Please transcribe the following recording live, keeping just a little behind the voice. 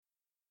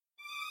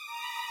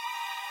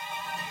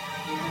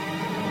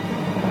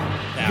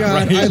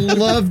God, right. I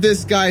love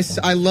this guy.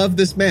 I love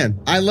this man.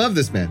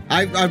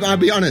 I'll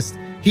be honest.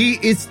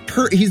 He's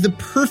the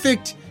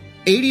perfect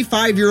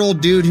 85-year-old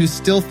dude who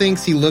still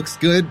thinks he looks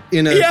good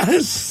in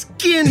a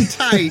skin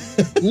tight,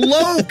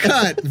 low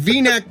cut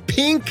V-neck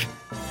pink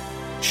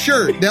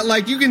shirt that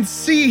like you can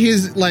see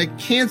his like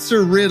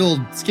cancer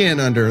riddled skin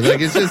under. Like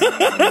it's just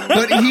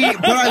but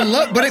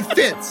it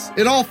fits.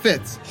 It all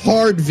fits.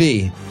 Hard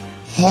V.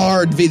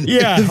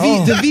 Yeah.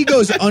 The V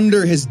goes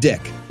under his dick.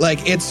 Like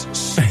it's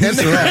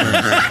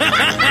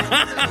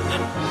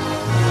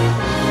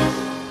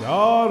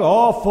God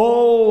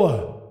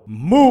awful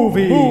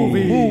movie.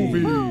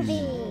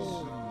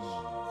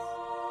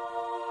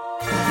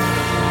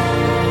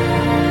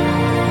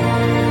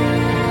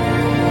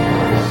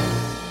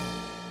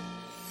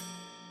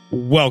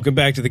 Welcome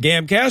back to the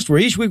Gamcast, where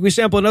each week we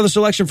sample another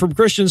selection from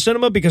Christian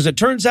cinema because it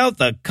turns out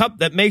the cup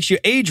that makes you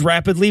age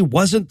rapidly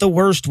wasn't the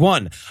worst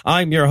one.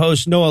 I'm your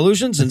host, Noah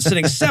Illusions, and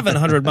sitting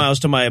 700 miles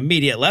to my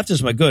immediate left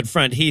is my good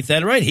friend Heath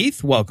Enright.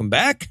 Heath, welcome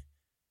back.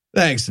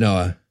 Thanks,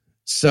 Noah.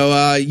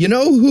 So, you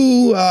know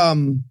who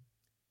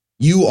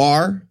you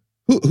are?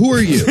 Who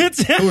are you?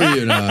 Who are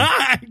you, Noah?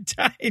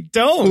 I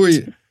don't. Who are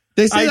you?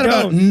 They say that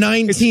about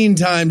 19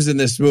 times in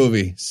this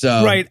movie.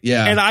 So, right.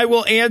 Yeah. And I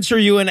will answer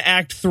you in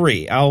Act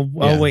 3. I'll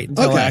wait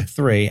until Act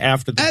 3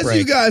 after the break. As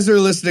you guys are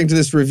listening to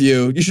this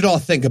review, you should all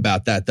think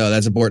about that, though.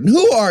 That's important.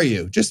 Who are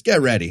you? Just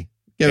get ready.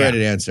 Get ready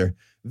to answer.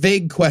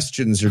 Vague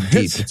questions are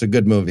deep. It's a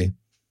good movie.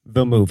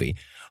 The movie.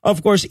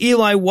 Of course,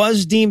 Eli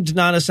was deemed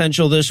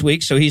non-essential this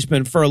week, so he's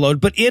been furloughed.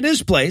 But in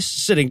his place,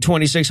 sitting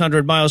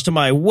 2,600 miles to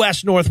my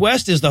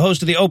west-northwest, is the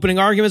host of the Opening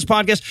Arguments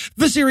podcast,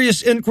 the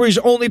Serious Inquiries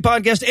Only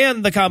podcast,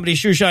 and the Comedy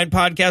Shoeshine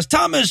podcast,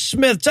 Thomas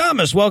Smith.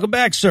 Thomas, welcome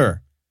back,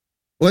 sir.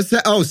 What's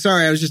that? Oh,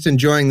 sorry. I was just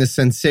enjoying this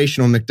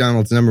sensational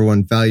McDonald's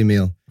 #1 value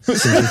meal.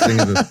 Consisting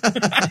of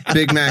a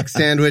Big Mac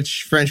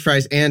sandwich, French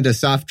fries, and a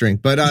soft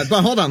drink. But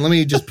hold on, let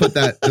me just put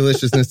that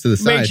deliciousness to the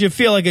side. Makes you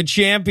feel like a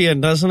champion,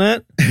 doesn't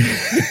it?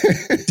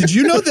 Did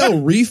you know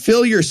they'll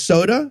refill your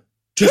soda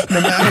just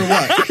no matter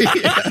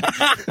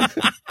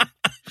what?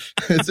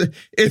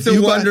 It's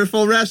a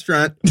wonderful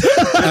restaurant.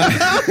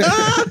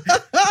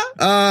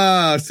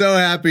 So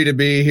happy to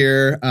be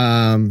here.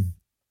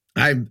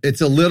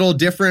 It's a little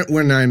different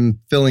when I'm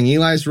filling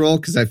Eli's role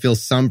because I feel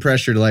some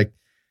pressure to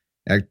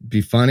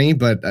be funny,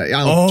 but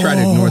I'll try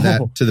to ignore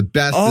that to the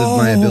best of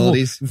my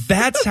abilities.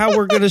 That's how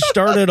we're going to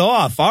start it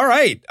off. All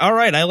right.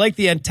 I like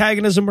the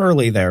antagonism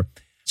early there.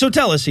 So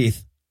tell us,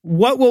 Heath,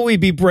 what will we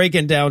be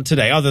breaking down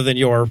today other than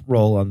your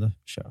role on the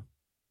show?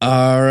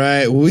 All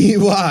right. We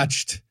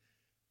watched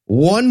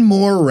One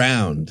More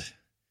Round.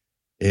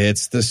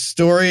 It's the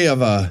story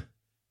of a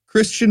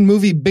Christian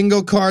movie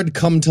bingo card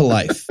come to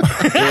life.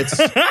 It's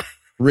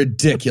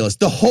ridiculous.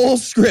 The whole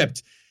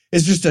script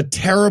is just a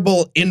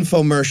terrible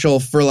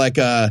infomercial for like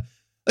a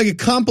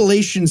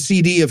compilation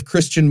CD of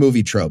Christian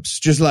movie tropes.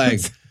 Just like,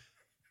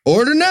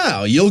 order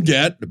now, you'll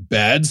get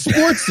bad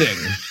sportsing.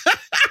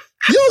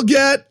 You'll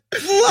get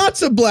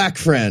lots of black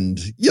friend.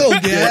 You'll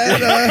get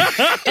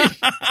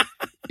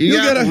you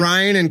got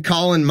Ryan and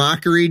Colin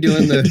Mockery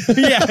doing the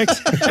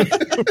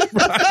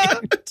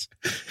right.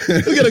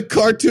 You'll get a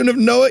cartoon of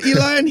Noah,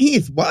 Eli, and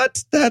Heath.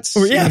 What? That's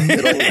who wrote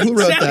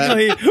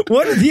that?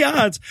 What are the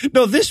odds?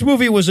 No, this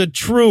movie was a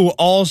true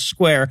all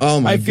square.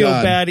 Oh my I feel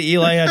God. bad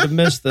Eli had to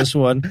miss this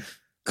one.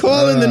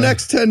 Call in the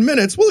next 10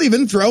 minutes. We'll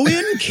even throw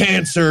in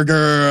Cancer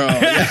Girl.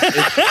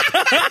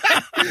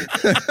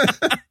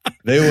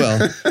 They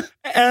will.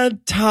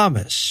 And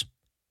Thomas,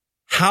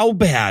 how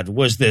bad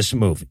was this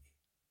movie?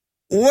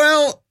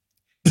 Well,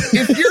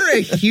 if you're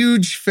a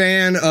huge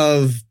fan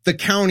of the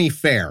county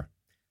fair,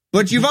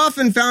 but you've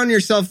often found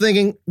yourself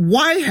thinking,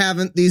 why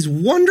haven't these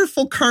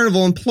wonderful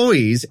carnival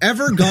employees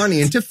ever gone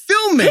into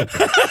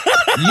filmmaking?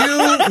 You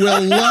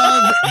will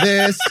love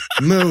this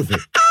movie.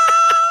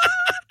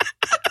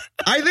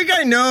 I think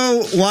I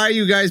know why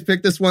you guys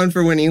picked this one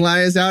for when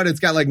Eli is out. It's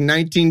got like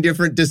 19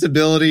 different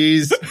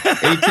disabilities,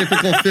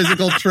 atypical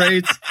physical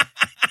traits,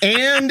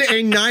 and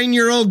a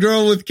 9-year-old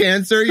girl with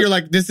cancer. You're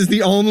like, this is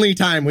the only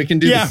time we can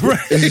do this. Right.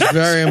 It's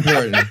very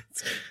important.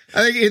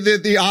 I think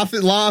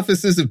the law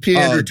offices of P.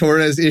 Andrew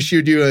Torres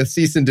issued you a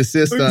cease and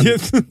desist on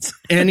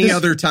any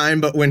other time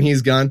but when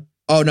he's gone.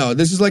 Oh, no.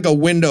 This is like a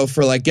window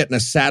for like getting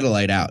a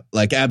satellite out.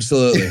 Like,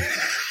 absolutely.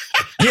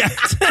 Yeah.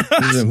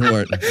 This is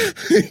important.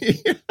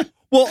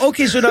 Well,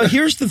 okay, so now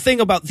here's the thing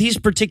about these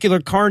particular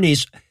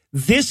carnies.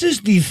 This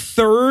is the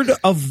third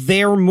of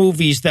their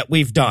movies that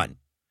we've done.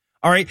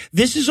 All right.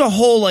 This is a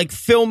whole like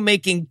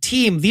filmmaking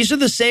team. These are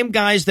the same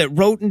guys that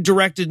wrote and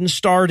directed and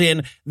starred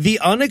in The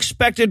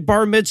Unexpected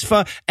Bar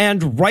Mitzvah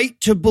and Right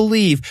to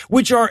Believe,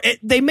 which are,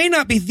 they may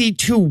not be the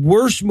two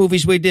worst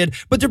movies we did,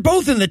 but they're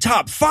both in the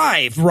top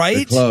 5, right?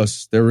 They're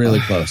close. They're really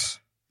close.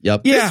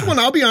 Yep. Yeah. This one,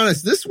 I'll be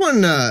honest, this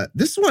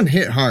one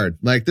hit hard.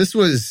 Like this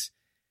was,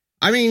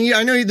 I mean,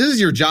 I know this is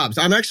your job.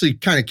 So I'm actually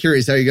kind of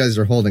curious how you guys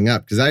are holding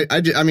up because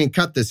I mean,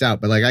 cut this out,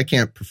 but like I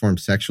can't perform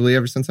sexually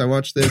ever since I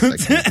watched this.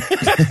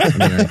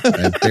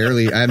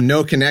 I have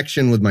no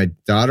connection with my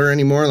daughter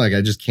anymore. Like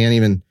I just can't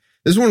even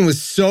This one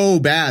was so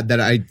bad that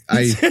it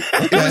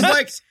was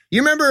like,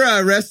 you remember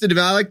Arrested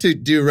Development? I like to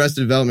do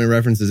Arrested Development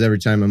references every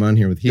time I'm on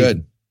here with Heath.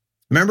 Good.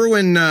 Remember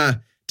when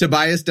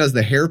Tobias does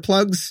the hair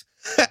plugs?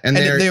 And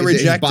they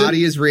reject his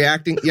body is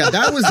reacting. Yeah,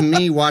 that was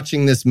me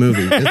watching this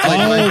movie. It's like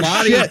my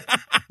body. Shit.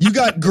 You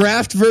got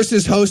Graft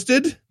versus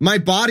Hosted? My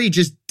body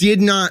just did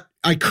not.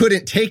 I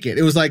couldn't take it.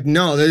 It was like,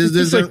 no, this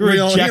isn't like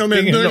real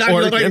human.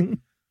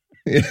 organ.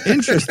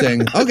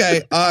 Interesting.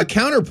 Okay.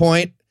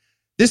 Counterpoint.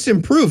 This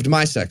improved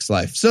my sex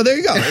life. So there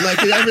you go.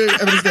 Like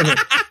everybody's different.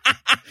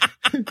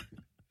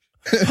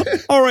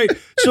 All right.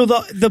 So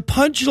the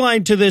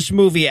punchline to this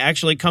movie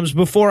actually comes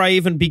before I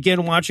even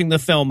begin watching the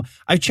film.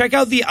 I check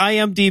out the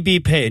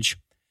IMDb page.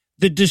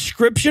 The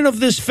description of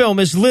this film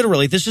is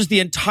literally, this is the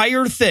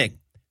entire thing.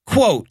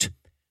 Quote,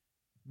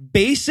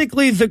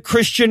 basically the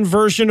Christian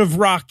version of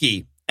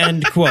Rocky,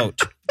 end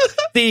quote.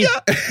 The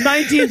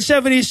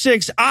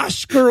 1976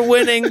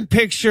 Oscar-winning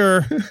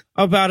picture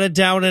about a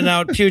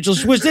down-and-out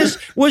pugilist.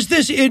 Was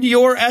this, in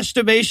your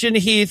estimation,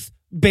 Heath,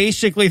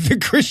 basically the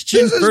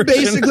Christian version? This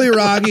is basically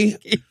Rocky.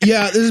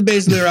 Yeah, this is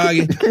basically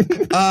Rocky.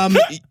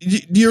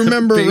 Do you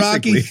remember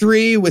Rocky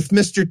 3 with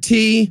Mr.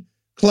 T,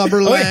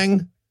 Clubber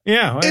Lang?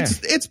 Yeah.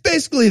 It's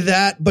basically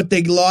that, but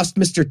they lost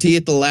Mr. T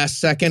at the last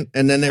second,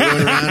 and then they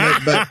went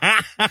around it. But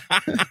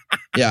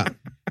yeah,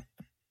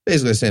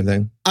 basically the same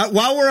thing.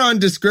 While we're on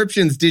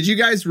descriptions, did you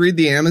guys read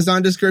the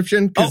Amazon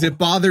description? Because it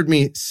bothered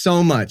me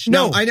so much.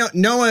 No, I don't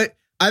know it.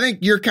 I think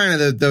you're kind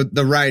of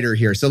the writer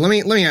here. So let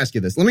me ask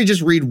you this. Let me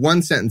just read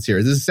one sentence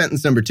here. This is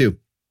sentence number 2.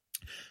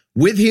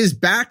 With his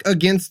back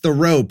against the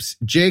ropes,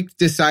 Jake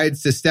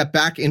decides to step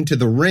back into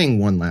the ring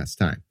one last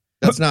time.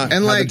 That's not how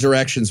the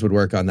directions would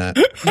work on that.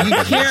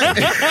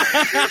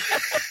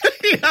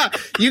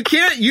 You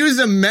can't use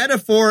a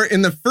metaphor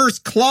in the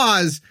first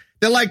clause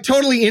that like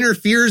totally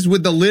interferes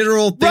with the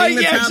literal thing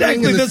that's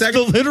happening in the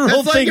second. That's the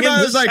literal thing in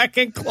the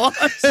second clause.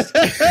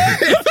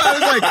 If I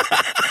was like,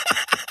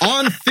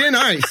 on thin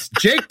ice,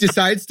 Jake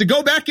decides to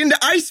go back into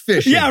ice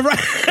fishing. Yeah, right.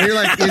 And you're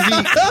like,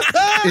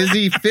 is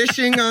he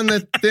fishing on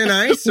the thin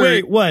ice? Or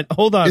wait, what?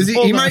 Hold on.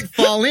 He might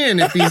fall in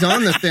if he's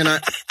on the thin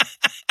ice.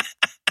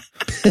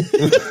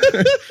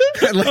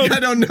 I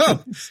don't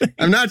know.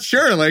 I'm not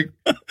sure.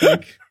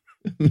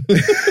 This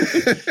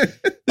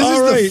is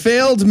the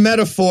failed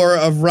metaphor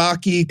of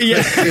Rocky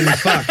Christian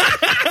fuck.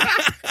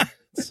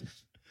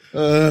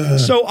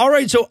 So, all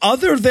right. So,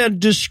 other than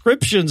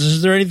descriptions,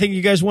 is there anything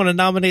you guys want to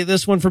nominate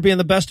this one for being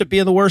the best at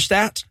being the worst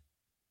at?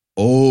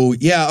 Oh,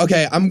 yeah.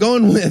 Okay. I'm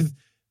going with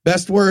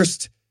best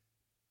worst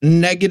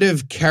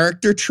negative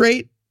character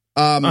trait,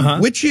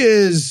 which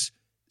is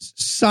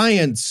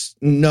science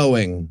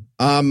knowing.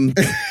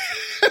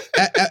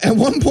 At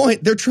one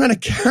point, they're trying to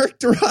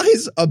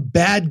characterize a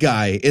bad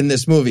guy in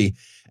this movie.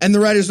 And the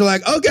writers are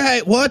like,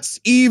 okay, what's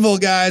evil,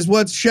 guys?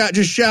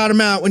 Just shout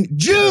them out.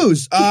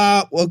 Jews.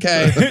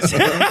 Okay.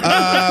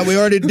 We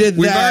already did that.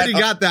 We've already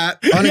got that.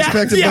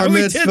 Unexpected bar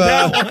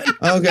mitzvah.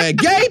 Okay.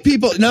 Gay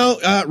people. No,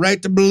 right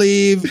to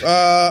believe.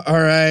 All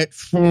right.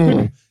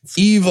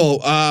 Evil.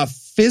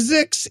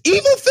 Physics.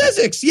 Evil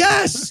physics.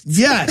 Yes.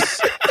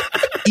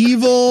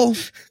 Evil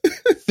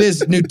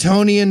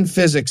Newtonian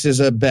physics is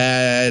a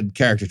bad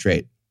character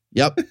trait.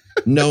 Yep.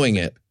 Knowing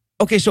it.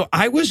 Okay, so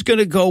I was going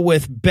to go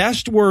with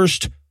best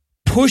worst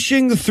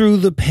pushing through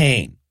the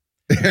pain.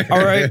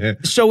 All right.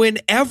 So in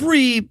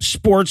every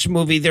sports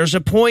movie, there's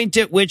a point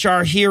at which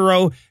our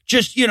hero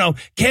just,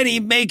 can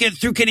he make it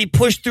through? Can he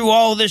push through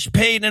all this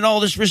pain and all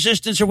this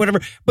resistance or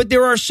whatever? But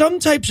there are some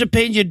types of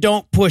pain you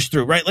don't push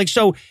through, right? Like,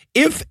 so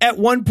if at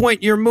one point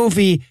in your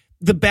movie,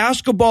 the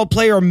basketball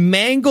player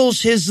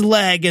mangles his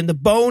leg and the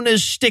bone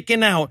is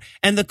sticking out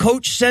and the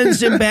coach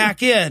sends him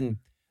back in,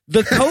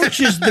 the coach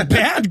is the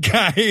bad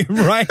guy,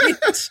 right?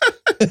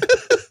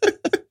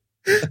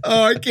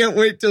 Oh, I can't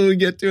wait till we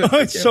get to it. Oh,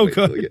 it's so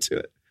good.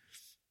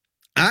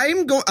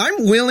 I'm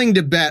willing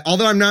to bet,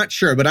 although I'm not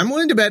sure, but I'm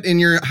willing to bet in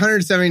your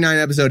 179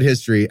 episode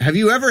history, have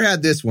you ever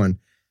had this one?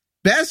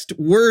 Best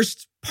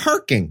worst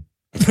parking.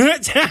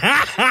 Yes,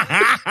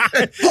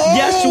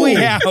 we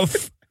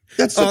have.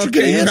 That's such a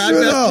good answer,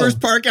 though. Best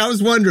worst park. I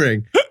was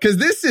wondering because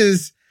this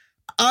is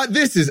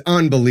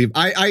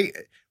unbelievable.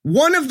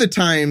 One of the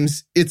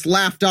times it's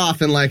laughed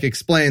off and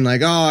explained oh,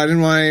 I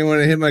didn't want anyone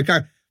to hit my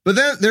car. But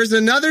then there's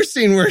another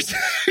scene where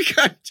a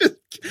guy just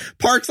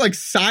parks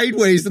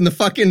sideways in the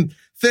fucking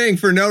thing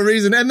for no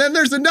reason. And then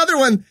there's another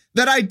one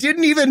that I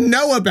didn't even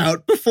know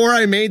about before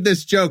I made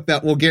this joke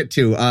that we'll get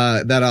to,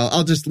 that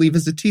I'll just leave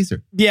as a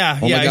teaser. Yeah.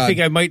 I think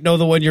I might know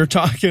the one you're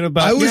talking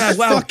about. I was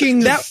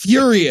fucking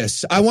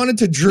furious. I wanted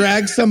to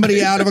drag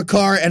somebody out of a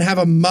car and have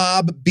a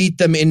mob beat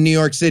them in New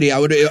York City. I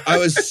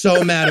was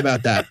so mad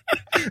about that.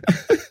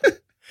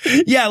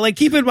 Yeah,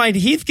 keep in mind,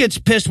 Heath gets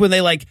pissed when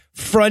they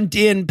front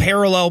in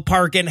parallel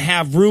park and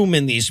have room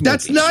in these movies.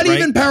 That's not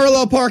even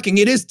parallel parking.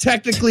 It is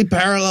technically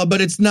parallel,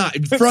 but it's not.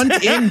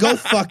 Front in, go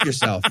fuck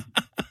yourself.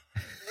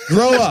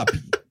 Grow up.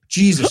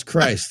 Jesus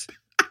Christ.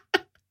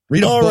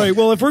 Read a book. All right,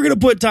 well, if we're going to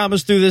put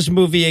Thomas through this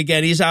movie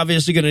again, he's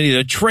obviously going to need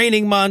a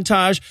training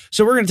montage.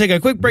 So we're going to take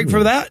a quick break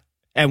for that.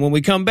 And when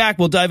we come back,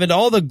 we'll dive into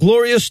all the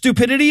glorious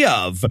stupidity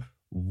of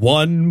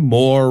One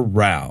More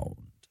Round.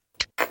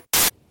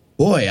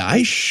 Boy,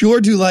 I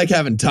sure do like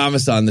having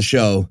Thomas on the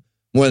show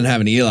more than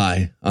having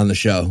Eli on the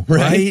show,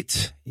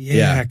 right?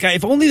 Yeah. Guy,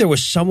 if only there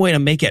was some way to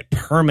make it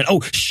permanent.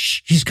 Oh,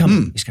 shh, he's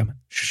coming. He's coming.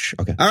 Shh,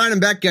 okay. All right,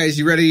 I'm back, guys.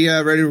 You ready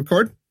to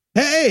record?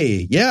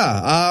 Hey,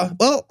 yeah.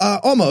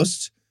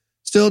 Almost.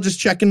 Still just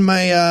checking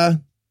my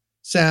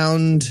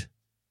sound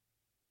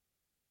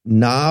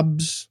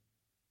knobs.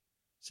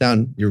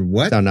 Your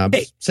what? Sound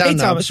knobs. Hey,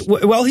 Thomas,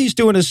 while he's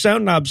doing his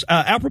sound knobs,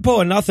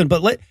 apropos of nothing,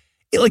 but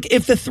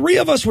if the three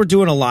of us were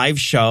doing a live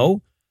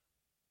show,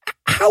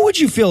 how would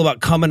you feel about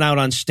coming out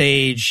on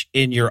stage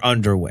in your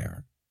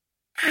underwear?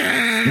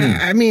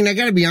 I mean, I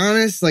got to be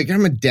honest. Like,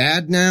 I'm a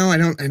dad now. I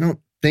don't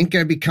think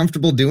I'd be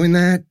comfortable doing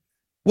that.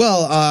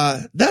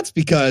 Well, that's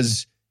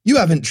because you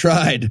haven't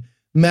tried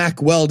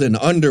Mack Weldon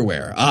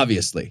underwear,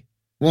 obviously.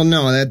 Well,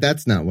 no,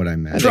 that's not what I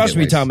meant. Trust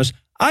me, Thomas.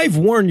 I've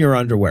worn your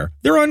underwear.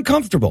 They're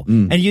uncomfortable,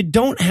 and you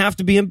don't have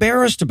to be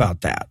embarrassed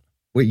about that.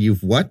 Wait,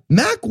 you've what?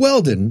 Mack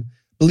Weldon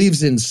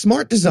believes in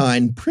smart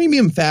design,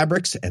 premium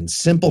fabrics, and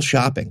simple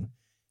shopping.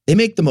 They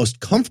make the most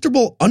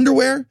comfortable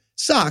underwear,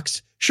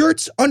 socks,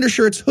 shirts,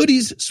 undershirts,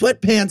 hoodies,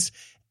 sweatpants,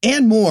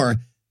 and more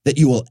that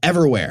you will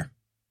ever wear.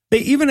 They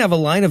even have a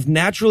line of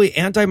naturally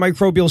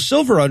antimicrobial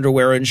silver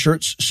underwear and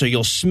shirts so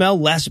you'll smell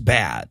less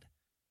bad.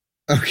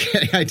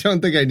 Okay, I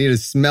don't think I need a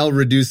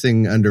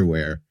smell-reducing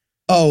underwear.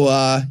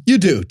 Oh, you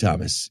do,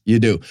 Thomas. You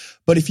do.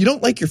 But if you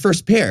don't like your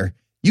first pair,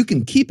 you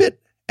can keep it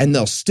and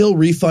they'll still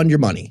refund your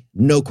money.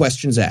 No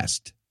questions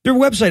asked. Their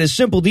website is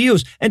simple to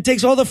use and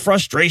takes all the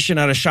frustration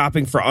out of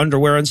shopping for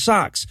underwear and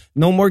socks.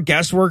 No more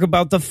guesswork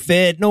about the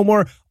fit. No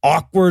more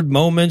awkward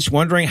moments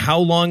wondering how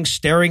long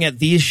staring at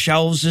these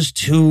shelves is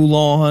too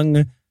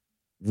long.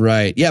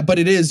 Right. Yeah, but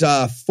it is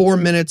 4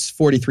 minutes,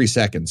 43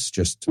 seconds,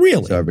 just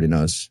really? So everybody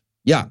knows.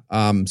 Yeah.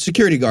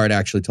 Security guard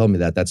actually told me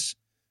that. That's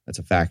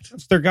a fact.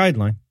 That's their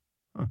guideline.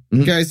 Huh.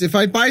 Mm-hmm. Guys, if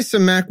I buy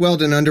some Mack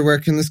Weldon underwear,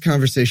 can this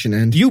conversation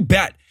end? You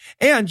bet.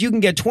 And you can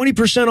get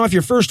 20% off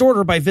your first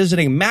order by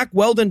visiting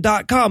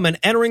MackWeldon.com and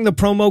entering the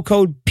promo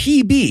code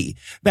PB.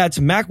 That's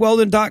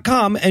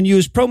MackWeldon.com and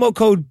use promo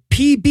code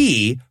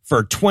PB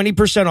for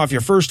 20% off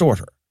your first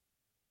order.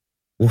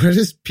 What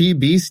does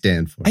PB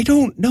stand for? I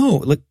don't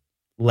know. Like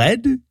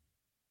lead?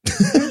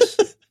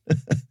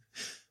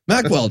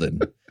 Mack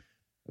Weldon.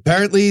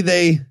 Apparently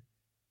they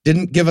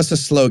didn't give us a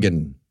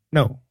slogan.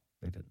 No,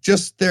 they didn't.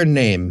 Just their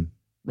name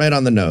right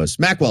on the nose.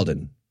 Mack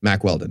Weldon.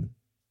 Mack Weldon.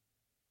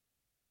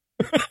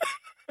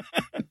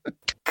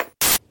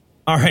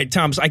 All right,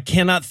 Thomas, I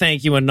cannot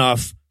thank you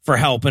enough for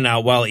helping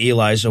out while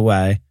Eli's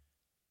away.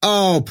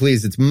 Oh,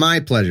 please. It's my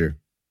pleasure.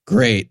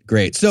 Great.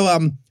 So, I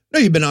know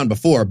you've been on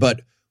before,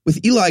 but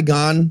with Eli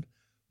gone,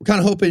 we're kind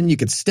of hoping you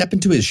could step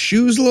into his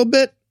shoes a little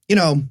bit,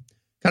 kind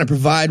of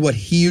provide what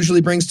he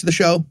usually brings to the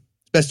show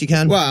as best you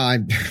can. Well,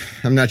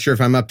 I'm not sure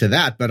if I'm up to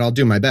that, but I'll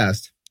do my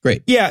best.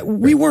 Great. Yeah,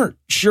 we weren't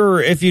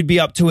sure if you'd be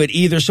up to it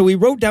either, so we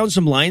wrote down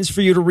some lines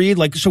for you to read.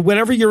 So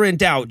whenever you're in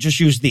doubt, just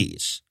use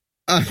these.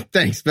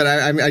 Thanks, but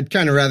I'd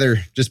kind of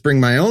rather just bring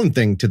my own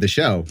thing to the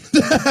show.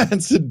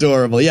 That's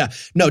adorable. Yeah.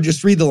 No,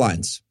 just read the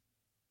lines.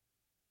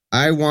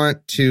 I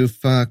want to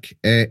fuck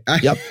a...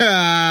 Yep.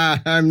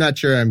 I'm not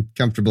sure I'm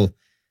comfortable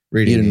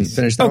reading you didn't these.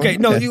 finish that Okay,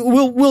 one?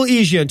 no, we'll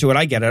ease you into it.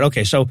 I get it.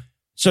 Okay, so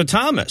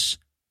Thomas,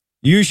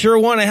 you sure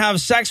want to have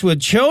sex with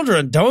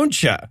children,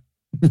 don't you?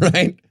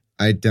 Right?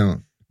 I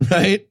don't.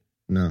 Right?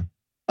 No.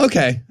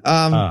 Okay.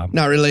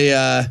 Not really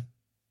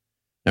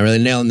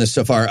nailing this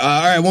so far. All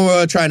right,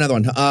 we'll try another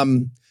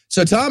one.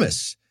 So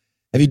Thomas,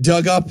 have you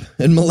dug up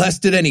and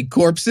molested any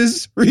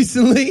corpses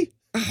recently?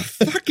 Oh,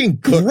 fucking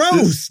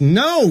gross.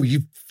 No,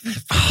 you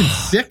fucking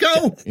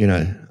sicko.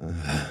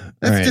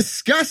 That's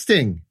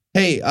disgusting.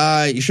 Hey,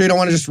 you sure you don't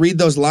want to just read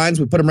those lines?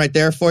 We put them right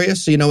there for you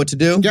so you know what to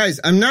do. Guys,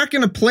 I'm not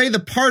going to play the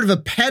part of a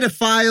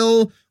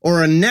pedophile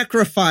or a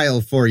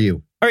necrophile for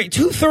you. All right,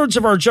 2/3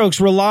 of our jokes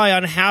rely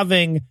on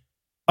having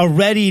a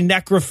ready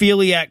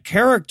necrophiliac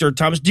character,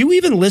 Thomas. Do you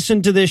even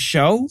listen to this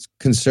show?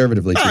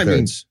 Conservatively,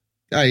 2/3.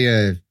 I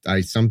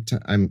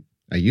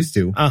used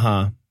to.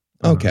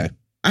 Okay.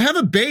 I have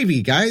a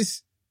baby,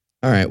 guys.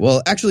 All right.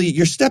 Well, actually,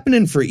 you're stepping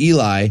in for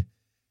Eli.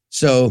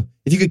 So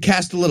if you could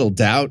cast a little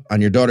doubt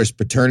on your daughter's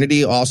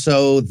paternity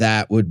also,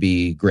 that would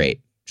be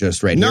great.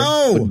 Just right here.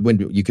 When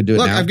you could do it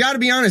now. Look, I've got to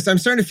be honest. I'm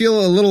starting to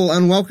feel a little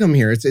unwelcome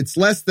here. It's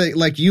less that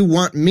like you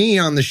want me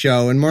on the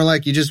show and more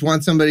like you just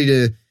want somebody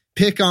to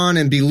pick on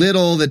and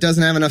belittle that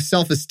doesn't have enough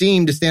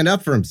self-esteem to stand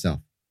up for himself.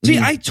 See,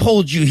 I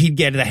told you he'd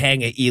get the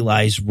hang of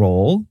Eli's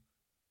role.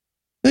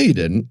 No, you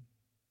didn't.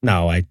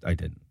 No, I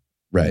didn't.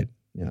 Right.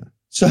 Yeah.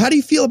 So how do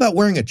you feel about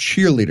wearing a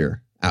cheerleader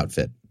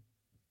outfit?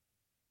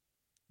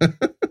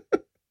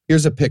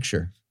 Here's a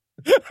picture.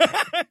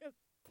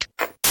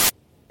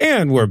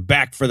 And we're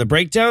back for the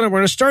breakdown, and we're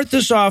going to start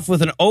this off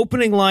with an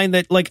opening line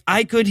that,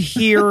 I could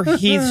hear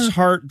Heath's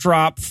heart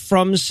drop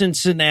from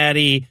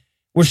Cincinnati.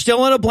 We're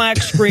still on a black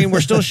screen. We're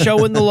still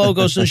showing the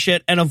logos and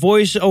shit, and a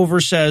voiceover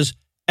says,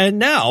 And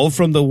now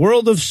from the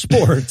world of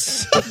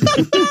sports.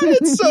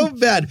 It's so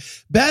bad.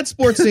 Bad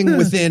sportsing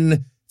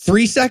within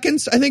 3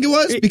 seconds, I think it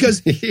was,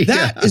 because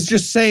that is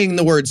just saying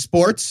the word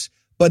sports.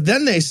 But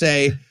then they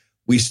say,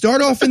 we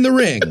start off in the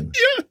ring.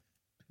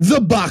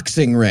 The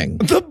boxing ring.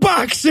 The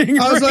boxing ring.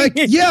 I was like,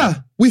 yeah,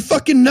 we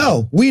fucking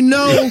know. We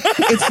know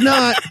it's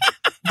not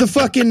the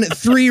fucking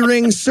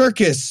 3-ring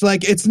circus.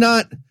 Like, it's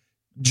not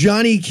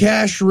Johnny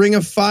Cash Ring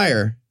of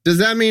Fire. Does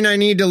that mean I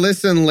need to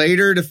listen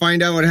later to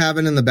find out what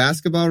happened in the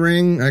basketball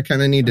ring? I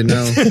kind of need to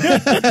know.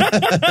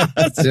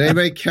 Did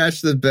anybody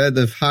catch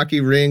the hockey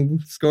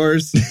ring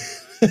scores?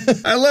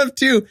 I love,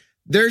 too,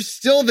 there's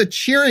still the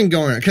cheering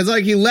going on. Because,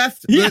 like, he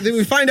left. Yes.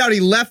 We find out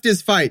he left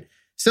his fight.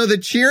 So the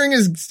cheering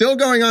is still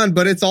going on,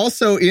 but it's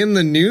also in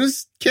the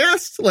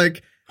newscast.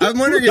 Like, I'm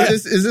wondering if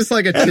is this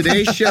like a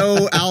Today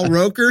Show Al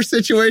Roker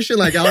situation?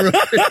 Like Al Roker,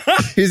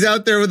 he's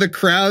out there with the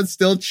crowd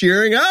still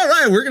cheering. All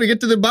right, we're going to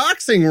get to the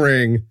boxing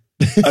ring.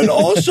 And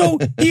also,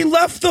 he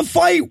left the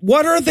fight.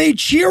 What are they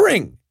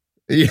cheering?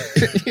 Yeah.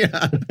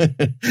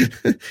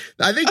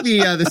 I think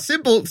the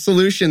simple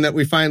solution that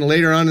we find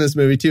later on in this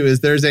movie, too, is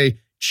there's a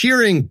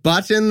cheering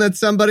button that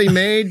somebody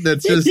made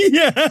that's just,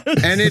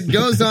 and it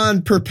goes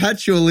on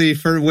perpetually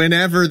for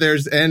whenever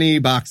there's any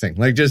boxing.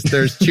 Like, just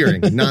there's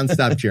cheering,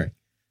 nonstop cheering.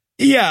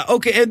 Yeah,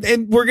 okay,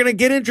 and we're going to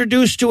get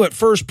introduced to it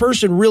first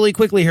person really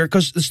quickly here,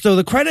 because so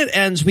the credit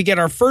ends, we get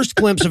our first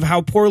glimpse of how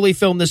poorly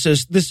filmed this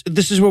is. This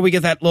is where we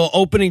get that little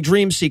opening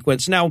dream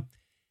sequence. Now,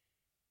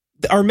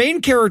 our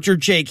main character,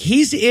 Jake,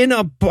 he's in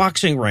a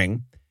boxing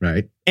ring.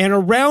 Right. And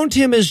around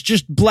him is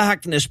just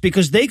blackness,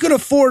 because they could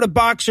afford a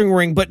boxing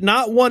ring, but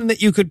not one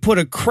that you could put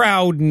a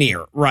crowd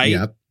near, right?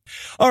 Yep.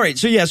 All right,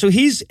 so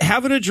he's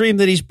having a dream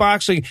that he's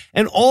boxing,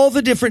 and all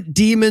the different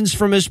demons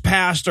from his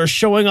past are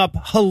showing up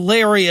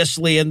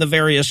hilariously in the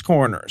various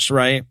corners,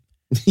 right?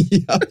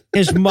 Yep.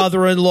 His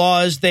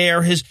mother-in-law is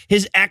there. His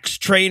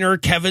ex-trainer,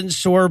 Kevin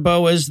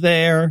Sorbo, is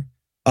there.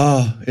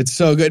 Oh, it's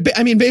so good.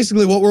 I mean,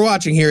 basically what we're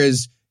watching here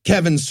is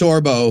Kevin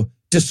Sorbo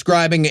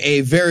describing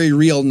a very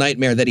real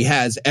nightmare that he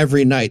has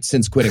every night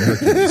since quitting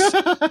Hercules.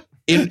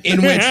 In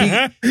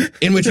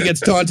which he gets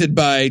taunted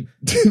by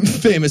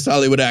famous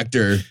Hollywood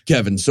actor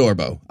Kevin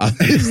Sorbo.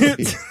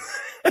 Obviously.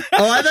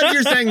 I thought you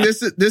were saying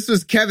this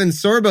was Kevin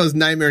Sorbo's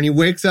nightmare, and he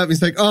wakes up and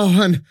he's like,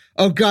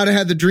 oh God, I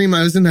had the dream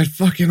I was in that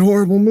fucking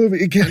horrible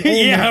movie again.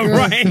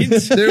 Right.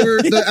 They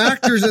were the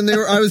actors, and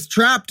I was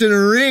trapped in a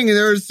ring, and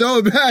they were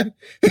so bad.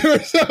 They were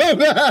so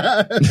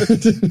bad.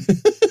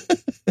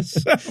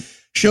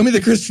 Show me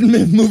the Christian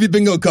movie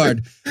bingo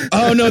card.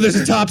 Oh no, there's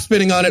a top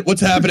spinning on it.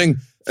 What's happening?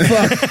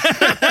 Fuck.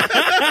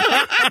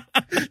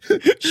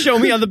 Show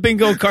me on the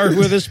bingo card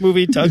where this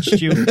movie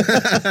touched you.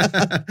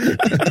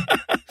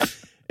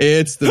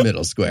 It's the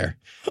middle square.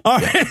 All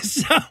right,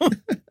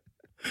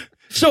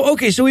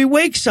 so he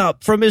wakes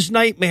up from his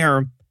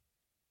nightmare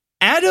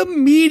at a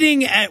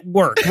meeting at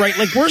work, right?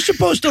 Like, we're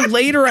supposed to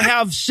later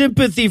have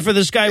sympathy for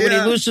this guy when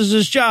he loses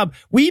his job.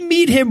 We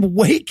meet him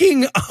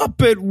waking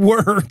up at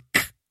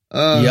work.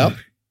 Yep.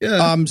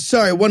 Yeah.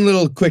 Sorry, one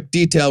little quick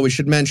detail we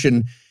should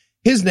mention.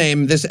 His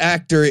name, this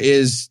actor,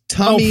 is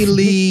Tommy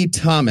Lee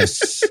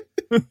Thomas.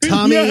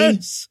 Tommy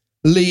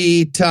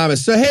Lee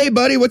Thomas. So, hey,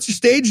 buddy, what's your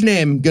stage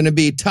name? Going to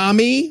be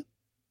Tommy?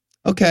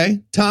 Okay.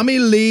 Tommy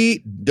Lee.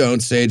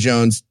 Don't say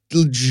Jones.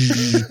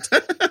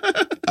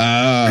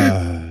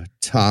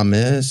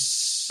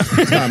 Thomas.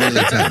 Tommy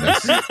Lee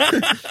Thomas.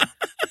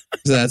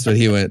 So that's what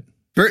he went.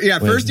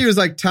 First he was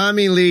like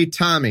Tommy Lee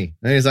Tommy.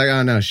 And he's like,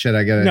 oh no, shit,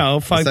 I gotta. No,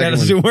 fuck, that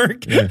doesn't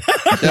work. Yeah.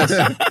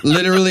 That's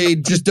literally,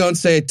 just don't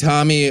say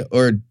Tommy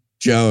or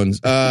Jones.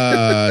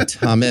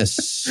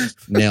 Thomas.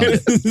 Nailed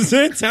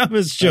it.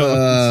 Thomas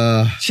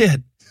Jones.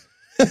 Shit.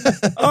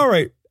 All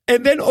right.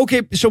 And then,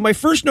 okay, so my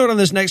first note on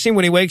this next scene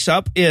when he wakes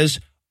up is,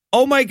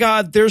 oh my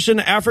God, there's an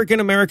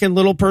African-American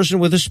little person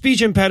with a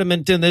speech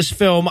impediment in this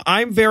film.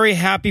 I'm very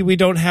happy we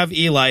don't have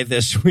Eli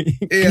this week.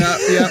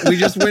 Yeah. We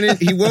just went in.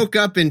 He woke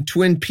up in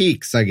Twin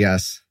Peaks, I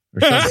guess,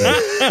 or something.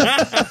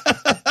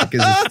 Like,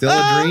 is it still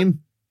a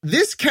dream?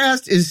 This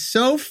cast is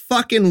so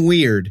fucking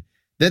weird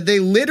that they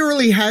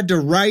literally had to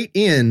write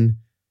in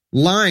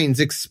lines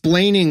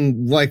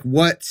explaining like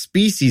what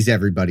species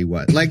everybody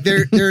was. Like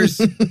there's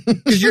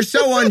because you're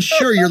so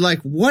unsure. You're like,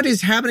 what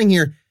is happening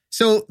here?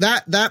 So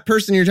that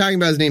person you're talking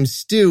about, his name's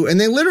Stu, and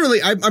they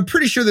literally, I'm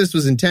pretty sure this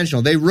was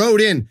intentional. They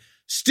wrote in,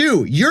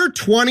 Stu, you're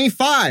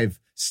 25.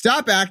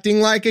 Stop acting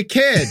like a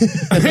kid. So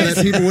that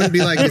people wouldn't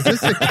be like, is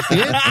this a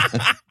kid?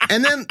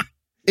 And then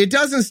it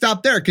doesn't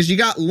stop there, because you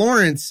got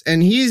Lawrence,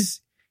 and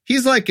he's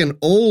like an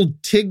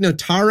old Tig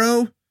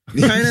Notaro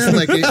kind of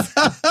like it,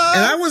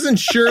 and I wasn't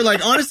sure,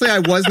 like, honestly, I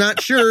was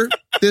not sure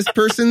this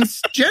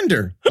person's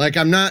gender. Like,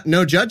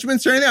 no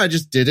judgments or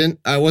anything.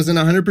 I wasn't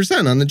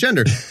 100% on the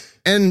gender.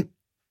 And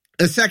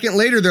a second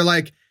later, they're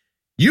like,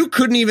 you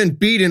couldn't even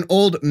beat an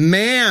old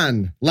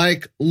man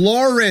like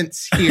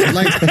Lawrence here.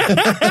 Like,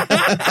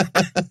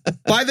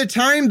 by the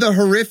time the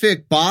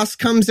horrific boss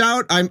comes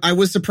out, I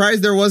was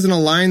surprised there wasn't a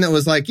line that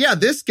was like, yeah,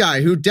 this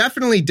guy who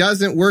definitely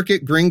doesn't work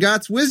at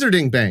Gringotts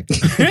Wizarding Bank.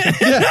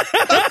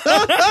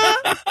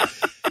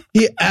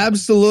 He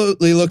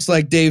absolutely looks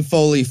like Dave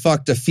Foley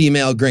fucked a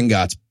female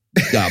Gringotts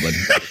goblin.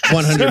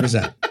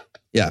 100%.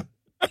 Yeah.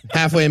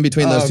 Halfway in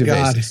between those two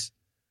faces.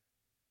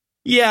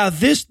 Yeah,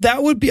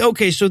 that would be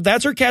okay. So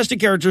that's our cast of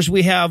characters.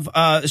 We have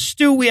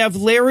Stu, we have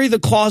Larry, the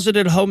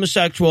closeted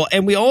homosexual,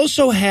 and we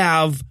also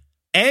have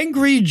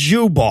Angry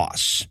Jew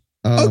Boss.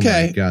 Oh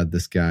okay. My God,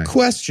 this guy.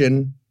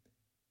 Question: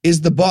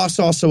 is the boss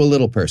also a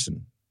little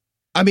person?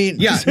 I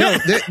mean, yeah, no.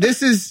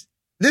 This is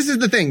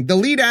the thing. The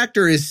lead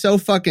actor is so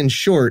fucking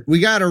short. We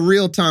got a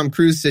real Tom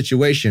Cruise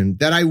situation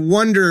that I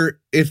wonder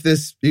if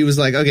he was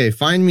like, okay,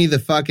 find me the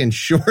fucking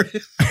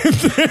shortest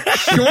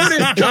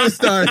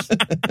co-stars,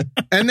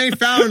 and they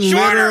found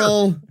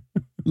literal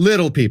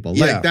little people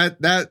like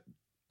that.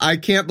 I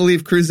can't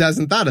believe Cruise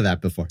hasn't thought of that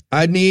before.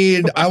 I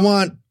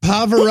want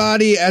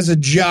Pavarotti as a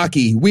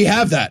jockey. We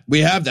have that.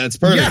 It's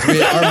perfect.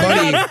 Yeah. Our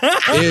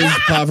buddy is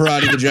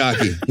Pavarotti the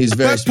jockey. He's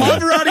very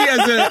smart.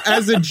 Pavarotti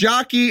as a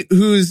jockey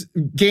who's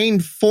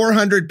gained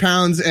 400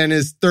 pounds and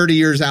is 30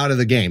 years out of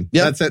the game.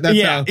 Yep.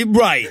 That's how.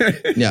 Right.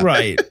 Yeah.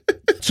 Right.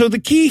 So the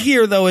key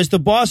here, though, is the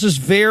boss is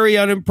very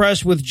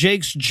unimpressed with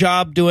Jake's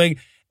job doing.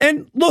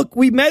 And look,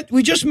 we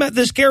just met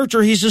this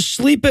character. He's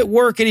asleep at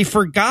work and he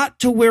forgot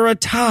to wear a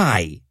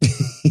tie.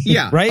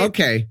 Yeah. Right.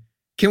 Okay.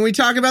 Can we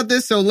talk about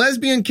this? So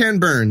lesbian Ken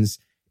Burns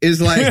is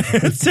like,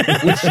 which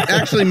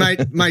actually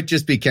might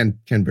just be Ken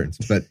Burns,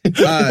 but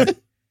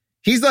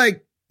he's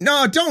like,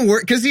 no, don't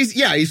worry. Cause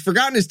he's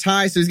forgotten his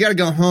tie. So he's got to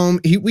go home.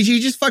 He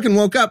just fucking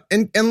woke up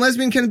and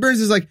lesbian Ken Burns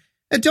is like,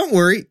 don't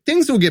worry.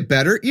 Things will get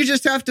better. You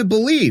just have to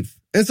believe.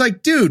 And it's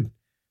like, dude,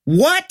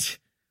 what?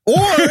 Or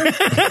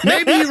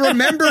maybe you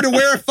remember to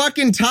wear a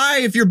fucking tie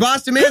if your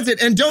boss demands it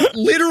and don't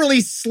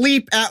literally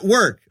sleep at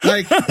work.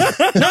 Like,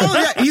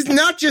 he's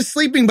not just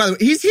sleeping, by the way.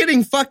 He's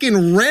hitting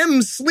fucking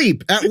REM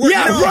sleep at work.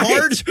 Yeah, you know how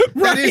hard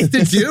that is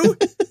to do?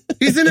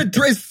 He's in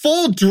his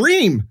full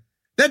dream.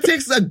 That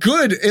takes a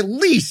good, at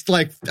least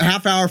like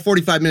half hour,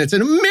 45 minutes at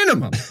a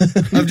minimum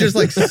of just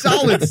like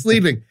solid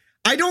sleeping.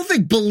 I don't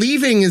think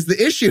believing is the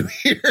issue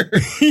here.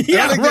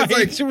 Yeah,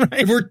 right.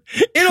 We're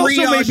it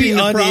also may be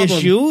an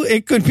issue.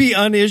 It could be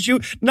an issue,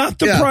 not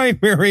the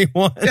primary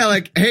one. Yeah,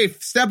 like, hey,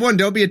 step one,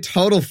 don't be a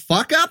total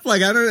fuck up.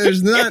 Like,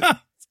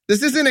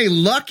 this isn't a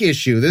luck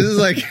issue. This is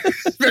like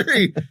this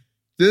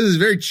is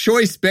very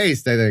choice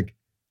based, I think.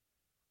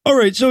 All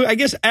right. So I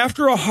guess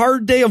after a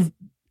hard day of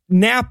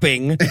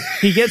napping,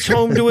 he gets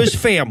home to his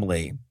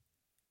family.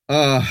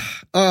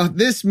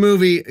 This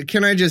movie,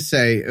 can I just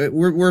say,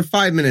 we're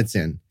 5 minutes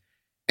in.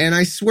 And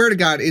I swear to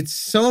God, it's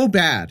so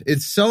bad.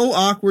 It's so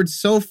awkward,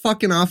 so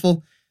fucking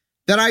awful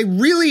that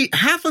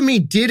half of me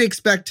did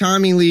expect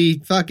Tommy Lee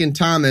fucking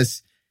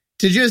Thomas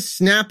to just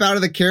snap out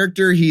of the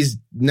character he's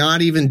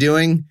not even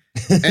doing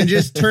and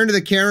just turn to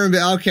the camera and be,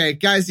 okay,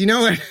 guys, you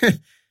know what?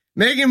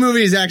 Making a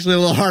movie is actually a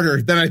little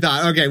harder than I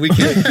thought. Okay, we can.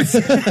 This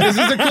is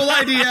a cool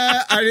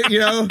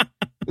idea.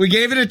 We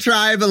gave it a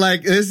try, but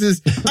like,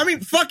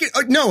 fuck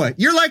it. Noah,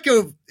 you're like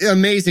an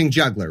amazing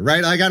juggler,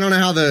 right? Like, I don't know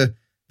how the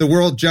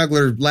world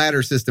juggler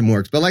ladder system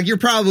works, but like, you're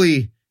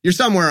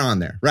somewhere on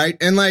there, right?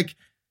 And like,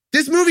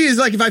 this movie is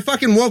like, if I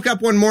fucking woke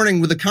up one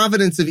morning with the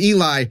confidence of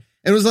Eli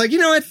and was like, you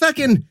know what,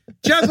 fucking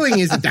juggling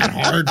isn't that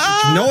hard.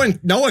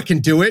 Noah can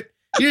do it.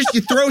 You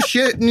throw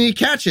shit and you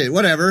catch it,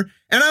 whatever.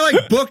 And I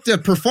like booked a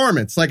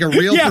performance, like a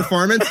real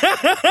performance.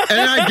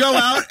 And I go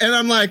out and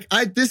I'm like,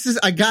 I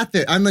got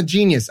this. I'm a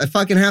genius. I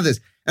fucking have this.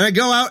 And I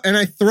go out and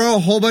I throw a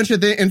whole bunch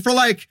of things. And for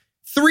like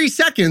 3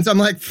 seconds, I'm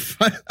like,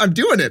 I'm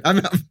doing it. I'm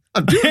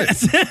doing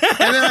it.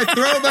 And then I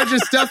throw a bunch of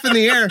stuff in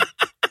the air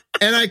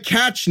and I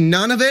catch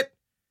none of it.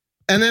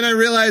 And then I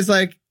realize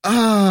like,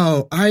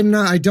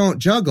 I don't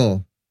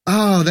juggle.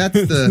 Oh, that's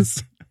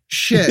the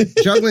shit.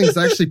 Juggling is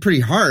actually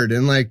pretty hard.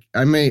 And like,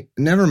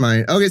 never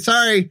mind. Okay.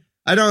 Sorry.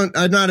 I'm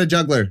not a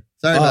juggler.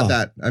 Sorry about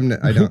that.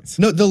 I don't.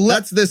 No,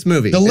 that's this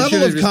movie. The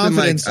level of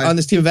confidence on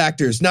this team of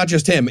actors, not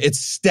just him, it's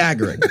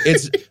staggering.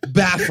 It's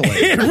baffling.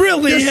 It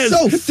really is.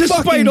 So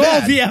despite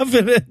all the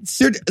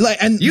evidence.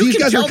 And you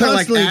can tell they're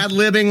like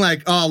ad-libbing,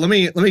 like, let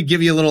me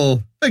give you a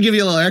little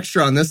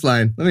extra on this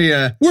line.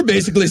 We're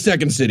basically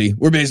Second City.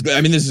 We're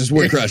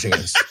crushing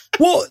us.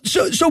 Well,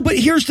 but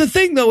here's the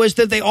thing, though, is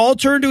that they all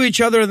turn to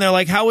each other and they're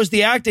like, how was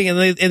the acting?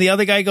 And the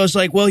other guy goes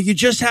like, well, you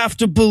just have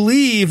to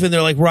believe. And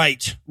they're like,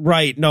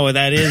 right. No,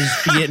 that is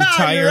the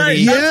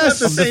entirety of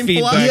the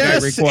feedback I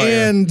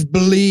require. And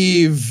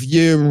believe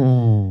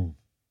you.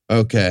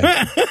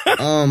 Okay.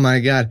 Oh, my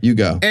God. You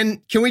go.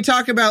 And can we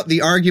talk about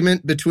the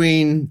argument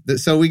between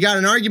so we got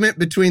an argument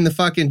between the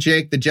fucking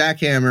Jake the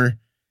Jackhammer,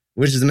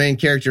 which is the main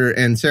character,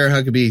 and Sarah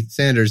Huckabee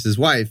Sanders, his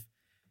wife.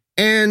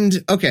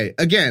 And okay,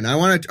 again, I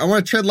want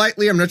to tread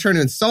lightly. I'm not trying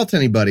to insult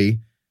anybody,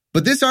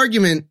 but this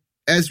argument,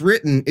 as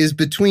written, is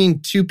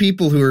between two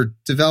people who are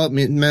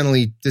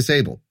developmentally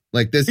disabled.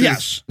 Like this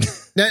is,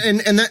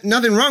 and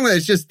nothing wrong with it.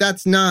 It's just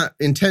that's not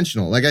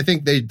intentional. Like I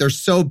think they're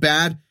so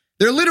bad.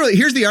 They're literally,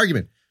 here's the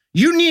argument: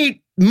 you need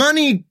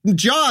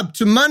job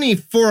to money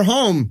for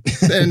home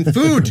and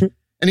food,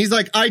 and he's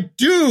like, I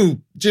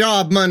do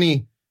job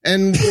money.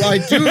 And I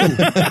do.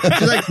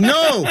 She's like,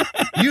 no,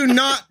 you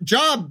not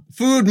job,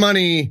 food,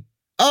 money.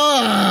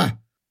 Ah.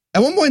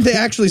 At one point, they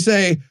actually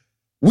say,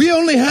 we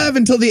only have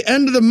until the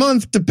end of the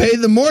month to pay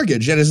the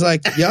mortgage. And it's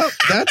like, yep,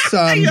 that's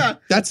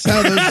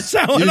how those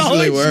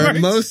usually work.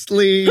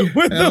 Mostly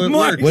with the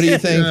mortgage. What do you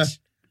think?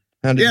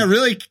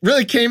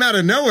 Really came out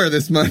of nowhere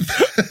this month.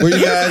 Were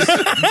you guys,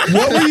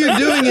 what were you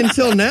doing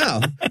until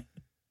now?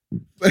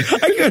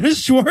 I could have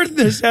sworn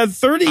this had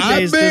 30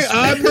 days.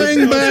 I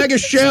bring bag of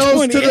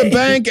shells to the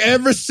bank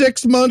every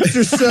 6 months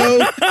or so.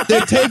 They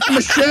take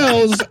my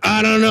shells.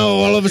 I don't know.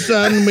 All of a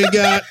sudden, we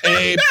got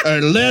a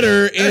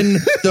letter in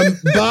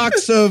the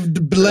box of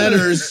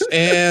letters,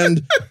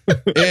 and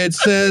it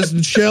says,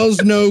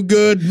 shells no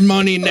good,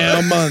 money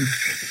now month.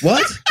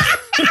 What?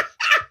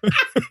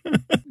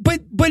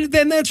 But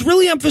then that's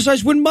really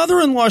emphasized when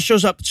mother-in-law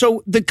shows up.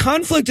 So the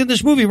conflict in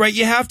this movie, right?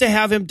 You have to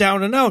have him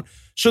down and out.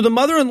 So the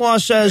mother-in-law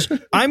says,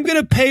 I'm going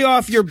to pay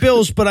off your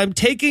bills, but I'm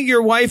taking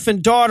your wife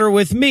and daughter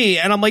with me.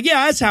 And I'm like,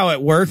 yeah, that's how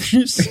it works.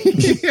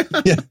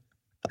 Yeah.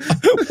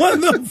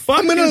 What the fuck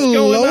I'm going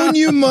to loan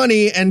you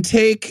money and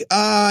take,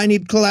 I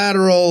need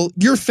collateral,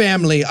 your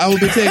family. I will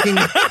be taking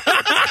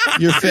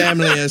your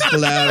family as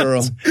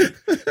collateral.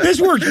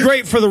 This worked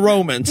great for the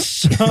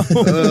Romans.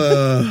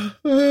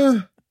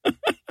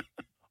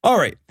 All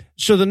right.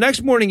 So the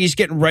next morning he's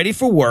getting ready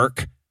for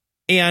work,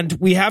 and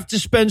we have to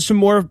spend some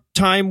more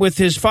time with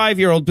his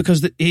 5-year-old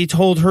because he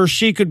told her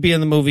she could be in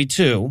the movie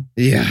too.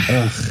 Yeah.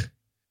 Ugh.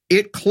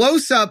 It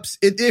close-ups.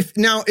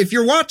 If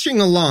you're watching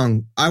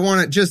along, I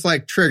want to just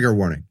like trigger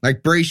warning,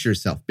 like brace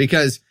yourself,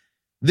 because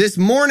this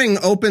morning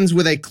opens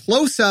with a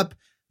close-up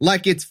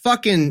like it's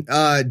fucking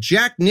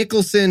Jack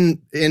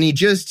Nicholson, and he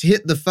just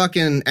hit the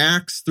fucking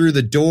axe through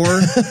the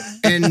door,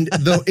 and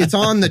it's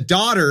on the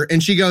daughter,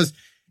 and she goes,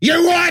 "You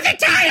wore the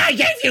tie I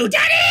gave you,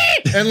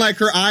 Daddy!" And like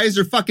her eyes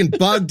are fucking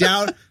bugged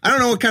out. I don't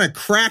know what kind of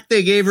crack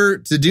they gave her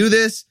to do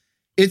this.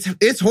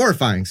 It's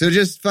horrifying. So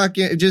just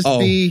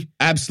be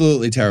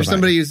absolutely terrifying. For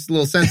somebody who's a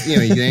little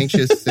sensitive,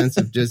 anxious,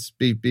 sensitive, just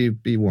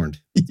be warned.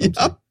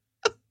 Yep.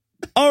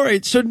 All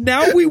right, so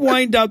now we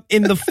wind up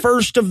in the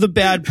first of the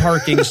bad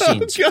parking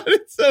scenes. Oh, God,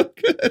 it's so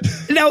good.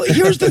 Now,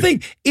 here's the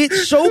thing.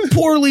 It's so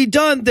poorly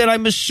done that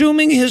I'm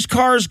assuming his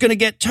car is going to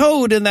get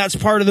towed, and that's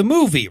part of the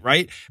movie,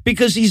 right?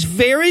 Because he's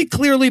very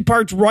clearly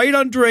parked right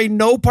under a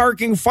no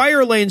parking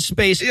fire lane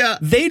space. Yeah.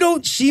 They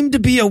don't seem to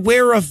be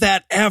aware of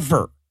that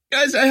ever.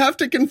 Guys, I have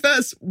to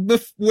confess,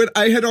 when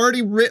I had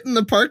already written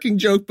the parking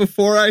joke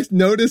before I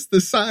noticed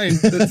the sign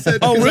that said,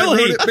 oh, really? I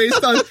wrote it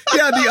based on,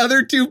 the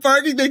other two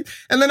parking things.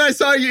 And then I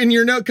saw you in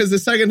your note, because the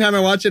second time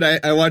I watched it,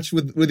 I watched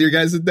with your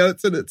guys'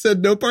 notes, and it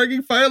said no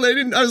parking fire lane.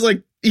 And I was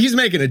like, he's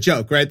making a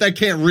joke, right? That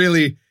can't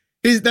really,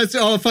 that's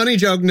all a funny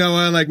joke,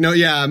 Noah. Like, no,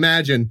 yeah,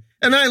 imagine.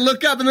 And then I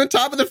look up in the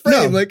top of the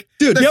frame,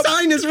 the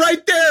sign is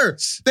right there.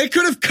 They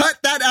could have cut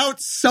that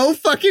out so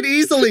fucking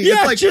easily. Yeah,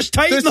 it's like, just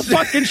tighten the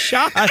fucking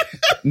shot.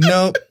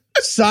 No.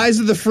 Size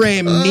of the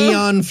frame,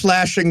 neon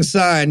flashing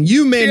sign.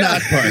 You may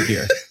not park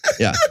here.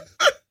 Yeah.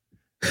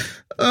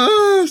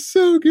 Oh,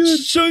 so good.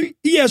 So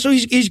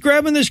he's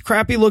grabbing this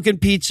crappy looking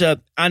pizza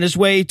on his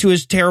way to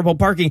his terrible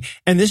parking.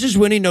 And this is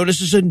when he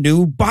notices a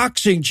new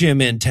boxing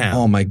gym in town.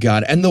 Oh my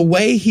God. And the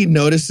way he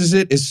notices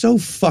it is so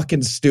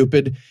fucking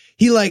stupid.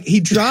 He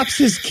drops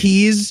his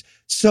keys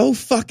so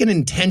fucking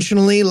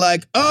intentionally,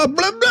 like, oh,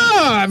 blah,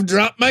 blah, I've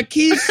dropped my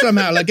keys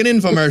somehow, like an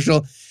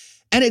infomercial.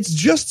 And it's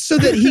just so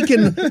that he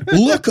can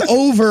look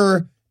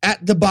over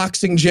at the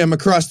boxing gym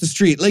across the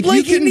street. Like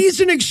he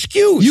needs an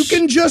excuse. You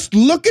can just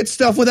look at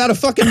stuff without a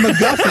fucking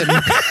MacGuffin.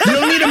 You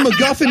don't need a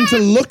MacGuffin to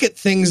look at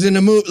things in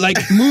a movie. Like,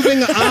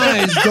 moving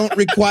eyes don't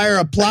require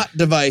a plot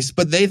device,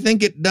 but they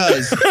think it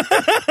does.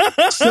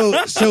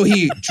 So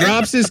he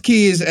drops his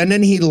keys, and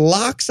then he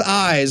locks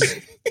eyes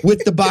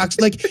with the box.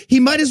 Like, he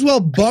might as well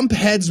bump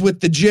heads with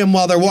the gym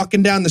while they're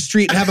walking down the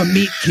street and have a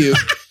meet cute.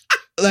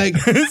 Like,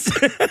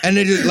 and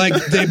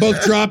they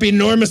both drop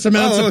enormous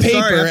amounts of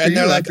paper, and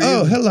they're like,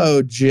 "Oh,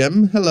 hello,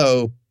 Jim.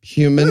 Hello,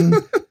 human."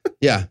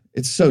 Yeah,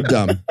 it's so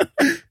dumb.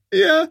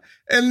 Yeah,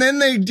 and then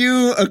they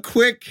do a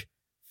quick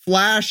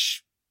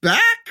flash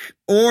back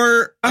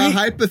or a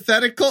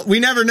hypothetical.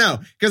 We never know,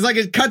 because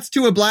it cuts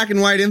to a black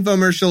and white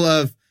infomercial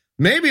of,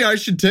 maybe I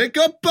should take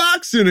up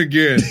boxing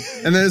again.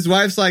 And then his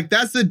wife's like,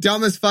 that's the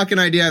dumbest fucking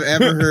idea I've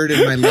ever heard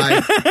in my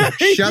life.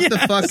 Shut the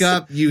fuck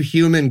up, you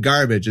human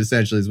garbage,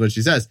 essentially is what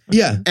she says.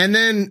 Yeah. And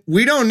then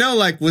we don't know,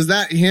 was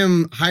that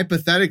him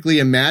hypothetically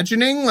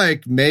imagining,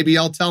 maybe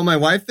I'll tell my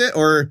wife that,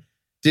 or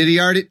did he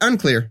already?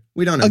 Unclear.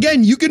 We don't know.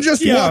 Again, you can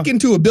just walk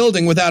into a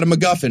building without a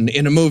MacGuffin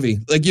in a movie.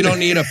 You don't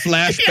need a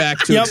flashback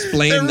to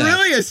explain that. They're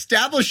really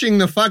establishing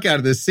the fuck out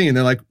of this scene.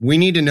 They're like, we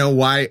need to know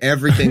why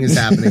everything is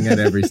happening at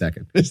every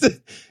second.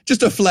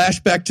 Just a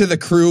flashback to the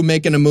crew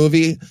making a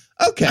movie.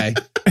 Okay.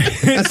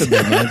 That's a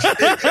bit much.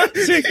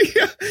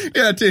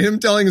 Yeah, to him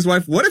telling his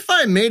wife, what if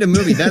I made a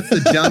movie? That's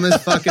the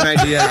dumbest fucking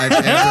idea I've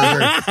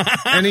ever heard.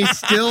 And he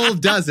still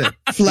does it.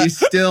 He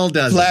still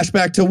does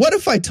Flashback to, what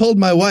if I told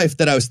my wife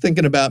that I was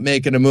thinking about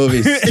making a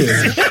movie too?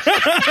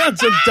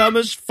 That's the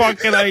dumbest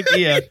fucking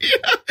idea. Yeah.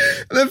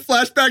 And then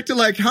flashback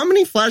to how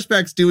many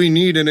flashbacks do we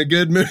need in a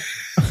good movie?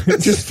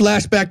 Just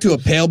flash back to a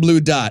pale blue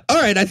dot.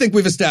 All right, I think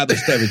we've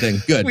established everything.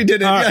 Good. We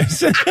did it. All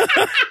Yes. right.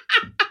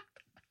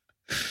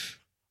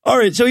 All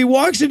right, so he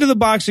walks into the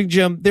boxing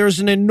gym. There's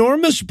an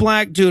enormous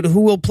black dude who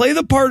will play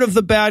the part of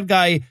the bad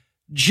guy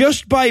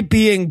just by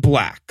being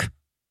black.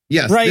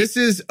 Yes, right? This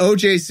is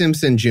O.J.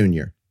 Simpson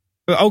Jr.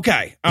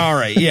 Okay, all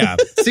right, yeah.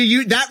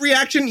 See, that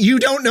reaction, you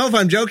don't know if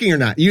I'm joking or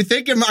not. You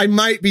think I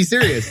might be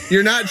serious.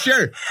 You're not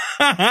sure.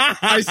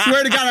 I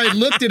swear to God, I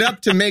looked it up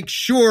to make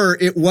sure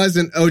it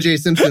wasn't O.J.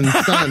 Simpson's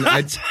son.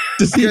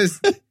 Because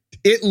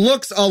it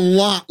looks a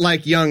lot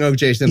like young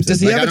O.J. Simpson.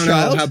 Does he have a child?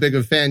 I don't know how big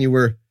of a fan you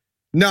were.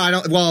 No, I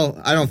don't. Well,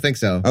 I don't think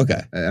so.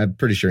 Okay. I'm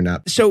pretty sure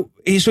not. So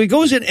he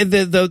goes in, and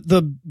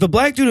the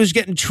black dude who's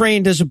getting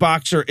trained as a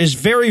boxer is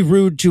very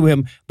rude to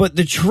him, but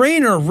the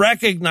trainer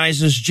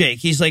recognizes Jake.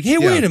 He's like, hey,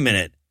 wait a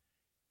minute.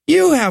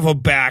 You have a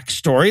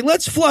backstory.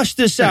 Let's flush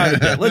this out a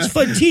bit. Let's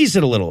tease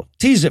it a little.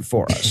 Tease it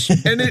for us.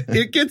 And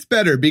it gets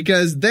better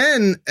because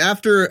then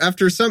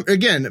after some,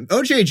 again,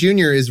 OJ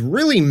Jr. is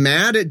really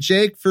mad at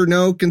Jake for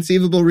no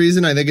conceivable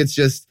reason. I think it's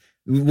just,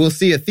 we'll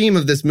see a theme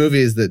of this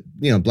movie is that,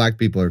 black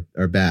people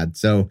are bad.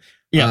 So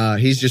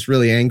he's just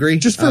really angry.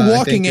 Just for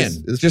walking in.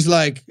 It's just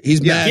like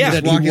he's mad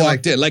that he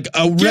walked in. Like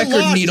a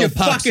record needle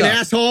pops fucking up.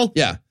 Asshole.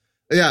 Yeah.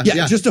 Yeah,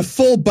 just a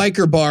full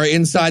biker bar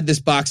inside this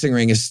boxing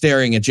ring is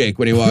staring at Jake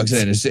when he walks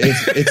in.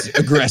 It's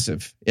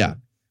aggressive. Yeah.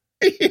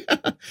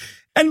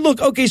 And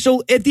look, okay,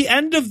 so at the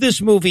end of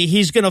this movie,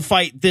 he's going to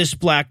fight this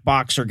black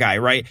boxer guy,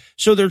 right?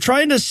 So they're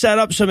trying to set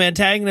up some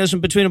antagonism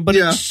between them, but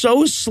it's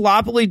so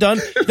sloppily done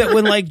that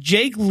when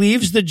Jake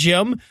leaves the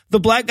gym, the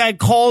black guy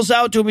calls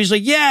out to him. He's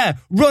like, yeah,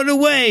 run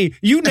away.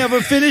 You never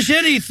finish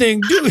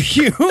anything, do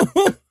you?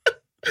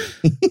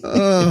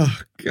 Oh,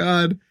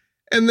 God.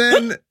 And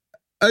then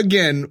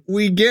again,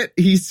 he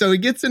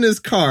gets in his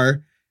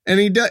car and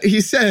he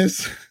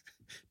says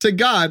to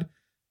God,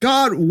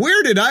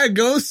 where did I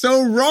go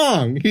so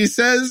wrong? He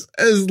says,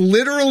 as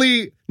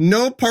literally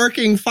no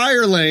parking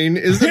fire lane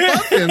is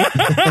above him.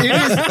 It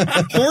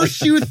is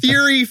horseshoe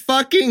theory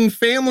fucking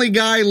Family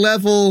Guy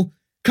level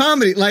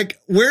comedy. Like,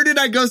 where did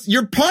I go?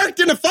 You're parked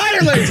in a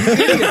fire lane, you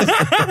idiots.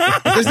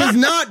 This is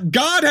not,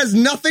 God has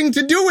nothing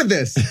to do with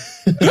this.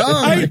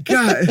 Oh my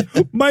God.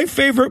 My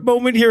favorite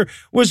moment here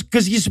was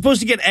because he's supposed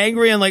to get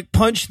angry and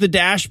punch the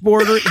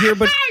dashboard here,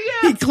 but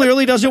he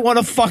clearly doesn't want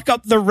to fuck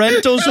up the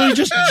rental, so he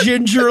just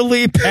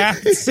gingerly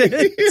pats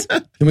it.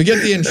 Can we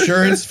get the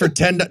insurance for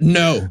 $10?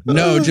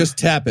 No, just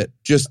tap it.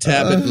 Just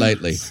tap it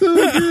lightly.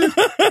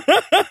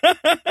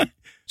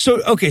 So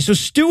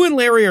Stu and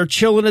Larry are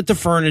chilling at the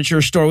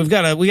furniture store. We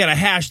got to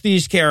hash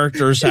these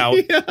characters out.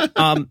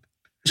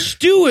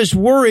 Stu is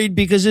worried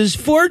because his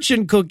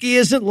fortune cookie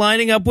isn't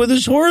lining up with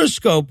his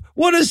horoscope.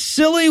 What a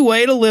silly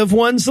way to live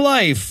one's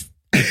life.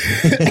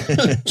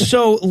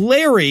 So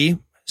Larry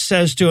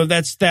says to him,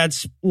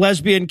 that's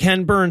lesbian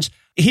Ken Burns.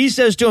 He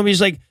says to him, he's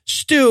like,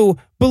 Stu,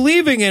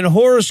 believing in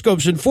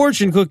horoscopes and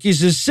fortune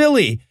cookies is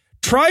silly.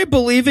 Try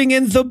believing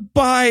in the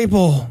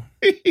Bible.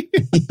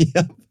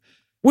 Yep.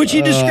 Which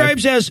he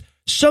describes as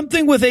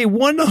something with a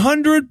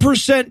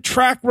 100%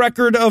 track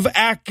record of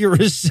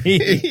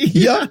accuracy.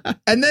 Yeah.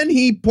 And then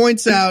he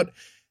points out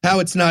how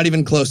it's not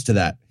even close to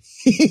that.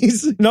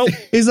 He's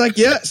like,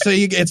 yeah, so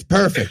it's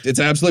perfect. It's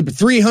absolutely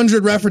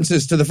 300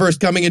 references to the first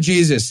coming of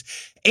Jesus,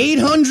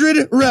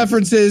 800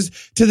 references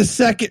to the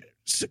second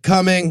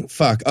coming.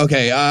 Fuck.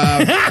 Okay. You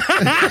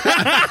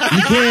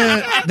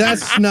can't.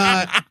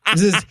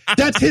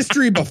 That's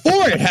history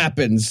before it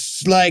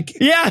happens.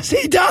 Yes,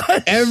 he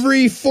does.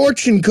 Every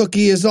fortune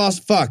cookie is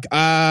also fuck.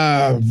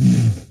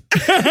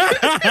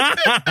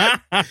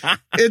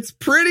 It's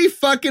pretty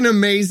fucking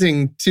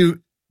amazing to,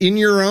 in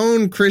your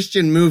own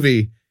Christian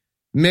movie,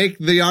 make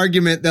the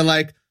argument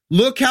that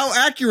look how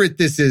accurate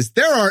this is.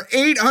 There are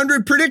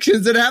 800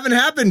 predictions that haven't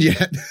happened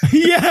yet.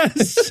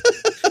 Yes.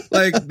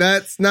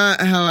 That's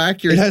not how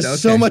accurate. It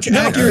has so much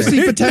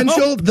accuracy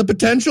potential. The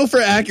potential for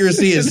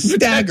accuracy is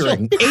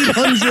staggering.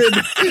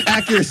 800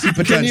 accuracy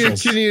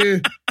potentials. Can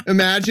you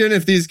imagine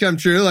if these come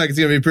true? It's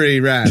going to be pretty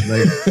rad.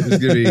 It's going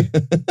to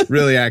be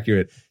really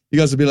accurate. You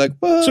guys would be like,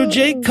 whoa. So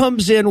Jake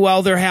comes in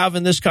while they're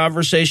having this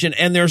conversation,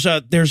 and there's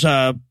a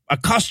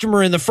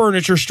customer in the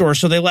furniture store,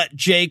 so they let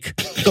Jake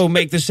go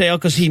make the sale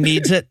because he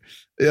needs it.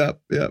 Yeah.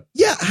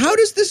 Yeah, how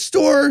does this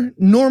store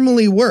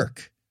normally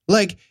work?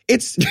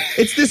 It's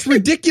this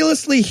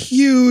ridiculously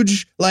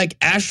huge,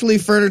 Ashley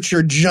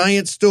Furniture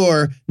giant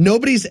store.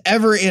 Nobody's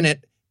ever in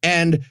it,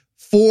 and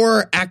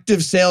 4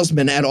 active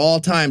salesmen at all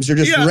times. They're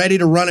just ready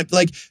to run it.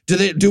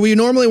 Do we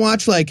normally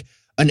watch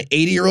an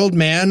 80-year-old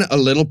man, a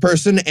little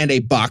person, and a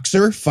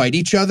boxer fight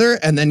each other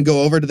and then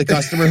go over to the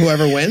customer,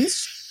 whoever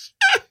wins?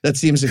 That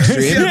seems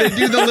extreme. Yeah, they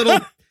do the little,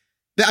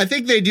 I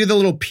think they do the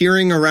little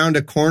peering around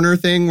a corner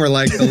thing where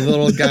the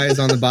little guy's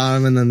on the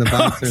bottom and then the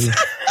boxer.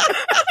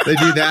 They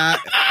do that.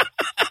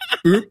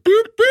 Boop,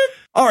 boop, boop.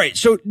 All right.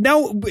 So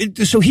now,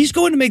 he's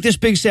going to make this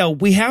big sale.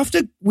 We have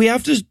to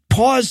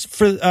pause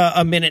for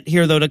a minute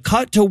here, though, to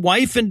cut to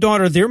wife and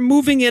daughter. They're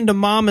moving into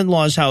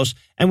mom-in-law's house,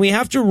 and we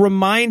have to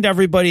remind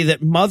everybody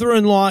that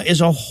mother-in-law is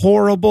a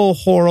horrible,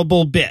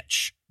 horrible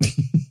bitch.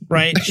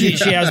 Right? She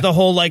has the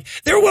whole, like,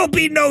 there will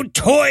be no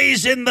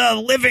toys in the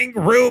living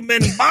room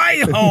in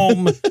my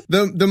home.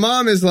 The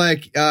mom is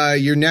like,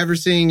 you're never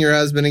seeing your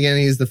husband again.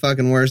 He's the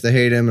fucking worst. I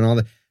hate him and all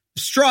that.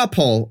 Straw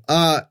poll.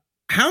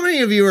 How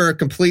many of you are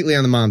completely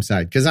on the mom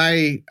side? Because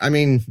I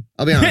mean,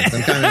 I'll be honest.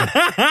 I'm kind of.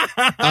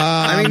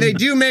 I mean, they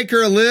do make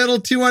her a little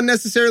too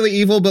unnecessarily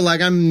evil, but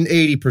like I'm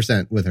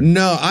 80% with her.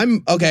 No,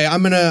 I'm okay.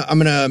 I'm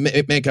gonna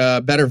make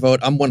a better vote.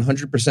 I'm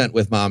 100%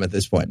 with mom at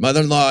this point.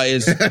 Mother-in-law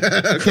is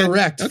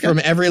correct from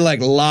every like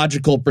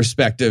logical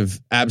perspective.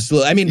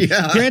 Absolutely. I mean,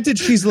 granted,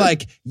 she's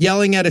like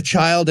yelling at a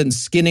child and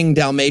skinning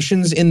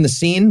Dalmatians in the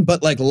scene,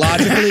 but like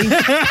logically,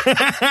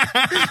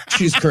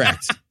 she's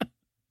correct.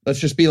 Let's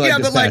just be like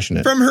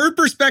dispassionate. But like, from her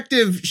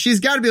perspective,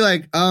 she's got to be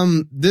like,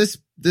 these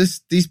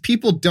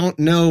people don't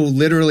know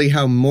literally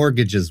how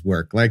mortgages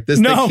work. Like this,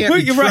 no, they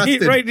can't be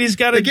trusted. Right. He's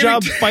got a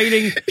job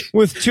fighting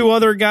with two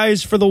other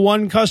guys for the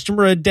one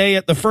customer a day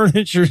at the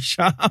furniture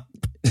shop.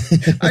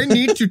 I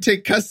need to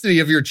take custody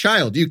of your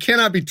child. You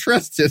cannot be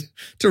trusted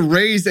to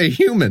raise a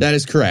human. That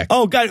is correct.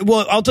 Oh God.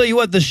 Well, I'll tell you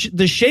what. The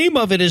shame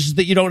of it is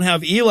that you don't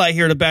have Eli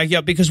here to back you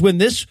up, because when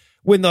the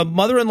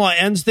mother-in-law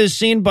ends this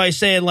scene by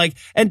saying like,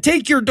 and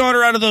take your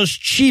daughter out of those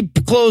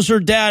cheap clothes her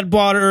dad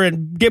bought her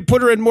and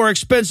put her in more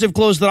expensive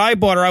clothes that I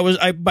bought her,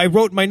 I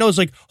wrote in my notes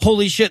like,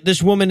 holy shit,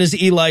 this woman is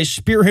Eli's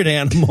spirit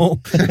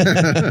animal.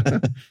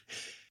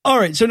 All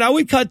right. So now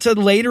we cut to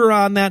later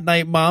on that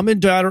night. Mom and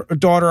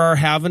daughter are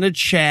having a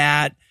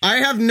chat. I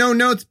have no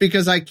notes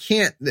because I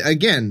can't,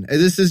 again,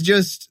 this is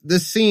just the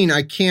scene.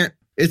 I can't,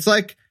 it's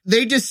like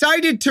they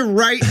decided to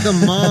write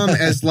the mom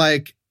as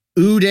like,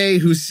 Uday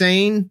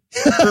Hussein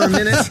for a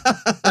minute.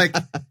 Like,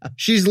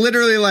 she's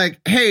literally like,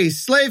 hey,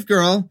 slave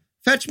girl,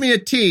 fetch me a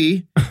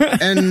tea.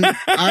 And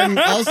I'm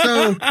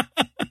also,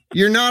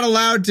 you're not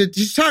allowed to,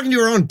 she's talking to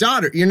her own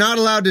daughter. You're not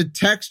allowed to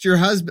text your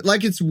husband.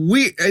 Like, it's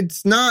weird.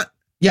 It's not.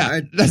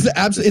 Yeah, that's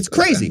absolutely. It's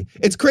crazy.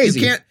 It's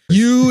crazy.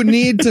 You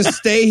need to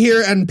stay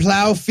here and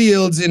plow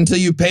fields until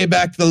you pay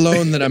back the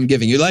loan that I'm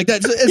giving you. Like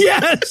that.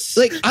 Yes.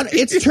 Like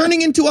it's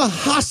turning into a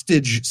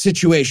hostage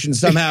situation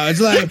somehow.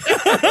 It's like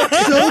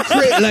so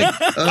crazy. Like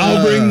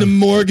I'll bring the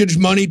mortgage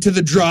money to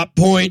the drop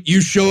point. You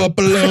show up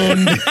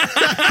alone.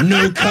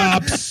 No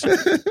cops.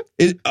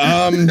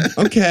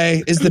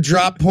 Okay. Is the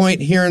drop point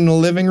here in the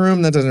living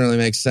room? That doesn't really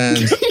make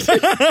sense.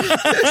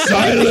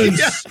 Silence.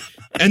 Yeah.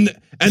 And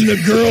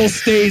the girl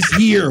stays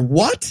here.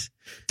 What?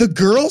 The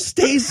girl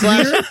stays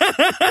here?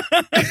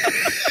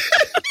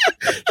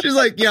 She's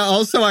like, yeah,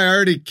 also I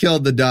already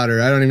killed the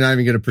daughter. I'm not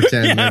even going to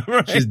pretend. Yeah,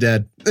 right. She's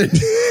dead.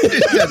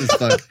 She's dead as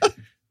fuck.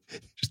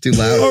 Just too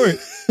loud. All right.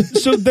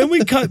 So then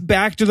we cut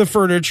back to the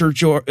furniture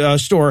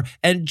store,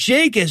 and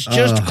Jake has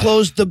just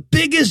closed the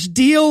biggest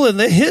deal in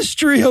the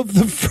history of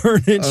the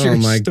furniture store. Oh,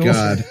 my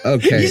God.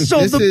 Okay. He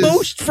sold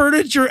most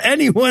furniture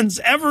anyone's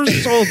ever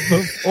sold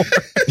before.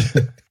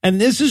 And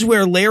this is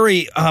where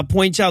Larry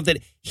points out that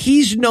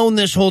he's known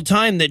this whole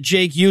time that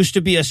Jake used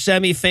to be a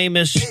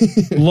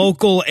semi-famous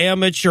local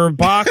amateur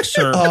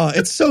boxer. Oh,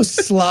 it's so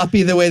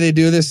sloppy the way they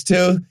do this,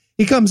 too.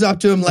 He comes up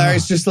to him,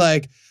 Larry's just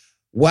like,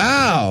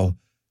 wow,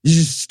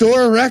 you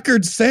store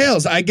record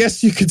sales. I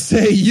guess you could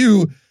say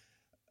you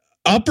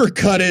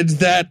uppercutted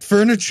that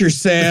furniture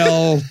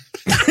sale.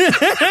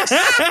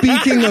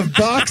 Speaking of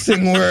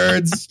boxing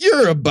words,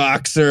 you're a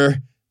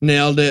boxer.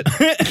 Nailed it.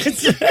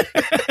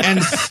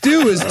 And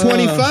Stu is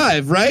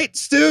 25, right?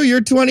 Stu,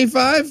 you're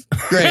 25?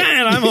 Great.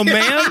 And I'm a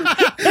man.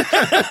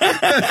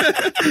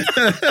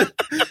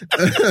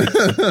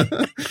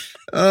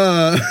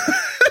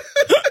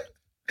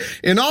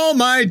 In all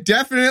my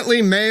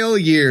definitely male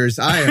years,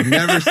 I have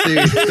never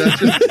seen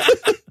such a...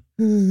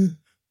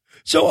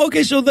 So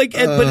but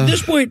at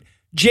this point,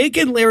 Jake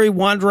and Larry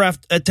wander off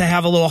to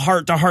have a little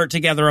heart-to-heart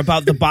together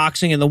about the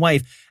boxing and the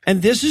wife.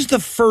 And this is the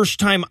first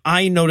time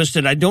I noticed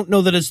it. I don't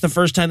know that it's the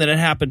first time that it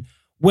happened.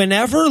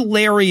 Whenever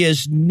Larry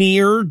is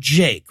near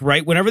Jake,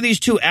 right? Whenever these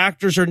two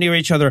actors are near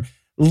each other,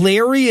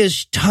 Larry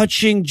is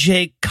touching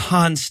Jake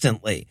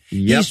constantly.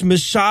 Yep. He's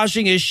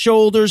massaging his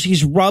shoulders.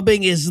 He's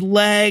rubbing his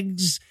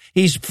legs.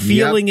 He's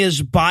feeling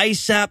his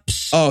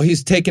biceps. Oh,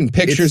 he's taking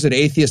pictures at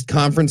atheist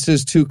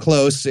conferences too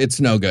close. It's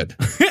no good.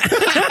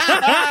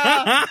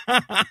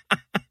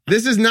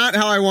 This is not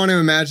how I want to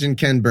imagine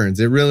Ken Burns.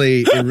 It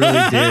really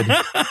did.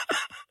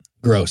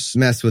 Gross.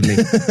 Mess with me.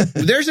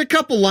 There's a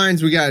couple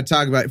lines we got to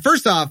talk about.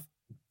 First off,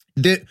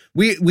 that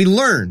we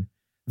learn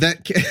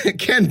that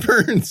Ken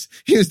Burns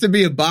used to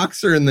be a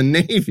boxer in the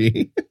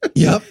Navy.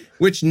 Yep.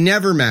 Which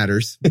never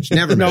matters.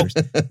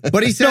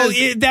 But he says...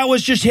 No, that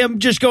was just him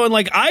just going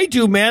like, I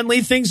do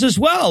manly things as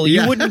well.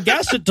 You wouldn't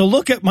guess it to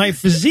look at my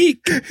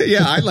physique.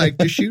 Yeah, I like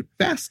to shoot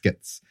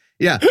baskets.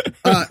 Yeah.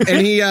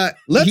 And he,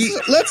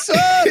 let's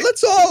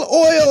all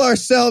oil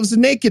ourselves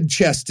naked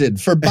chested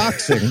for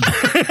boxing.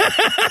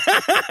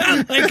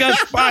 Like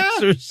us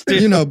boxers do.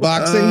 You know,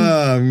 boxing.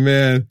 Oh,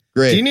 man.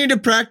 Great. Do you need to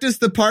practice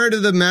the part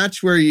of the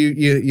match where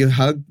you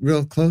hug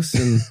real close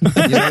and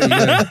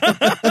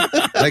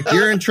like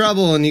you're in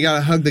trouble and you got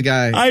to hug the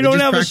guy? I don't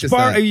have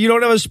you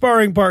don't have a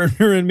sparring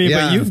partner in me,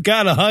 but you've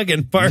got a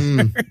hugging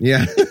partner.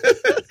 Yeah.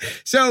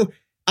 So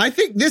I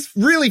think this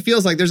really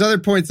feels like there's other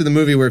points in the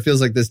movie where it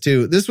feels like this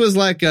too. This was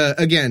like,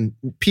 again,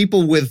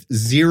 people with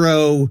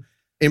zero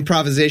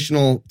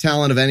improvisational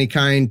talent of any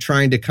kind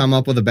trying to come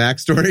up with a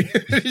backstory.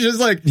 It's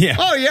just like,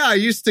 oh yeah, I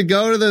used to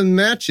go to the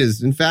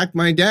matches. In fact,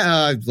 my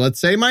dad, let's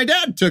say my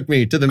dad took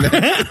me to the match.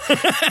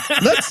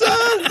 Let's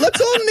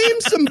all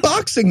name some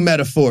boxing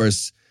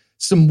metaphors.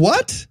 Some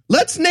what?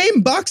 Let's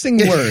name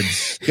boxing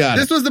words.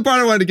 This was the part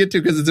I wanted to get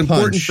to because it's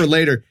important for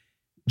later.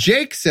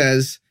 Jake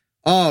says,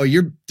 oh,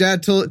 your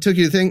dad took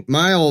you to think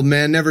my old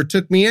man never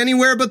took me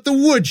anywhere but the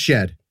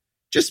woodshed.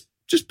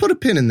 Just put a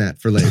pin in that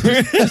for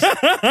later.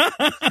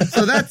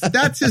 So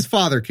that's his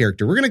father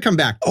character. We're going to come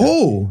back to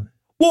that.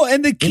 Well,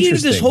 and the key to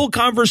this whole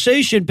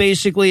conversation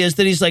basically is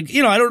that he's like,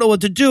 I don't know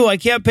what to do. I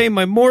can't pay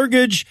my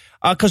mortgage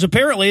because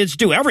apparently it's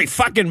due every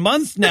fucking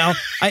month now.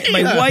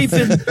 My wife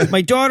and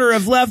my daughter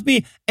have left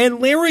me. And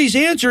Larry's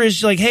answer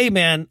is like, hey,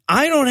 man,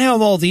 I don't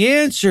have all the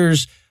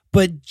answers,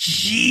 but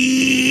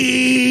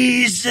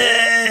Jesus.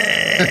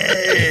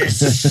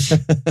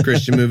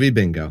 Christian movie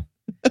bingo.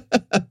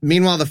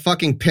 Meanwhile, the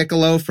fucking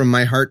piccolo from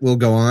My Heart Will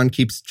Go On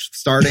keeps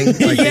starting.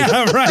 Like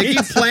they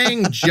keep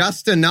playing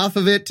just enough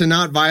of it to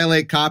not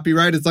violate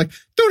copyright. It's like,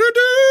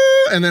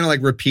 doo-doo-doo, and then it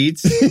like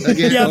repeats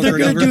again. Yeah, they're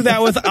going to do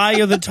that with Eye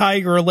of the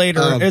Tiger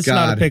later. It's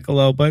not a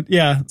piccolo, but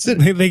yeah,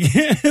 they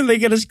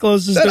get as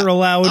close as they're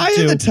allowed to. Eye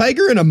of the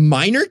Tiger in a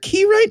minor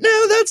key right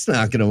now? That's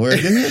not going to work,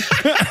 is it?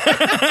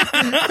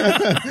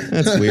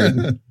 That's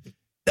weird.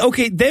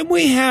 Okay, then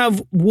we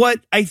have what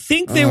I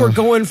think they were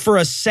going for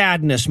a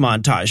sadness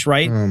montage,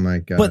 right? Oh, my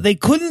God. But they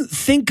couldn't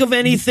think of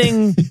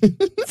anything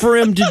for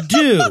him to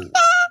do.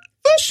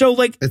 So,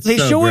 like, they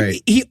show him,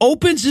 he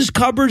opens his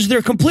cupboards,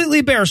 they're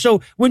completely bare.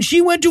 So, when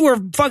she went to her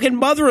fucking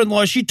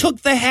mother-in-law, she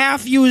took the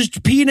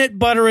half-used peanut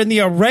butter and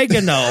the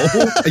oregano,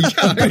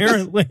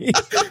 apparently.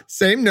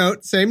 Same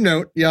note.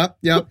 Yep.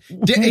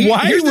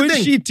 Why would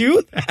she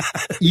do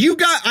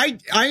that?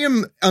 I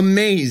am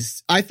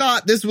amazed. I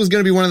thought this was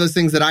going to be one of those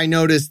things that I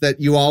noticed that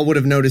you all would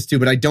have noticed too,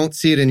 but I don't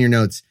see it in your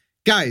notes.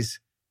 Guys,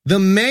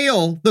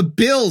 the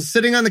bills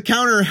sitting on the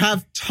counter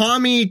have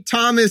Lee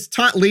Thomas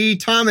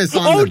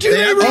on them. Do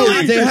they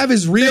really? They have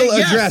his real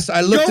address. I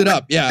looked it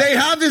up. Yeah. They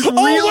have his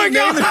real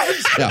name.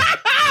 Yeah.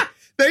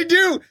 They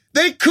do.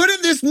 They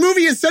couldn't. This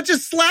movie is such a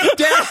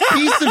slapdash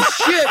piece of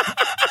shit.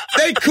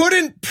 They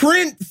couldn't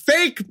print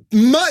fake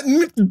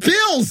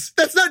bills.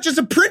 That's not just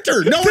a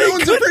printer. No one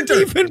owns a printer.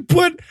 Even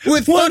put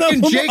with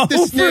fucking Jake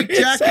the Snake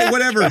jacket,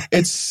 whatever.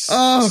 It's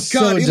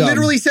God. It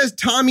literally says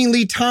Tommy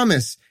Lee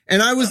Thomas. And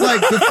I was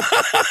like,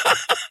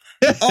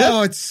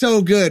 it's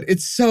so good.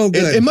 It's so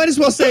good. It might as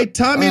well say,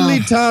 Tommy Lee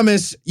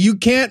Thomas, you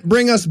can't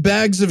bring us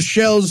bags of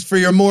shells for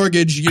your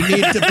mortgage. You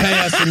need to pay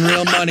us in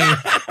real money.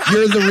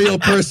 You're the real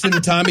person,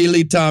 Tommy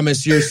Lee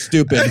Thomas. You're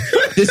stupid.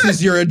 This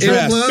is your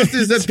address. Enclosed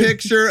is a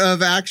picture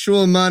of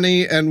actual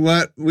money and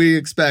what we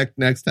expect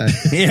next time.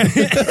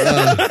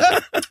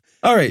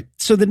 All right.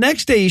 So the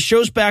next day he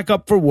shows back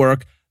up for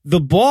work.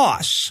 The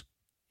boss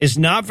is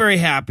not very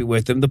happy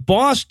with him. The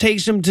boss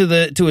takes him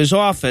to his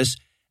office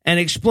and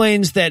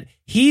explains that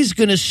he's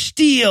going to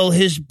steal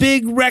his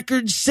big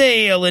record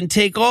sale and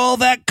take all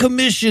that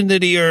commission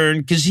that he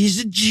earned because he's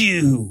a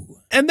Jew.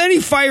 And then he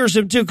fires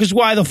him, too, because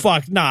why the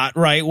fuck not,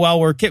 right? While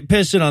we're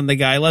pissing on the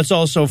guy, let's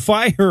also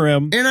fire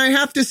him. And I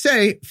have to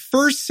say,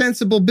 first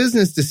sensible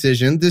business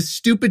decision this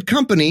stupid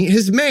company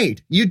has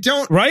made. You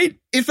don't... Right?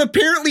 If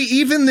apparently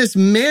even this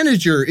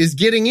manager is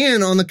getting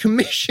in on the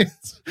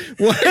commissions,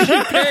 why are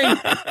you paying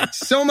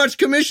so much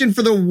commission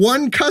for the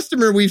one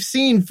customer we've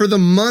seen for the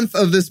month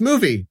of this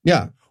movie?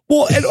 Yeah.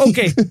 Well, and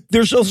okay,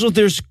 there's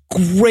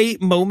great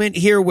moment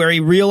here where he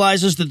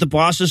realizes that the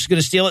boss is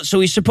going to steal it. So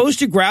he's supposed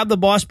to grab the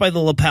boss by the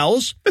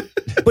lapels,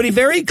 but he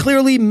very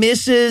clearly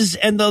misses.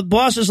 And the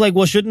boss is like,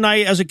 well, shouldn't I,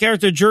 as a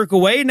character, jerk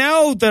away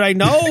now that I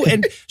know?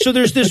 And so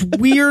there's this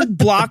weird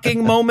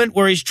blocking moment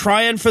where he's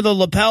trying for the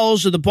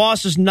lapels and the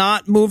boss is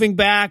not moving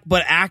back,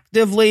 but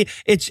actively.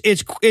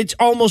 It's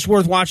almost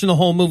worth watching the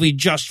whole movie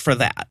just for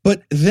that.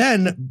 But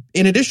then,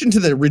 in addition to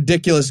the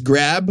ridiculous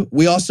grab,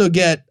 we also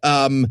get,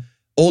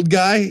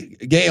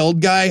 gay old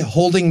guy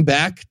holding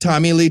back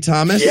Tommy Lee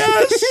Thomas.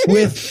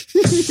 Yes.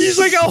 He's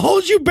like, I'll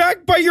hold you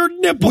back by your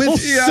nipples. With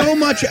so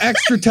much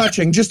extra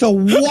touching. Just a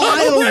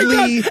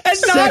wildly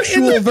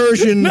sexual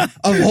version of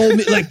hold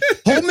me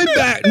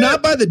back.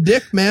 Not by the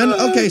dick, man.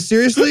 Okay,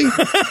 seriously?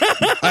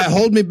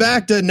 Hold me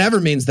back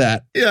never means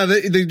that. Yeah,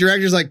 the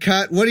director's like,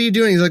 cut. What are you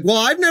doing? He's like, well,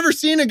 I've never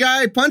seen a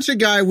guy punch a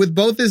guy with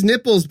both his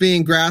nipples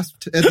being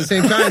grasped at the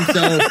same time.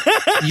 So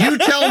you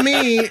tell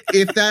me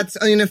if that's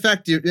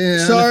ineffective.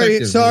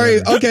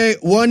 sorry. Okay,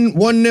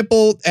 one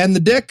nipple and the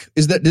dick.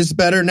 Is this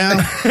better now?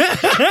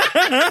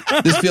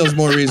 This feels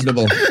more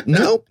reasonable.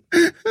 Nope.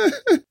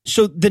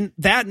 So then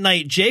that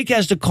night, Jake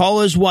has to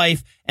call his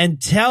wife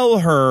and tell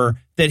her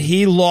that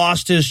he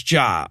lost his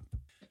job.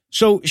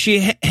 So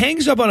she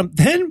hangs up on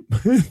him.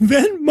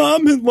 Then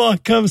mom-in-law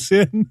comes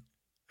in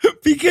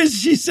because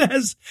she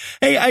says,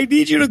 hey, I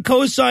need you to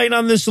co-sign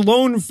on this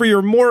loan for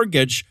your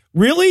mortgage.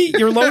 Really?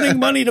 You're loaning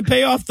money to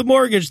pay off the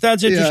mortgage?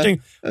 That's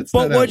interesting. Yeah,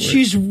 but what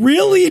she's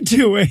really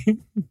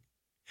doing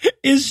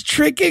is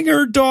tricking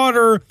her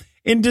daughter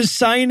into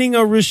signing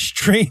a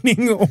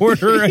restraining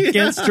order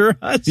against her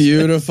husband.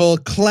 Beautiful,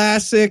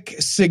 classic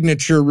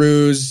signature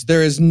ruse.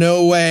 There is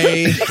no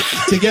way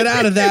to get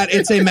out of that.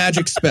 It's a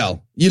magic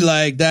spell.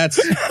 You're done.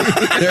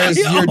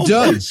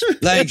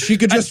 Like, she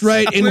could just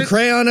write in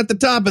crayon at the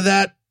top of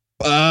that,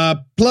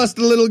 plus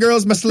the little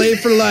girl's my slave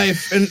for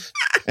life,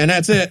 and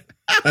that's it.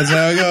 That's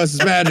how it goes.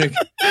 It's magic.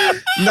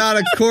 Not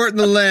a court in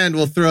the land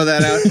will throw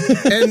that out.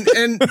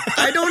 And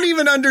I don't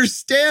even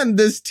understand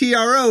this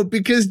TRO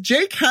because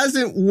Jake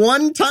hasn't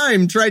one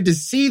time tried to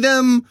see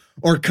them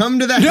or come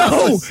to the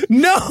house.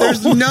 No.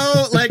 There's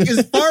no, like,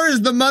 as far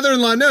as the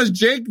mother-in-law knows,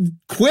 Jake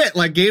quit,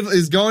 like,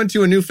 is going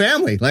to a new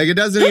family. Like, it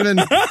doesn't even.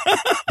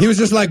 He was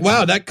just like,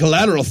 wow, that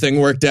collateral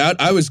thing worked out.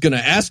 I was going to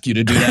ask you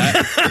to do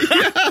that.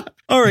 Yeah.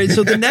 All right.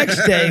 So the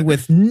next day,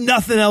 with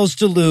nothing else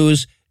to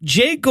lose,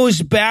 Jake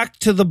goes back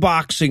to the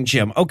boxing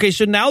gym. Okay,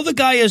 so now the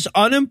guy is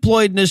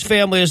unemployed and his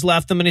family has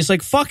left him, and he's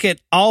like, fuck it,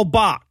 I'll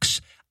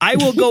box. I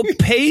will go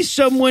pay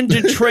someone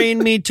to train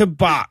me to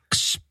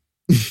box.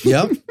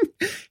 Yep.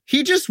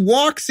 He just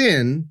walks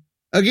in,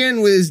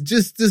 again, with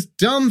just this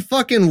dumb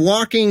fucking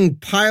walking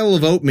pile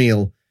of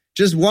oatmeal.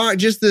 Just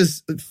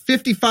this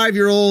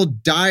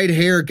 55-year-old dyed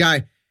hair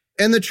guy.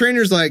 And the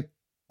trainer's like,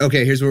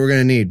 okay, here's what we're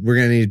going to need. We're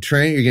going to need a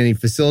train. You're going to need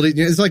facilities.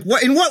 It's like,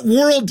 what? In what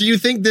world do you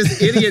think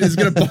this idiot is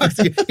going to box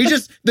again?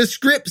 The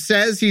script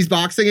says he's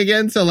boxing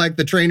again. So like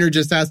the trainer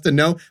just has to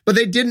know, but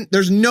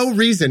there's no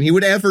reason he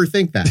would ever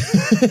think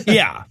that.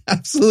 Yeah,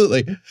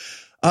 absolutely.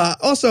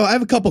 Also, I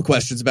have a couple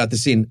questions about the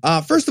scene.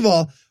 First of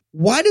all,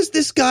 why does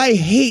this guy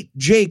hate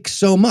Jake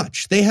so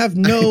much? They have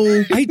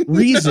no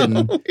reason.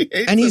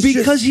 And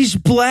he's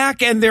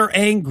black and they're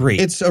angry.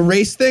 It's a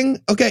race thing.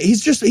 Okay.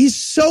 He's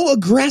so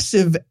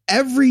aggressive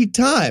every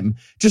time.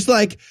 Just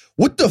like,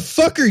 what the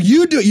fuck are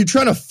you doing? You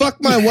trying to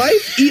fuck my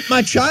wife? Eat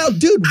my child?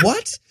 Dude,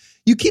 what?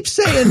 You keep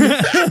saying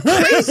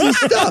crazy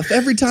stuff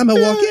every time I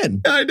walk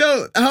in. I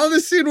know. How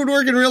this scene would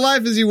work in real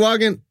life is you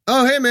walk in,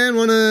 oh, hey, man,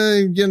 want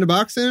to get into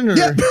boxing? Or?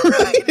 Yeah,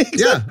 right. Exactly.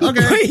 Yeah,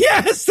 okay.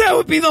 Yes, that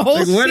would be the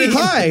whole scene.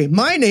 Hi,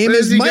 my name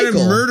is Michael. He's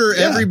going to murder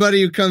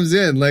everybody who comes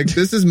in. Like,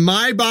 this is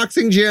my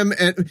boxing gym.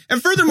 And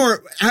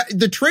furthermore,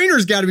 the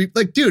trainer's got to be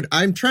like, dude,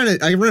 I run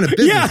a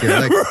business here.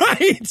 Like,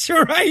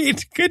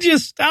 right. Could you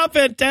stop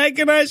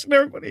antagonizing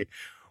everybody?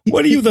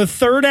 What are you, the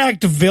third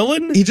act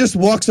villain? He just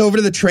walks over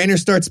to the trainer,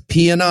 starts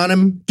peeing on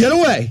him. Get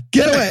away.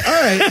 All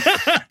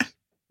right.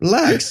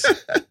 Relax.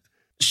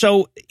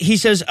 So he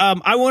says,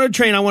 I want to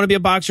train. I want to be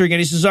a boxer again.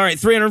 He says, all right,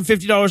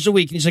 $350 a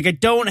week. And he's like, I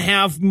don't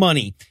have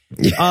money.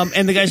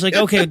 And the guy's like,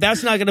 okay,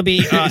 that's not going to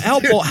be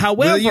helpful.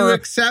 However, will you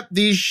accept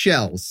these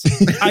shells?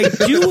 I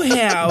do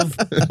have.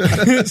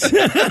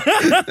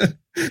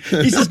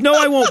 He says, no,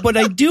 I won't. But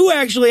I do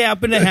actually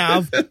happen to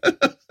have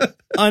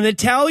an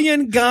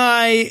Italian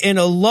guy in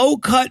a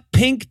low-cut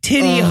pink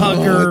titty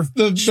hugger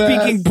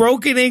speaking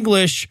broken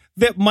English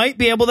that might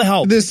be able to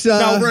help. This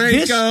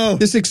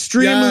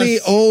extremely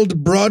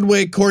old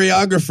Broadway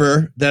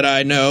choreographer that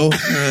I know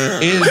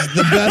is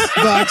the best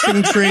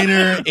boxing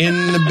trainer in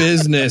the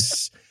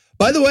business.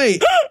 By the way,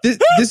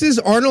 this is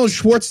Arnold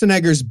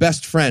Schwarzenegger's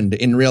best friend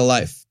in real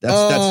life.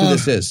 That's who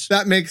this is.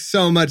 That makes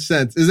so much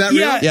sense. Is that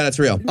real? Yeah, that's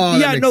real. He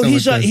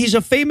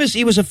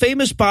was a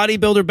famous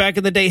bodybuilder back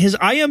in the day. His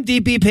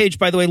IMDb page,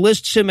 by the way,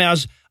 lists him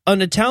as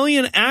an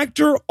Italian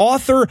actor,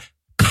 author,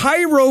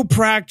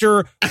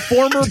 chiropractor,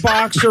 former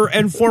boxer,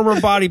 and former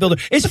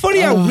bodybuilder. It's funny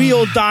how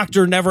real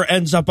doctor never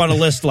ends up on a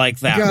list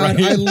like that.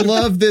 God, right? I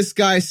love this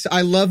guy.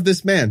 I love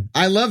this man.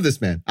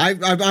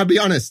 I'll be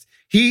honest.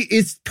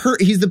 He's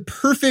the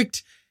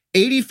perfect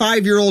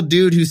 85-year-old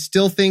dude who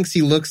still thinks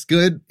he looks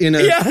good in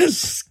a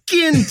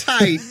skin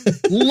tight,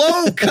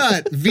 low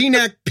cut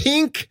V-neck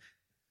pink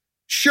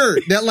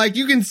shirt that like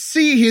you can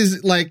see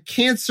his like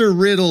cancer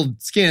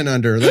riddled skin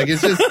under. Like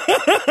it's just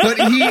but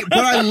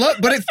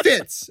it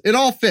fits. It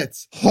all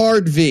fits.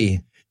 Hard V.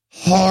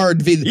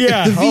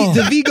 Yeah.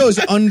 The V goes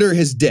under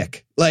his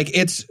dick. Like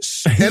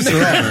it's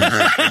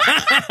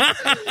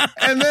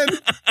and then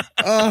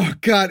oh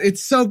God,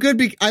 it's so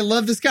good. I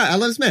love this guy. I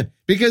love this man.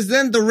 Because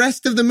then the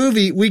rest of the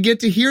movie, we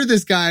get to hear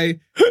this guy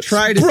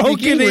try to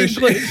speak English.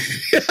 Like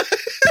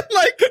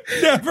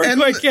never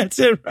quite gets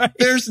it right.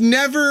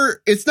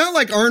 It's not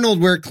like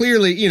Arnold where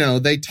clearly,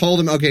 they told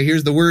him, okay,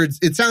 here's the words.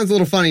 It sounds a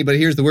little funny, but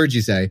here's the words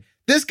you say.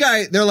 This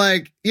guy, they're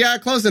like, yeah,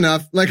 close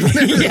enough. Like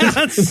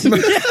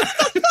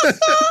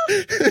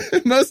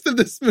most of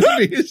this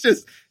movie is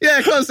just,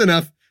 yeah, close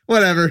enough.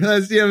 Whatever.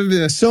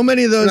 So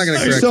many of those, I'm not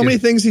gonna correct so you. many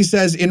things he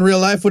says in real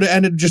life would have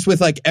ended just with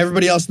like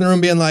everybody else in the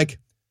room being like,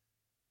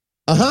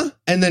 and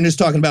then just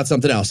talking about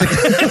something else.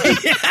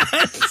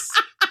 Yes.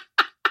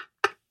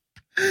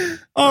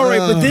 All right,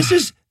 but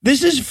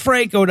this is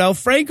Franco now.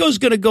 Franco's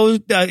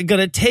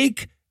gonna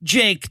take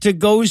Jake to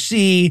go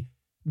see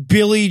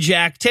Billy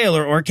Jack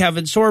Taylor or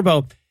Kevin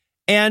Sorbo.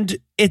 And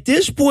at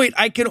this point,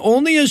 I can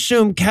only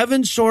assume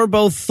Kevin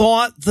Sorbo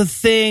thought the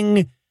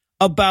thing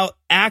about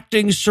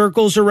acting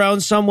circles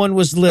around someone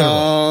was literal.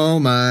 Oh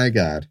my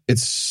God.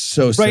 It's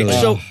so silly. Right.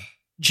 So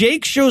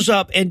Jake shows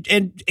up and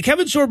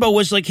Kevin Sorbo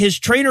was like his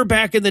trainer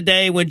back in the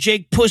day when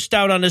Jake pushed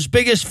out on his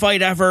biggest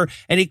fight ever,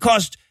 and he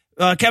cost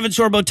Kevin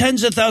Sorbo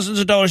tens of thousands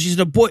of dollars. He's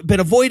been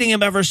avoiding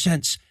him ever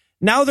since.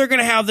 Now they're going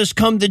to have this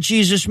come to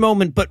Jesus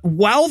moment. But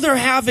while they're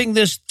having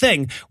this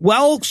thing,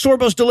 while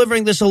Sorbo's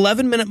delivering this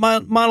 11-minute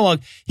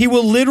monologue, he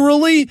will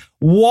literally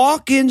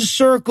walk in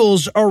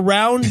circles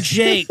around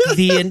Jake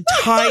the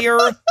entire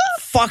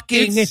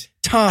fucking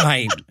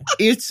time.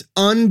 It's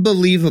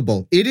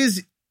unbelievable. It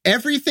is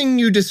everything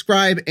you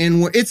describe.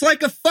 And it's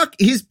like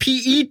his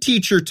PE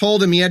teacher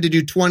told him he had to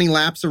do 20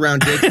 laps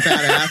around Jake's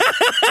fat ass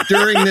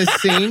during this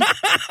scene.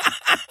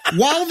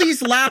 While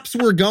these laps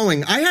were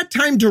going, I had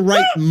time to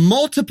write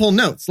multiple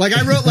notes. Like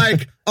I wrote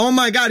like, oh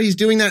my God, he's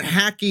doing that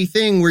hacky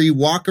thing where you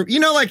walk,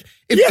 like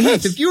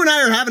if you and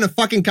I are having a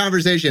fucking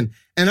conversation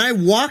and I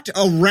walked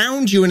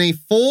around you in a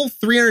full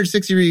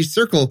 360-degree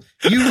circle,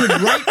 you would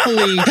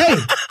rightfully,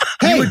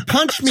 you would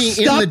punch me in the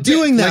dick. Stop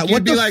doing that.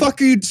 What the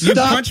fuck are you?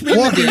 Stop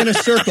walking in a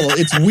circle.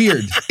 It's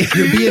weird.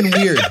 You're being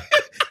weird.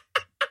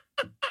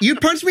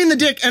 You'd punch me in the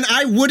dick and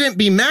I wouldn't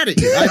be mad at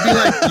you. I'd be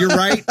like, you're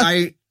right.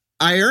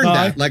 I earned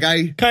that. Like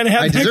I kind of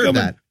have I deserve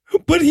that.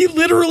 But he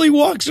literally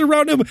walks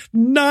around him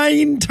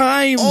 9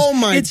 times. Oh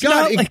my it's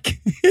God. Not like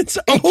it's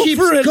it over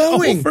keeps and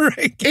going. over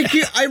again.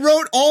 I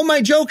wrote all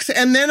my jokes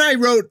and then I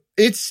wrote,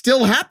 it's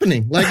still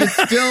happening. Like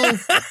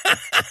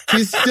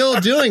he's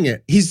still doing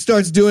it. He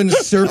starts doing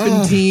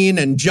serpentine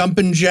and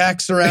jumping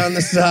jacks around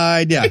the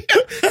side. Yeah.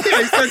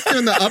 He starts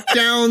doing the up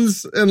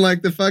downs and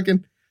like the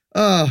fucking,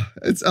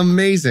 it's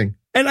amazing.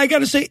 And I got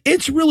to say,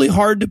 it's really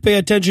hard to pay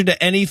attention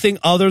to anything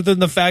other than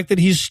the fact that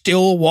he's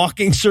still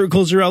walking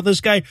circles around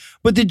this guy.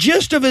 But the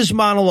gist of his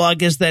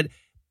monologue is that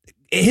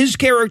his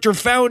character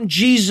found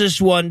Jesus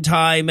one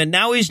time and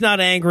now he's not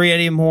angry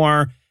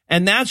anymore.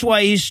 And that's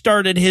why he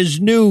started his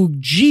new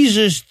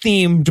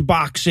Jesus-themed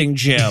boxing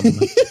gym.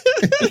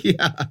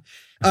 Yeah.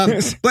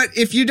 But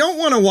if you don't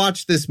want to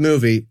watch this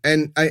movie,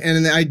 and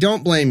I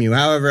don't blame you,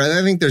 however,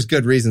 I think there's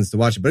good reasons to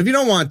watch it. But if you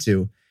don't want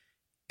to,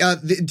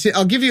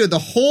 I'll give you the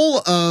whole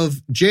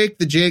of Jake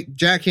the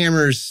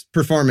Jackhammer's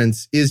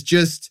performance is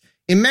just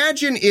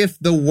imagine if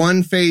the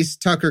one face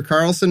Tucker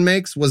Carlson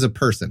makes was a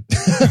person.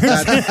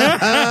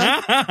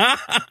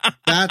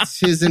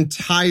 That's his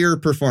entire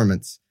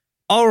performance.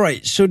 All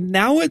right. So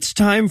now it's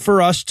time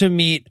for us to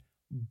meet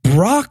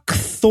Brock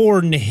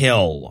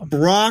Thornhill.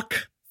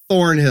 Brock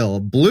Thornhill.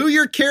 Blew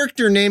your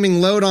character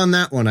naming load on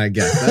that one, I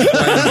guess. That's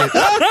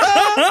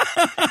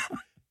why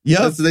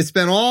Yep. So they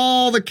spent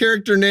all the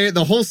character name,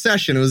 the whole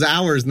session. It was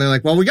hours, and they're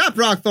like, "Well, we got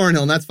Brock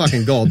Thornhill, and that's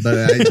fucking gold."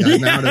 But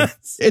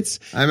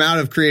I'm out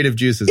of creative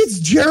juices. It's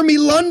Jeremy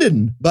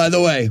London, by the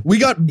way. We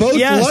got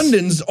both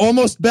Londons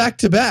almost back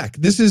to back.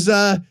 This is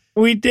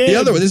we did the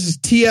other one. This is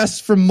TS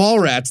from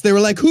Mallrats. They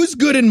were like, "Who's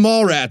good in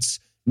Mallrats?"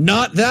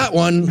 Not that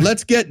one.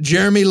 Let's get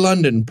Jeremy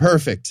London.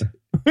 Perfect.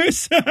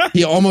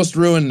 He almost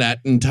ruined that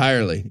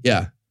entirely.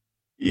 Yeah.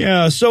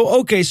 Yeah.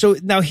 So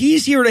now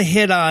he's here to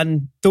hit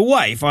on the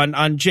wife,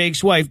 on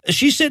Jake's wife.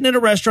 She's sitting in a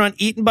restaurant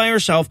eating by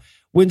herself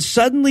when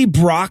suddenly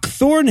Brock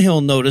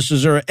Thornhill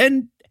notices her.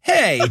 And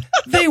hey,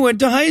 they went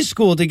to high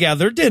school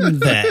together, didn't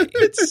they?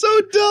 It's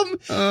so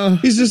dumb.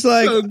 He's just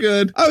like, so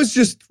good. I was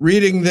just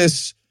reading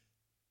this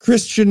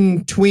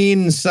Christian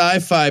tween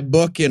sci-fi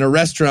book in a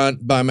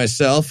restaurant by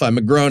myself. I'm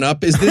a grown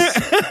up. Is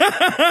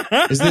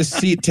this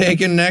seat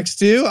taken next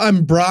to you?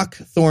 I'm Brock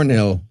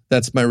Thornhill.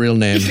 That's my real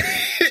name.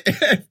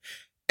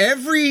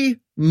 Every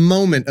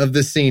moment of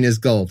the scene is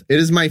gold. It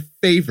is my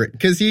favorite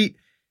because he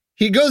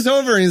goes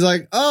over and he's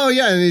like, "Oh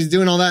yeah," and he's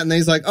doing all that, and then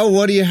he's like, "Oh,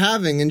 what are you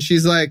having?" And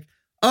she's like,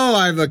 "Oh,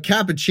 I have a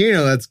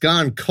cappuccino that's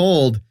gone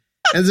cold."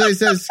 And so he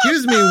says,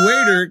 "Excuse me,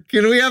 waiter,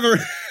 can we have a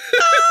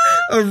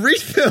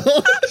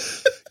refill?"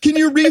 Can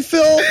you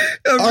refill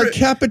our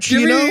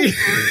cappuccino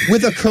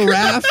with a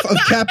carafe of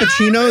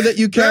cappuccino that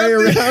you carry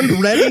around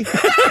ready? Get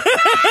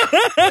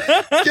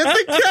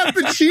the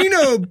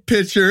cappuccino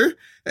pitcher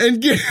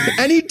and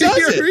he does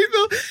it.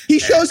 Refill. He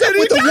shows up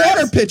with a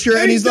water pitcher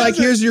and he's like,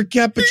 "Here's your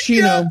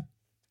cappuccino."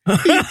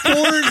 He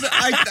pours.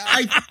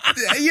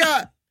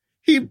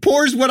 He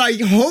pours what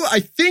I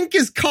think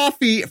is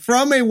coffee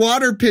from a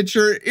water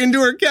pitcher into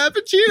her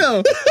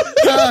cappuccino.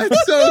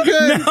 It's so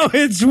good. Now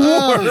it's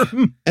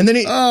warm. And then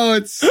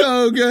it's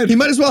so good. He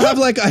might as well have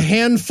like a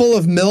handful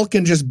of milk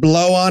and just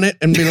blow on it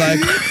and be like,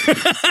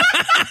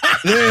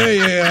 "There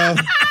you go."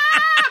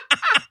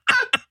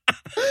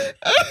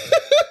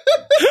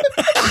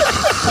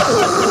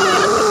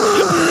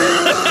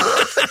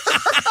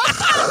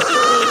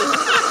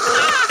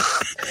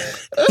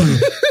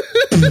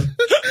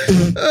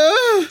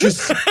 Just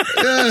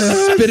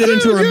spit it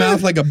into her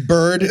mouth like a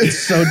bird. It's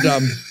so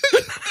dumb.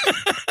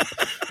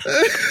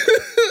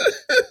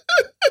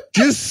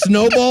 Just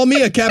snowball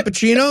me a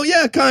cappuccino?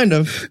 Yeah, kind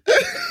of.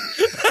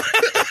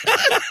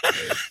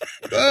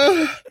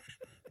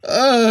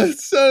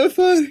 It's so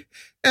funny.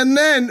 And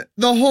then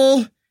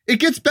it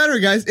gets better,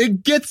 guys.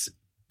 It gets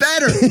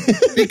better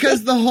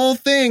because the whole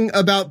thing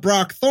about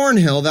Brock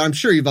Thornhill, that I'm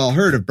sure you've all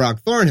heard of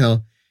Brock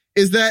Thornhill,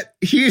 is that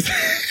he's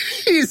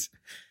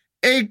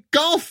a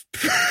golf.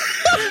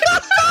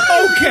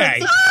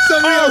 Okay.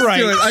 Somebody All else right.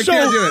 do it. I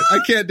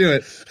can't do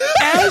it.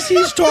 As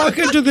he's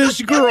talking to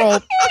this girl,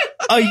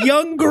 a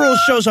young girl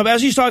shows up.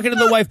 As he's talking to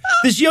the wife,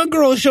 this young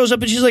girl shows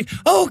up and she's like,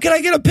 "Oh, can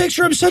I get a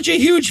picture? I'm such a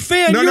huge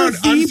fan. You're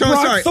I'm so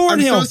Brock sorry.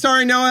 Thornhill." I'm so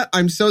sorry, Noah.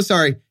 I'm so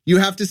sorry. You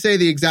have to say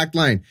the exact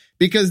line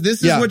because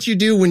this is what you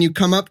do when you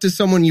come up to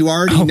someone you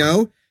already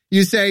know.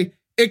 You say,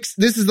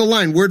 this is the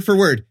line, word for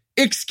word.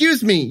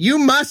 "Excuse me, you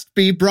must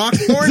be Brock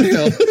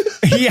Thornhill."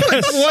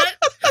 Yes. What?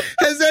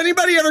 Has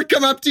anybody ever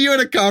come up to you at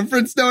a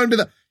conference though and be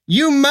like,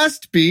 "You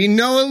must be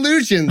No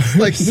Illusions"?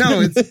 Like,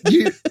 no, it's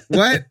you.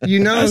 What? You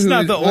know, that's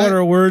not the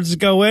order words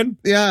go in.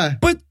 Yeah.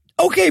 But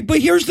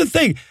here's the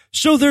thing.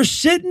 So they're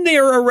sitting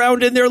there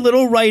around in their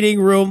little writing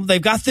room.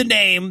 They've got the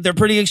name. They're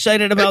pretty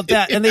excited about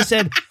that. And they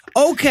said,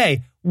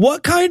 "Okay,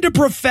 what kind of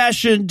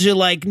profession do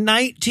like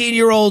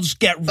 19-year-olds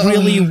get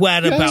really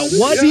wet about?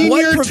 What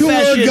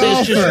profession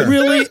is just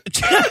really?"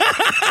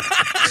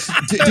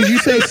 Did you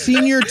say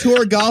senior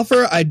tour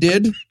golfer? I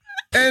did.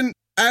 And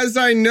as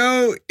I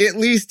know, at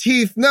least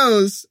Heath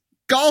knows,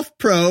 Golf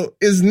Pro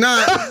is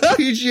not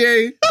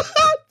PGA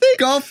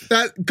golf.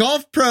 That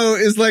Golf Pro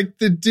is like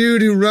the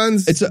dude who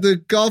runs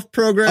the golf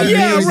program.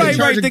 Yeah, right.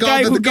 The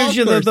guy who gives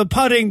you the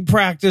putting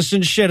practice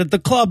and shit at the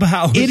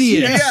clubhouse.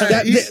 Idiot.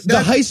 Yeah,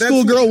 the high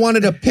school girl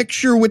wanted a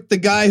picture with the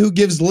guy who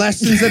gives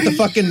lessons at the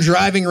fucking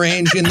driving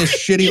range in this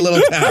shitty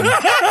little town.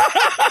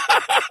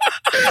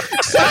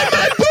 Sign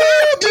my boob!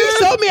 You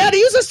showed me how to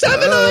use a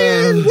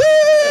 7-iron. Woo!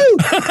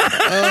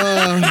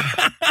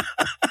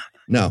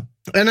 No.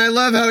 And I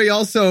love how he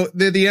also, at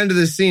the end of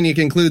the scene, he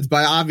concludes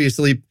by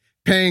obviously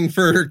paying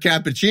for her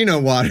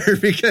cappuccino water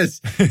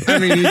because, I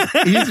mean,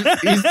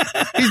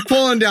 he's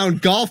pulling down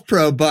Golf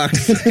Pro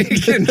bucks.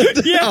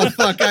 Oh,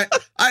 fuck.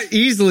 I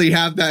easily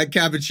have that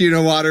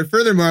cappuccino water.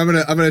 Furthermore, I'm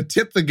gonna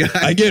tip the guy.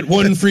 I get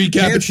one free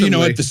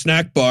cappuccino at the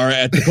snack bar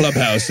at the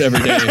clubhouse every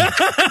day.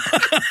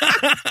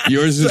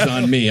 Yours is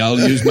on me. I'll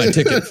use my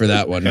ticket for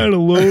that one.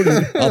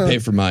 I'll pay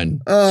for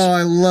mine. Oh,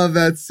 I love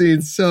that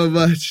scene so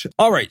much.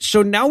 All right,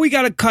 so now we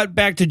got to cut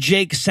back to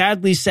Jake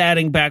sadly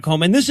sadding back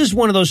home. And this is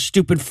one of those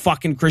stupid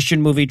fucking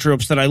Christian movie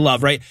tropes that I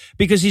love, right?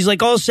 Because he's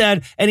like all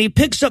sad and he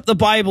picks up the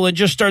Bible and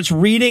just starts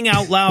reading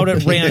out loud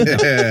at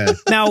random.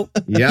 Now,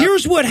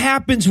 here's what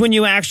happens when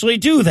you actually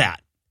do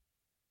that.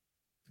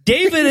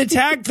 David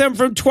attacked them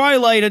from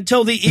twilight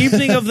until the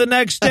evening of the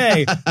next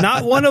day.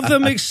 Not one of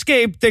them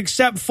escaped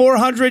except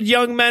 400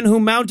 young men who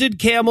mounted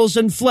camels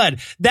and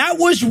fled. That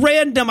was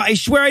random. I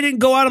swear I didn't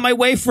go out of my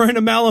way for an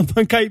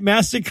Amalekite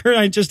massacre.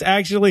 I just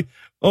actually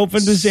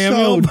opened to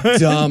Samuel. So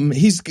dumb.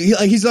 He's like,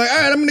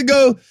 all right, I'm going to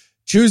go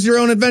choose your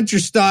own adventure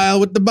style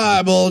with the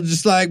Bible,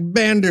 just like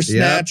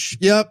Bandersnatch.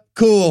 Yep,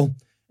 cool.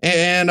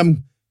 And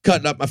I'm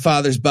cutting up my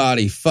father's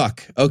body.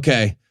 Fuck.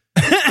 Okay.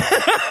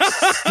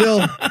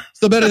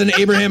 Still better than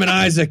Abraham and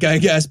Isaac, I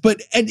guess.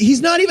 But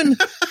he's not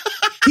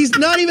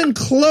even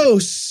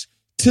close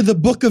to the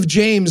book of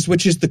James,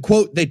 which is the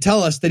quote they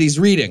tell us that he's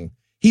reading.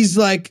 He's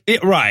like,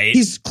 right.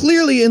 He's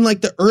clearly in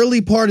like the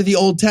early part of the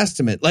Old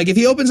Testament. Like if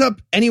he opens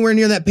up anywhere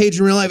near that page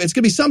in real life, it's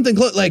going to be something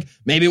like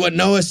maybe what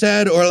Noah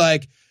said, or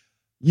like,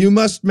 you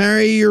must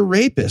marry your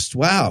rapist.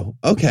 Wow.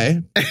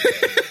 Okay.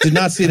 Did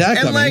not see that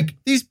coming. And like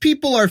these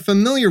people are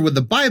familiar with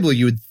the Bible,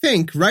 you would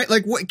think, right?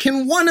 Like,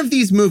 can one of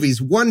these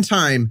movies one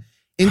time,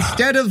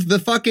 instead of the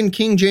fucking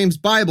King James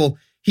Bible,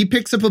 he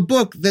picks up a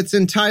book that's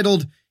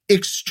entitled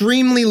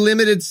Extremely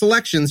Limited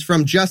Selections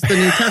from Just the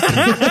New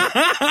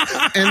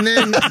Testament. And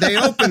then they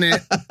open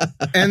it,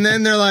 and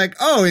then they're like,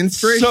 oh,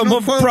 inspirational some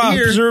of quote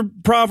here.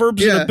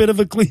 Proverbs and a bit of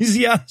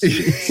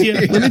Ecclesiastes.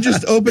 Let me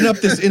just open up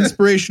this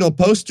inspirational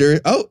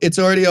poster. Oh, it's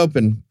already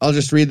open. I'll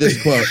just read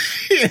this quote.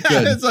 Good.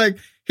 It's like,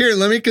 here,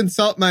 let me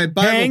consult my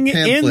Bible Hang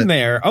pamphlet. in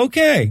there.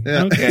 Okay.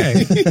 Yeah.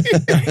 Okay.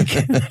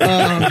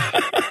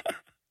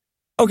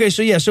 Okay,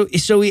 so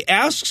he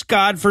asks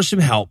God for some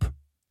help.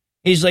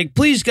 He's like,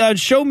 please, God,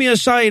 show me a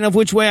sign of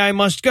which way I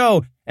must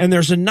go. And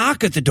there's a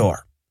knock at the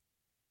door.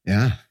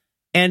 Yeah.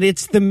 And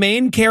it's the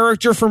main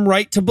character from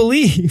Right to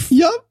Believe.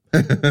 Yep.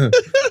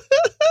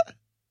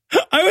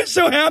 I was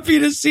so happy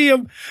to see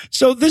him.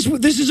 So this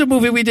is a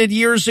movie we did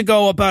years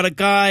ago about a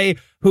guy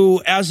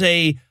who, as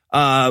a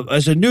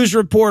news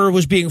reporter,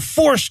 was being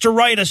forced to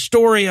write a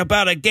story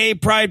about a gay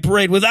pride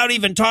parade without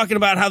even talking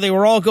about how they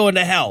were all going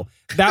to hell.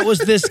 That was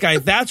this guy.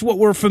 That's what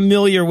we're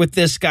familiar with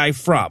this guy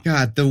from.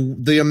 God,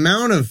 the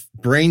amount of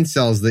brain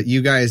cells that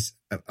you guys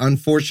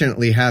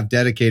unfortunately have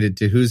dedicated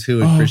to Who's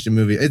Who in Christian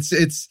movie.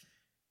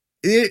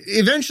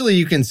 eventually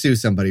you can sue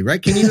somebody,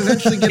 right? Can you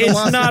eventually get a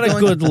lawsuit? It's not a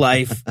good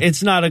life.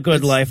 It's not a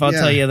good life. I'll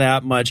tell you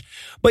that much.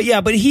 But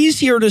he's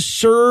here to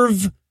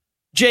serve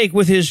Jake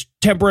with his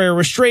temporary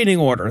restraining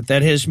order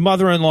that his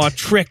mother-in-law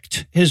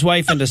tricked his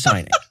wife into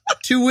signing.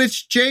 To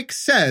which Jake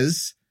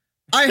says,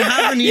 I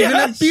haven't even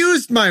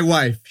abused my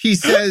wife. He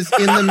says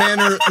in the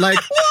manner like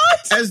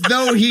as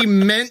though he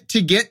meant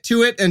to get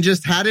to it and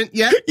just hadn't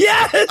yet.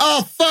 Yes.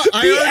 Oh, fuck.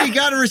 I already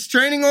got a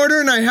restraining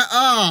order and damn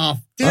All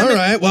it.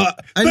 right. Well,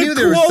 I knew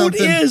there was something. The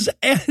quote is,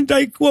 and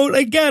I quote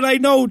again, I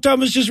know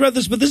Thomas just read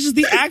this, but this is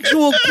the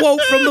actual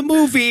quote from the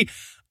movie.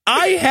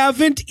 I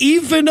haven't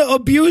even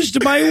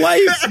abused my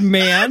wife,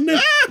 man.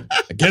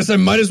 I guess I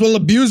might as well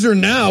abuse her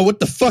now. What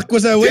the fuck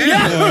was I waiting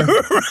for?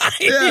 Right.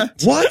 Yeah.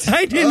 What?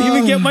 I didn't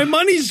even get my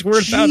money's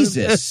worth out of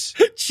this.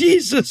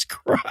 Jesus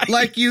Christ.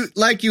 Like you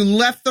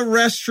left the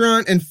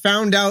restaurant and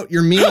found out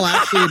your meal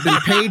actually had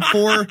been paid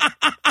for.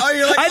 Oh,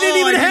 you're like, I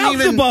didn't even have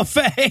the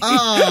buffet.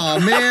 Oh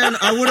man,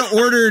 I would have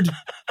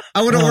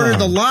ordered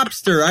the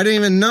lobster. I didn't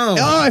even know.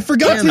 Oh, I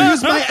forgot to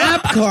use my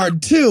app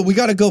card too. We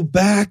got to go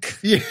back.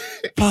 Yeah.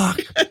 Fuck.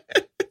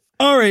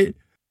 All right.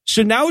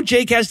 So now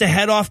Jake has to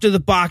head off to the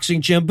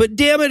boxing gym, but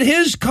damn it,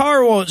 his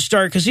car won't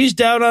start because he's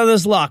down on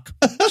his luck.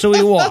 So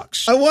he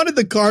walks. I wanted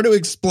the car to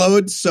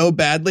explode so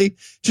badly.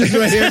 Just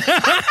right here.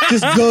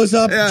 Just goes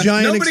up,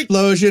 giant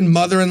explosion.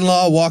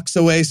 Mother-in-law walks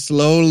away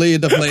slowly.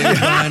 The flames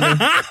behind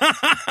her.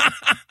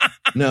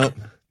 No.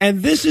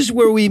 And this is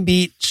where we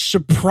meet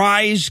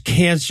surprise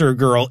cancer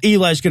girl.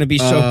 Eli's going to be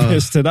so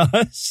pissed at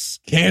us.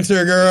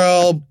 Cancer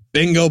girl.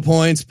 Bingo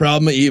points,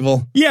 problem of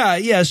evil.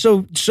 Yeah.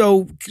 So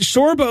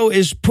Sorbo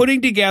is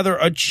putting together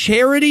a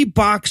charity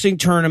boxing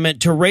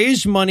tournament to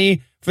raise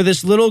money for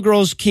this little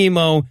girl's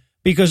chemo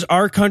because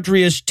our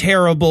country is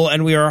terrible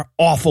and we are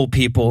awful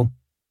people.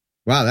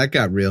 Wow, that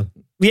got real.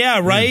 Yeah,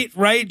 right.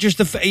 Just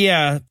Of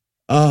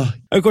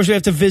course, we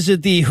have to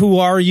visit the "Who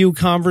are you?"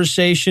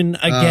 conversation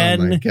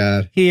again. Oh my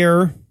God.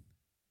 Here.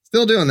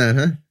 Still doing that,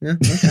 huh? Yeah.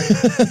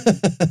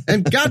 Okay.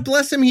 And God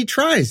bless him, he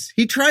tries.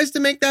 He tries to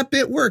make that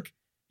bit work.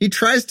 He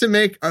tries to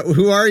make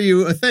 "Who are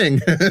you?" a thing.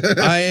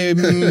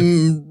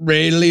 I'm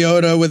Ray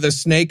Liotta with a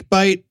snake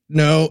bite.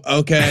 No,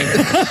 okay.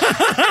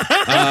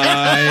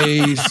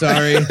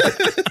 Sorry.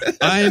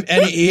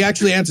 And he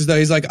actually answers though.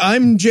 He's like,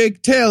 "I'm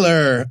Jake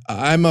Taylor.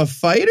 I'm a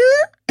fighter."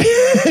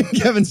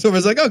 Kevin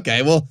Sorbo's like,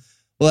 "Okay, well,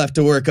 we'll have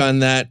to work on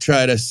that.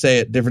 Try to say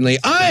it differently.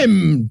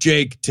 I'm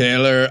Jake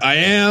Taylor. I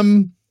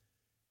am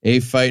a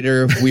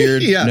fighter."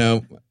 Weird. Yeah.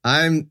 No,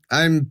 I'm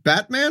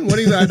Batman. What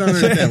do you? I don't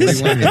understand. What do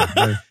you want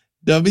here?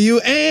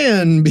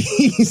 WNBC.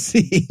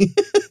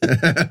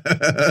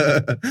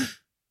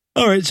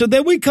 All right, so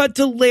then we cut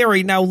to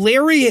Larry. Now,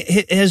 Larry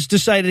has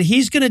decided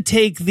he's going to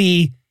take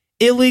the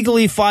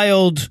illegally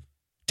filed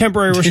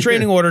temporary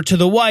restraining order to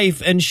the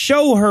wife and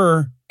show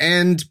her.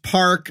 And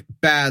park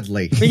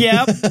badly.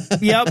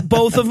 Yep,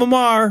 both of them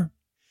are.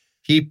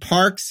 He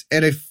parks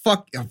at a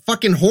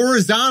fucking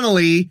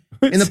horizontally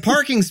in the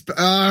parking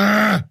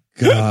spot.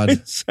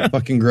 God,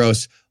 fucking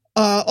gross.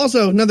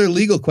 Also, another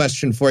legal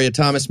question for you,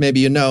 Thomas. Maybe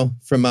you know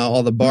from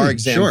all the bar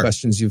exam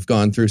questions you've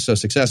gone through so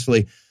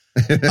successfully.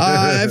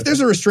 If there's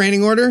a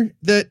restraining order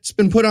that's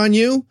been put on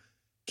you,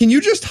 can you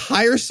just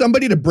hire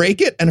somebody to break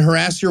it and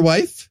harass your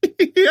wife?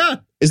 Yeah.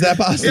 Is that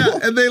possible? Yeah,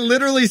 and they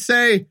literally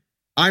say,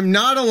 I'm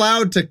not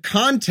allowed to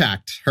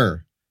contact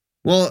her.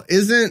 Well,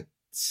 isn't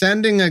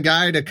sending a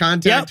guy to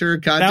contact her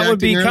contacting that would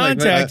be her?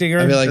 contacting her.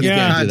 I feel like you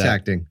can't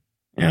contacting. Do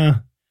that. Yeah.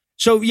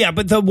 So,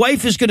 but the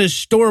wife is going to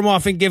storm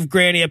off and give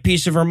Granny a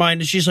piece of her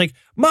mind. And she's like,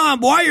 Mom,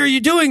 why are you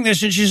doing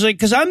this? And she's like,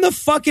 because I'm the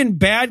fucking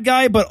bad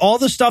guy, but all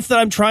the stuff that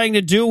I'm trying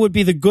to do would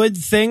be the good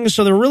thing.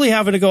 So they're really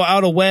having to go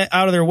out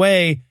of their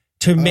way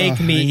to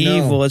make me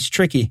evil. It's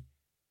tricky.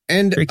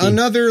 And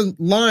another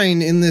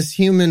line in this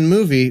human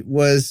movie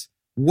was,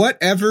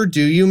 whatever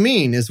do you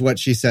mean, is what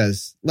she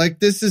says. Like,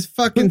 this is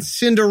fucking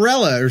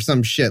Cinderella or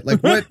some shit. Like,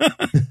 what?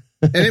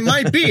 And it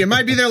might be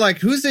they're like,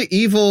 who's the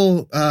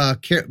evil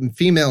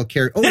female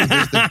character? Oh,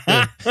 there's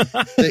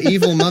the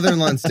evil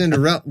mother-in-law in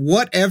Cinderella.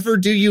 Whatever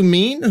do you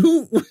mean?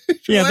 Who?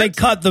 Yeah, they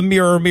cut the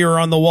mirror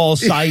on the wall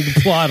side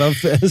plot of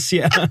this.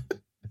 Yeah.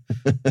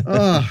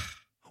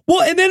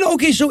 Well, and then,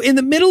 so in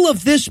the middle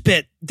of this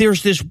bit,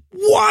 there's this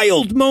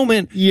wild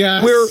moment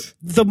where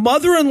the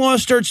mother-in-law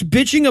starts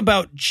bitching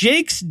about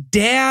Jake's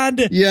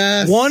dad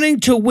wanting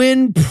to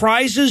win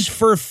prizes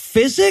for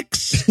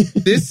physics.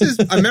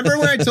 I remember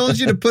when I told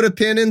you to put a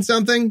pin in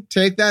something?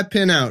 Take that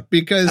pin out,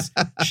 because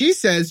she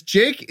says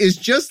Jake is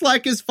just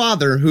like his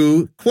father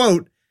who,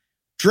 quote,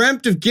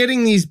 dreamt of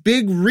getting these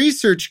big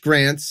research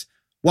grants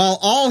while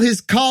all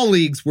his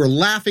colleagues were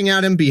laughing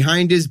at him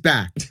behind his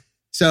back.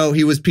 So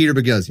he was Peter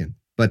Boghossian.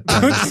 But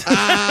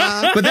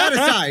that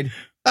aside,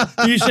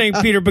 you saying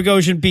Peter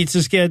Boghossian beats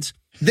his kids?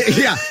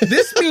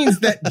 This means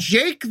that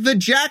Jake the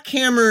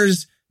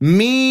Jackhammer's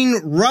mean,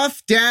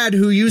 rough dad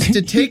who used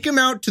to take him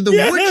out to the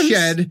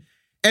woodshed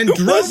and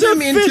drove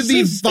him into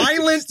the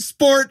violent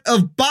sport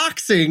of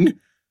boxing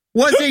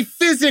was a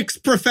physics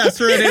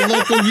professor at a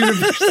local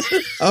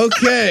university.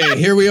 Okay,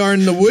 here we are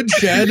in the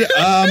woodshed.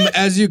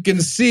 As you can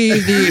see,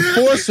 the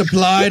force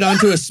applied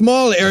onto a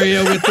small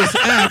area with this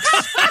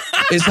axe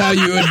is how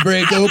you would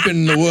break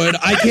open the wood.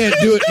 I can't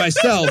do it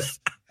myself.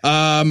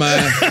 I'm a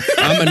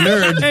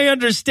nerd. I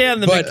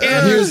understand the but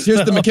mechanics.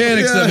 here's the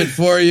mechanics of it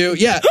for you.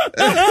 Yeah.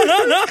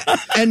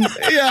 And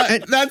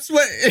that's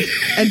what.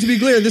 And to be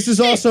clear, this is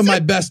also my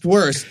best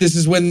worst. This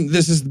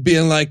is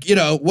being like,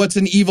 what's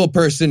an evil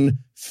person?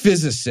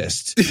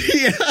 Physicist.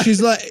 Yeah. She's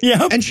like,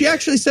 and she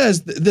actually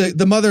says,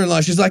 the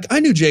mother-in-law, she's like, I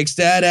knew Jake's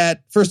dad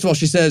at, first of all,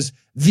 she says,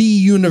 the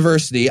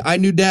university. I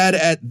knew dad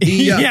at the.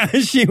 Yeah,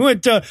 she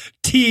went to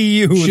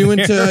TU. She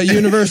went to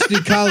University.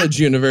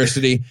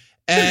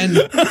 And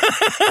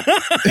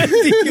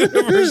the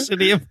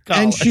University of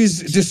College. And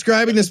she's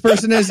describing this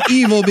person as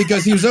evil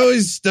because he was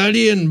always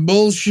studying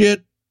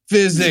bullshit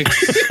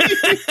physics.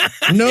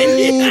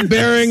 No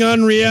bearing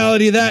on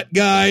reality, that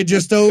guy,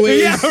 just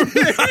always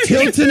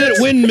tilting at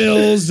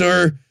windmills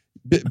or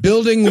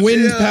building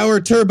wind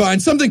power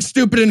turbines, something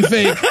stupid and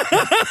fake.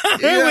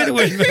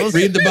 Windmills.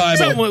 Read the Bible.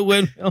 Somewhat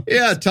windmills.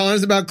 Yeah, telling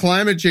us about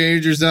climate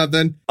change or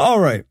something. All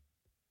right.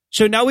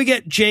 So now we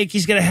get Jake.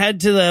 He's going to head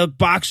to the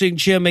boxing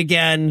gym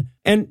again.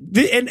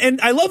 And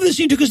I love this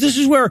scene, too, because this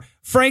is where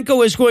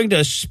Franco is going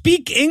to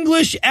speak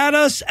English at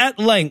us at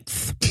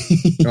length.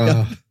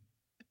 Oh,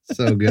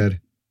 so good.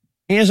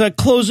 He has a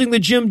closing the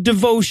gym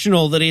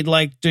devotional that he'd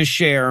like to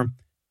share.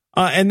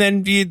 And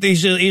then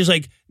he's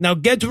like, now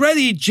get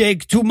ready,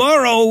 Jake.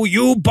 Tomorrow,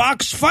 you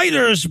box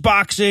fighters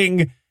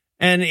boxing.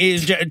 And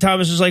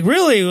Thomas is like,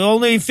 really?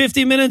 Only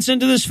 50 minutes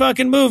into this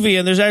fucking movie,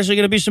 and there's actually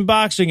going to be some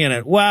boxing in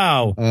it.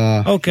 Wow.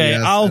 Okay,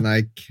 yes, I'll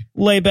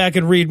lay back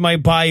and read my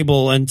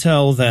Bible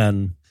until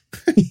then.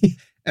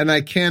 And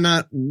I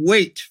cannot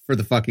wait for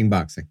the fucking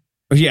boxing.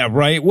 Yeah,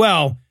 right.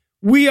 Well,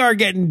 we are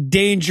getting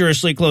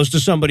dangerously close to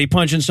somebody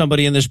punching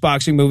somebody in this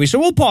boxing movie, so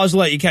we'll pause and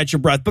let you catch your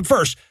breath. But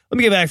first, let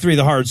me get back 3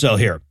 the hard sell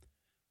here.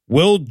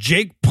 Will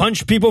Jake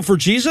punch people for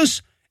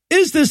Jesus?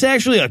 Is this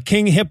actually a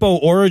King Hippo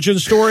origin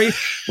story?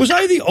 Was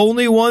I the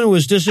only one who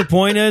was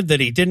disappointed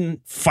that he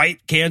didn't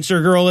fight Cancer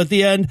Girl at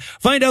the end?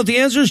 Find out the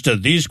answers to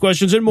these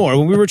questions and more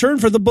when we return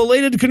for the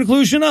belated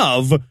conclusion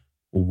of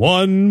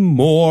One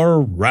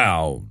More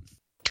Round.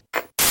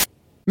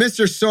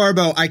 Mr.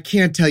 Sorbo, I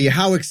can't tell you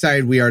how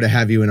excited we are to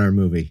have you in our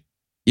movie.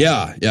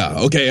 Yeah.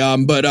 Okay,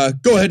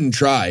 but go ahead and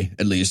try,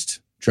 at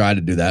least. Try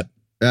to do that.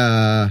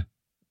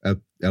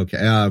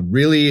 Okay.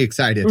 Really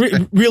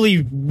excited.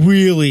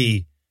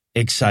 Really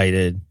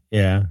excited.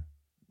 Yeah.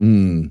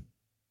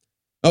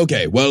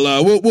 Okay.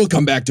 Well, we'll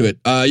come back to it.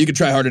 You can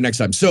try harder next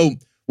time. So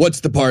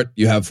what's the part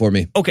you have for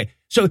me? Okay.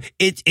 So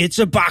it's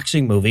a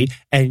boxing movie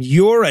and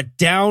you're a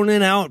down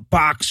and out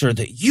boxer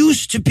that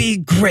used to be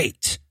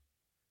great.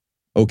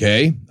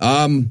 Okay.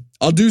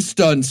 I'll do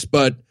stunts,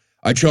 but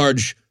I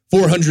charge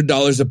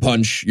 $400 a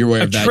punch. You're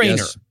aware of that, trainer.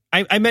 Yes?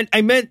 I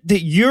meant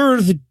that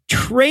you're the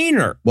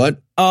trainer.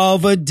 What?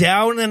 Of a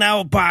down and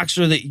out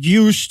boxer that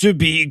used to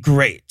be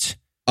great.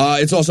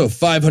 It's also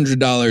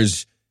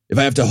 $500 if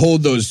I have to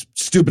hold those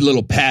stupid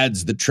little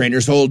pads that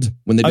trainers hold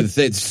when they do the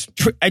things.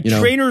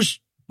 Trainer's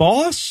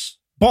boss?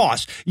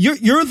 Boss.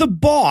 You're the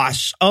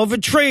boss of a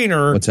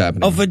trainer. What's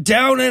happening? Of a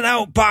down and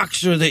out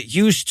boxer that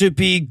used to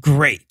be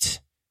great.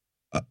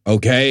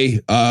 Okay.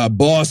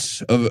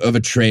 Boss of a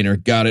trainer.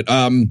 Got it.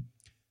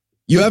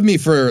 You have me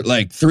for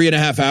like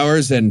 3.5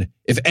 hours, and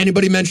if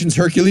anybody mentions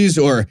Hercules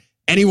or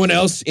anyone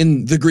else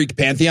in the Greek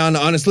pantheon,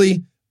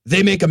 honestly,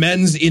 they make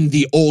amends in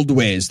the old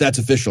ways. That's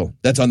official.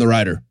 That's on the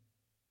rider.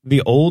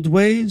 The old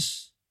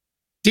ways?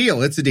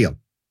 Deal. It's a deal.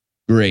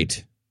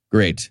 Great.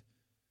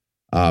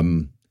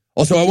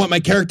 Also, I want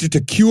my character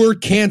to cure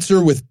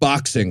cancer with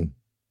boxing.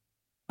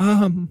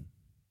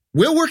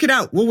 We'll work it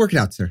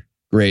out. Sir.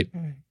 Great.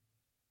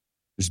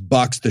 Just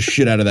box the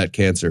shit out of that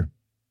cancer.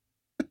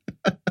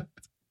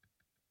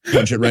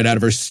 Punch it right out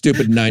of her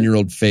stupid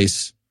 9-year-old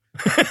face.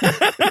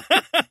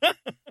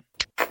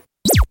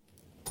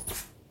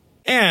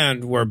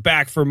 And we're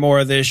back for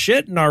more of this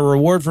shit, and our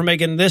reward for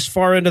making this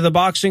far into the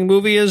boxing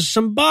movie is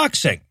some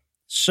boxing.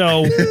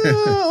 So,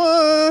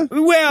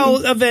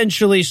 well,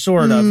 eventually,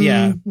 sort of,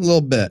 yeah. A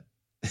little bit.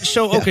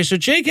 So, okay, so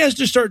Jake has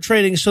to start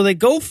training, so they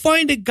go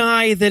find a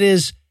guy that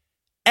is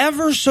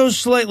ever so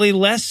slightly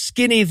less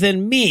skinny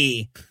than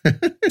me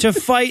to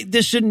fight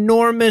this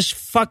enormous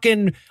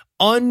fucking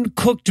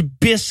uncooked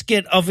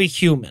biscuit of a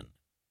human.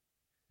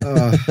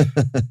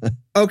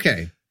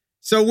 Okay,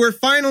 so we're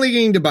finally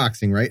getting to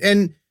boxing, right?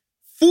 And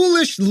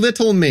foolish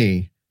little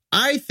me,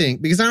 I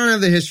think, because I don't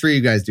have the history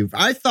you guys do,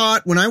 I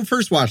thought when I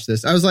first watched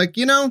this, I was like,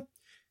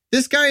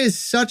 this guy is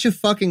such a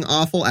fucking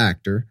awful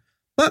actor,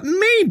 but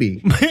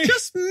maybe,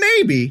 just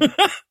maybe,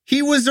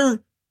 he was a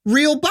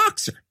real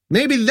boxer.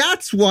 Maybe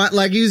that's what,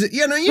 like, he's,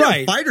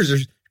 right. Fighters are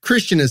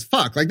Christian as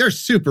fuck. Like, they're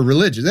super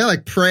religious. They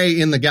like pray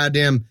in the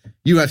goddamn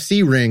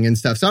UFC ring and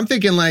stuff. So I'm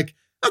thinking like,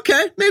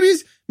 okay, maybe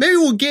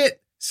we'll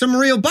get some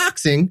real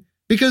boxing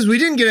because we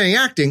didn't get any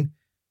acting.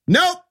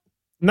 Nope.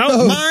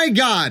 My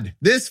God,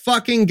 this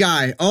fucking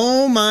guy.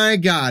 Oh my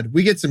God.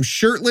 We get some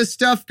shirtless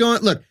stuff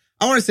going. Look,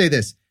 I want to say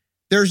this.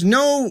 There's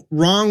no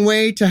wrong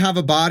way to have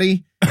a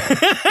body.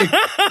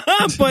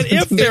 But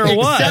if there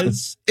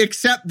was.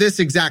 Except this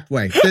exact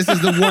way. This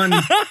is the one,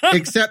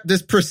 except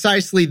this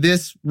precisely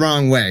this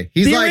wrong way.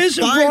 He's there like is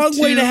a wrong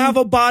way to have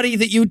a body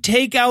that you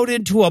take out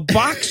into a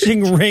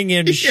boxing ring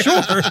in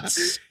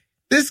shorts.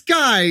 This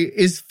guy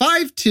is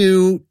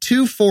 5'2",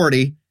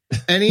 240,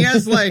 and he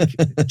has like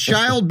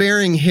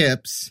childbearing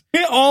hips.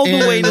 All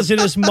the weight is in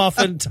his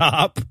muffin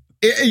top.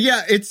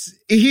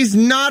 He's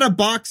not a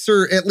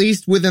boxer, at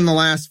least within the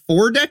last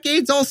 4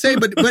 decades, I'll say,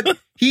 but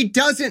he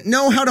doesn't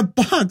know how to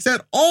box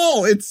at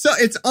all. It's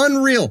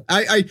unreal.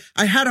 I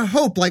had a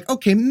hope like,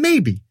 okay,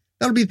 maybe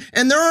that'll be,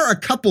 and there are a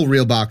couple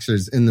real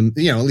boxers in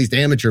the, at least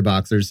amateur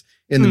boxers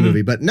in the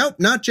movie, but nope,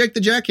 not Jake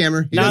the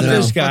Jackhammer. He not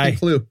this guy.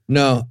 Clue.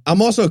 No,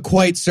 I'm also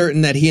quite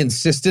certain that he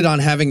insisted on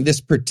having this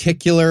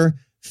particular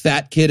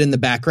fat kid in the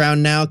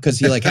background now because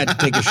he like had to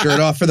take his shirt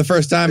off for the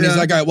first time. Yeah. He's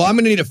like, all right, well, I'm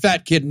going to need a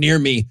fat kid near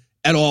me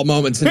at all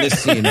moments in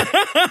this scene.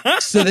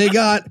 So they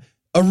got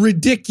a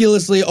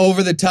ridiculously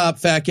over the top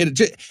fat kid.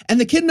 And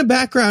the kid in the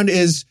background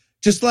is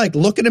just like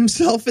looking at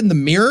himself in the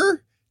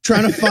mirror,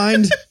 trying to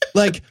find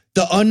like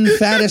the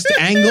unfattest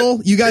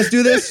angle. You guys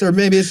do this? Or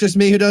maybe it's just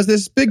me who does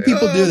this. Big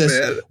people do this.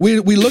 Man.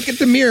 We look at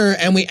the mirror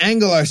and we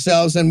angle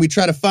ourselves and we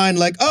try to find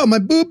like, oh, my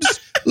boobs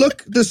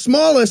look the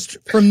smallest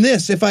from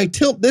this. If I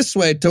tilt this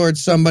way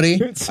towards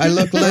somebody, I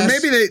look less. Or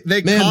maybe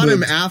they caught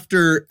him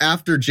after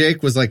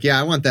Jake was like, yeah,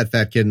 I want that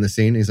fat kid in the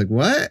scene. And he's like,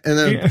 what? And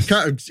then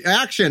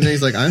action. And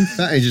he's like, I'm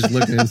fat. He's just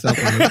looking at himself.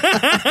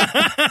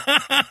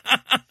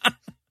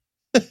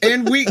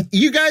 And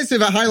you guys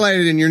have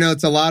highlighted in your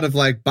notes a lot of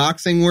like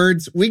boxing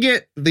words. We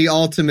get the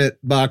ultimate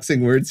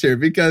boxing words here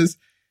because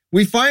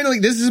this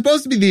is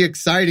supposed to be the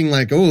exciting,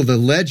 like, oh, the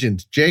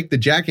legend, Jake the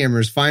Jackhammer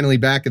is finally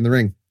back in the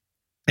ring.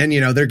 And,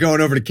 they're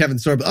going over to Kevin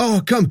Sorbo.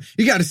 Oh, come,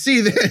 you got to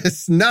see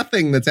this.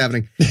 Nothing that's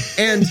happening.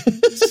 And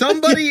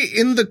somebody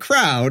in the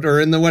crowd or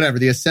in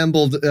the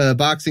assembled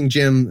boxing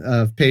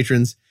gym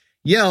patrons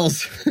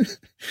yells,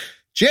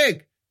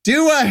 Jake,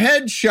 do a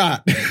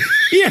headshot.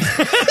 Yeah.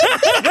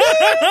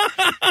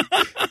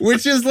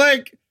 Which is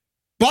like,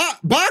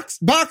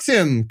 box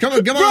him. Come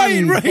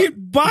on. Right.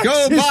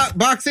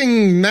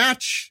 Boxing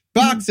match.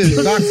 Boxing.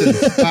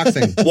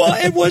 Well,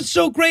 and what's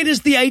so great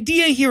is the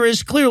idea here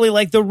is clearly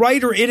like the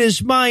writer in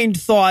his mind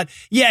thought,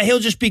 yeah, he'll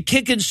just be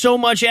kicking so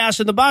much ass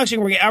in the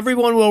boxing ring.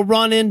 Everyone will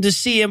run in to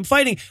see him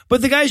fighting.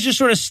 But the guy's just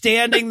sort of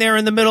standing there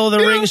in the middle of the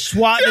ring,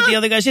 swatting at the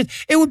other guy's head.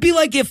 It would be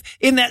like if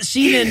in that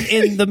scene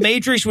in The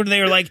Matrix when they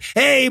were like,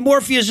 hey,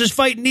 Morpheus is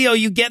fighting Neo,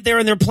 you get there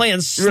and they're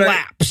playing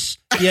slaps,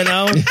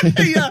 Yeah. And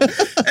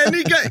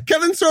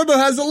Kevin Sorbo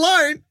has a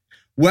line.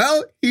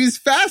 Well, he's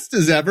fast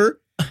as ever.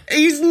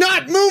 He's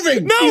not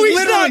moving. No,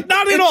 he's not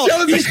at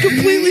all. He's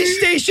completely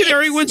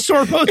stationary when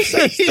Sorbo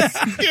says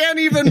that. He can't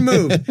even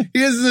move.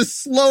 He is the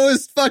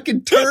slowest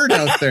fucking turd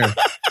out there.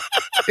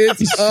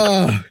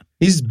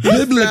 He's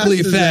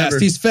biblically fast.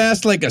 He's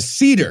fast like a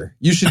cedar.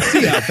 You should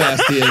see how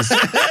fast he is.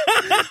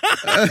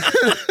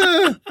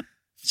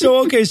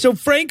 So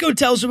Franco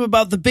tells him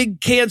about the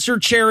big cancer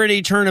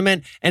charity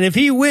tournament, and if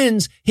he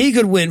wins, he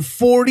could win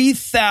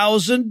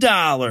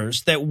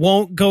 $40,000 that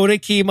won't go to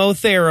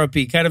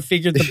chemotherapy. Kind of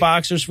figured the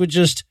boxers would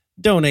just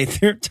donate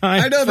their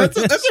time. I know, that's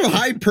a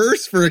high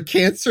purse for a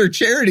cancer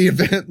charity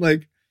event.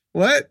 Like,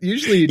 what?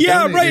 Usually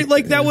right.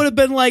 Like that would have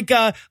been like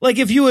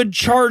if you had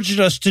charged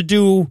us to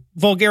do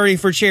Vulgarity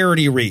for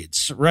Charity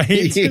reads,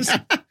 right? Yeah.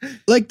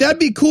 Like that'd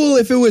be cool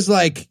if it was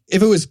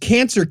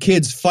cancer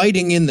kids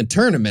fighting in the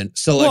tournament.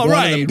 So one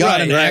of them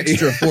got an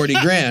extra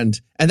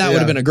 $40,000 and that would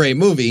have been a great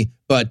movie,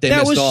 but they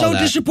missed all that. That was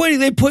so disappointing.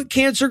 They put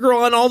Cancer Girl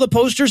on all the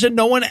posters and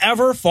no one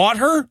ever fought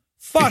her.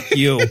 Fuck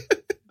you.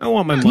 I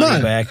want my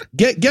money back.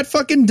 Get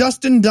fucking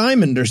Dustin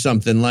Diamond or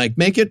something. Like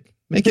make it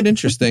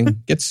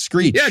interesting. Get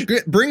Screech. Yeah,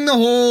 bring the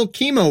whole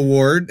chemo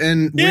ward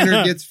and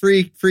winner gets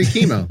free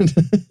chemo.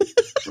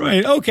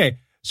 Right. Okay.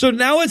 So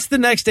now it's the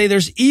next day.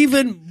 There's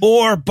even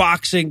more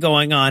boxing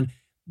going on.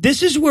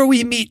 This is where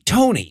we meet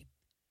Tony.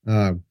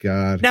 Oh,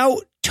 God. Now,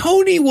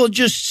 Tony will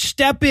just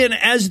step in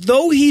as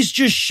though he's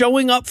just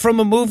showing up from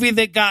a movie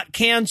that got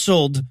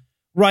canceled,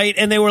 right?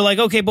 And they were like,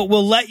 okay, but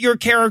we'll let your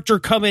character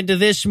come into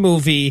this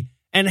movie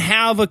and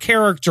have a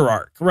character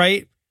arc,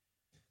 right?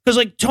 Because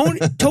like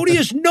Tony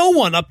is no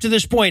one up to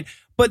this point.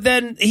 But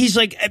then he's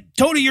like,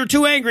 Tony, you're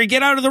too angry.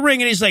 Get out of the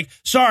ring. And he's like,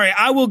 sorry,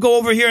 I will go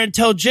over here and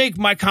tell Jake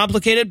my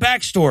complicated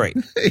backstory.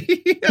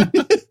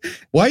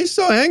 Why are you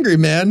so angry,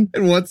 man?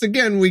 And once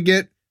again, we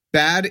get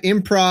bad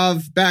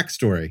improv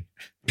backstory.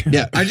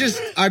 Yeah.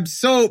 I'm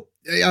so,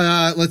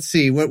 let's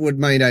see, what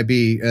might I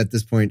be at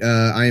this point?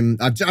 I'm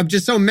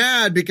just so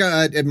mad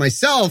because at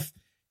myself.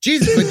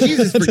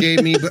 Jesus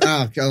forgave me, but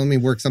let me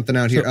work something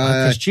out here.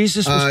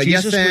 Jesus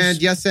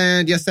yes,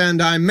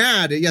 and I'm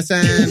mad. Yes,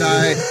 and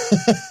I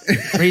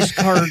race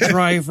car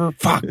driver.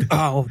 Fuck.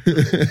 Oh,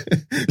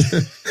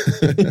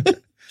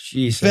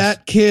 Jesus.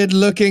 Fat kid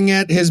looking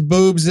at his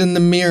boobs in the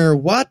mirror.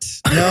 What?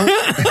 No.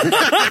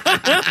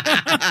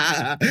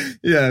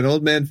 Yeah, an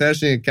old man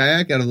fashioning a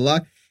kayak out of the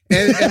lock.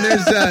 And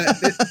there's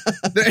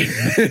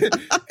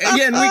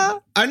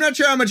I'm not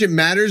sure how much it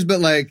matters, but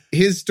like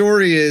his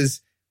story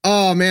is,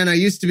 oh man, I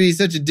used to be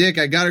such a dick.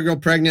 I got a girl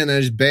pregnant and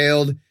I just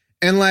bailed.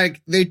 And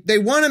like they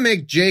want to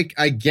make Jake,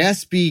 I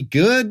guess, be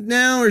good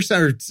now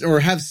or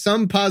have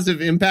some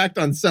positive impact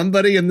on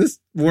somebody in this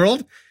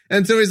world.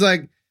 And so he's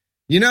like,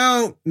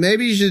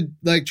 maybe you should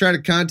like try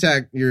to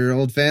contact your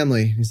old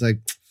family. He's like,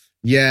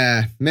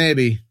 yeah,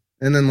 maybe.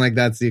 And then like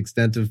that's the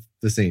extent of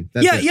the scene.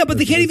 But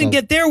they can't even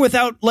get there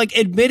without like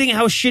admitting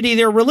how shitty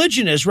their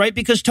religion is, right?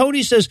 Because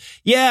Tony says,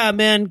 yeah,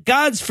 man,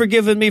 God's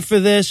forgiven me for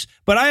this,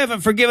 but I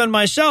haven't forgiven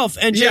myself.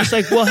 And Jake's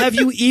like, well, have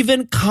you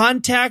even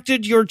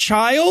contacted your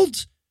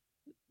child?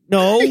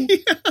 No.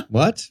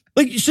 What?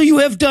 Like, so you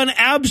have done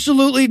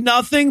absolutely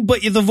nothing,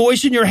 but the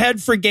voice in your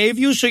head forgave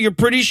you, so you're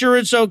pretty sure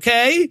it's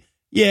okay?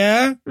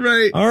 Yeah.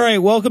 Right. All right,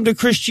 welcome to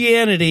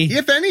Christianity.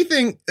 If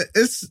anything,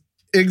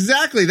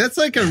 exactly. That's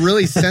like a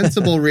really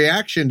sensible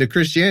reaction to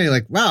Christianity.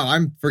 Like, wow,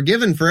 I'm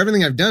forgiven for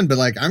everything I've done, but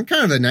like, I'm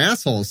kind of an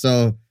asshole.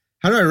 So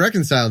how do I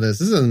reconcile this?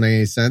 This doesn't make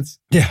any sense.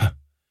 Yeah.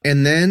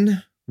 And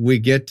then we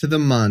get to the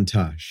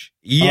montage.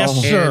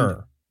 Yes,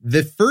 sir.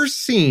 The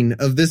first scene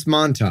of this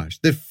montage,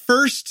 the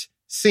first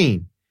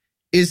scene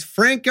is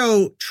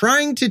Franco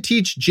trying to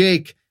teach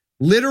Jake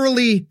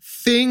literally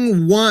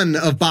thing one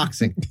of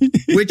boxing,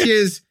 which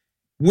is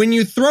when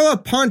you throw a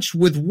punch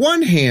with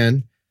one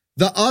hand,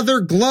 the other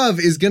glove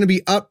is going to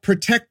be up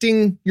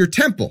protecting your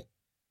temple.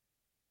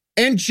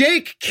 And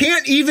Jake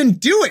can't even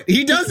do it.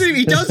 He does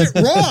it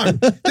wrong.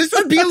 This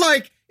would be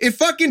like if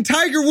fucking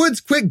Tiger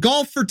Woods quit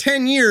golf for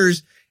 10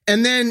 years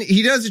and then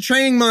he does a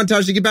training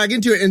montage to get back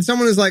into it. And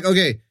someone is like,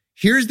 okay,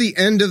 here's the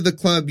end of the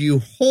club you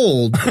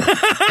hold.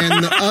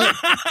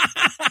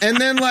 And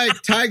then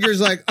like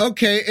Tiger's like,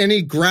 okay. And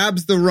he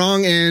grabs the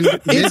wrong end.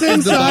 It's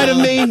inside of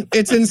me.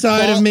 It's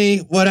inside of me.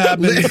 What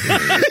happened?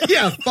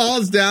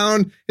 Falls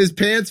down. His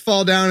pants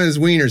fall down and his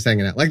wiener's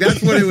hanging out. Like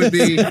that's what it would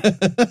be.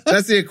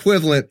 That's the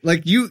equivalent.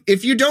 Like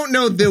if you don't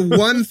know the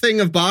one thing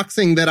of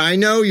boxing that I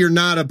know, you're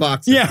not a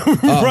boxer. Yeah,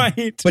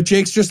 right. But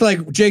Jake's just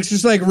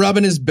like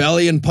rubbing his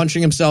belly and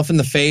punching himself in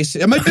the face.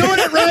 Am I doing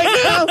it right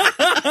now?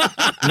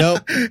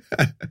 Nope.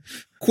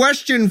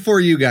 Question for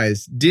you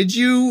guys. Did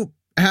you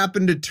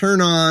happen to turn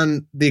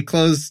on the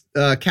closed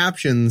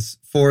captions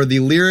for the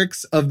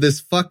lyrics of this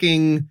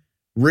fucking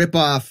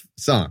ripoff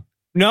song?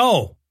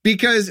 No.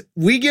 Because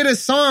we get a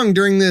song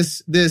during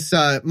this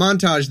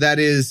montage that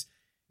is,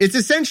 it's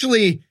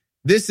essentially,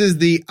 this is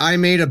the I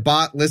made a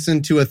bot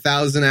listen to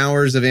 1,000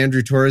 hours of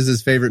Andrew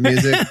Torres' favorite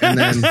music and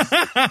then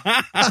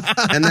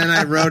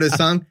I wrote a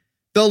song.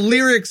 The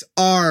lyrics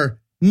are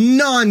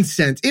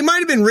nonsense. It might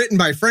have been written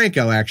by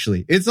Franco,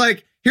 actually. It's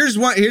like,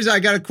 I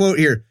got a quote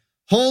here.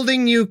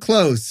 Holding you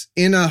close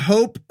in a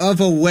hope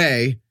of a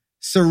way,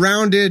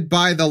 surrounded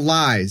by the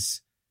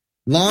lies.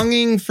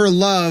 Longing for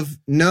love,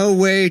 no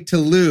way to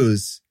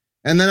lose.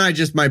 And then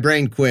my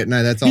brain quit, and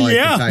that's all I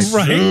could type.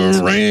 Right.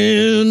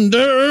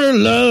 Surrender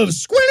love.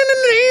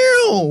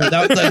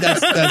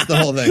 That's the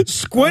whole thing.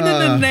 Squinting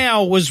and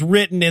now was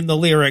written in the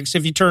lyrics.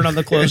 If you turn on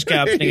the closed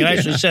captioning, it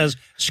actually says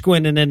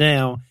squinting and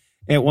now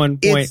at one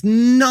point. It's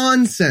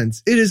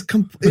nonsense. It is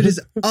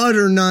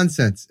utter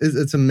nonsense.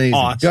 It's amazing.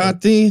 Awesome.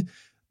 Got the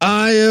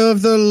eye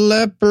of the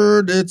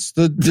leopard. It's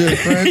the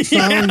different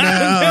song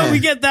now. We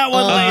get that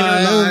one later.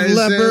 Eye of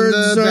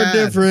leopards are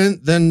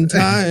different than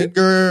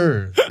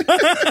tigers.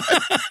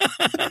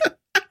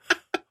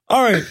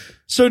 All right.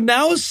 So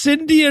now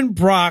Cindy and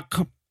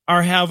Brock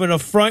are having a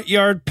front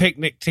yard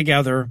picnic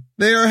together.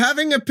 They are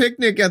having a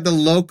picnic at the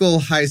local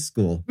high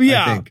school.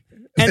 Yeah.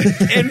 I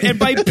think. And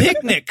by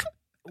picnic,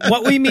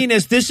 what we mean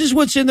is this is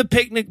what's in the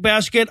picnic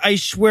basket. I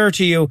swear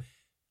to you,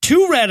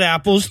 2 red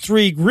apples,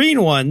 3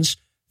 green ones,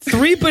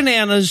 3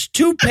 bananas,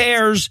 2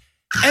 pears,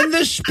 and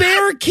the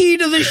spare key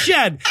to the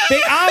shed.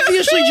 They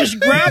obviously just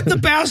grabbed the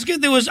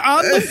basket that was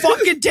on the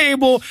fucking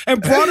table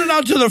and brought it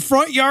out to the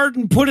front yard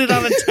and put it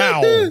on a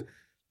towel.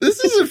 This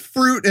is a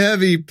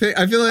fruit-heavy pick.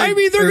 I feel like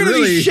they're going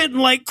to be shitting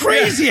like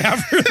crazy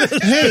after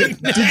this. Hey,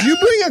 did you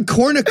bring a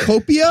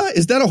cornucopia?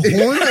 Is that a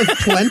horn of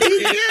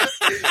plenty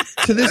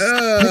to this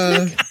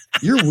picnic?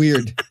 You're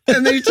weird.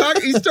 And he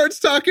starts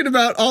talking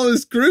about all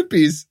his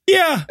groupies.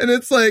 Yeah. And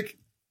it's like,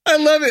 I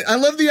love it. I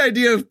love the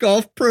idea of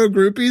golf pro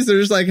groupies. They're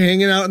just like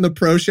hanging out in the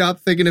pro shop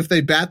thinking if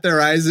they bat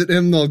their eyes at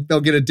him,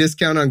 they'll get a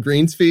discount on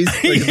greens fees.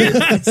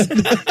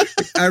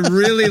 I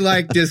really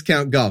like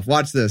discount golf.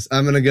 Watch this.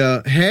 I'm going to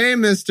go, hey,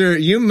 mister,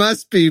 you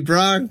must be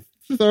Brock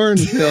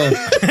Thornhill.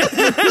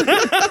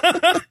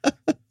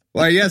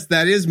 Why, yes,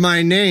 that is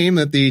my name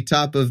at the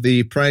top of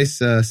the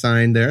price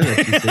sign there.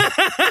 That you see.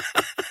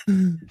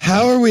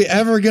 How are we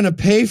ever going to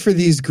pay for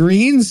these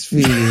greens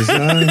fees?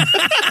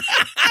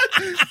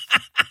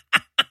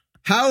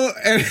 How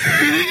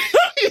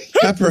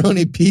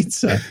pepperoni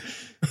pizza?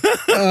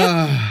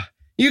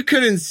 You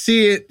couldn't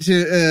see it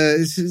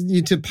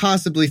to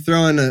possibly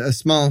throw in a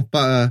small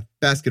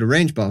basket of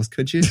range balls,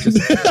 could you? Just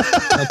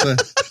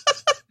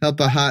help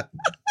a hot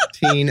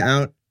teen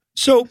out.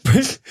 So,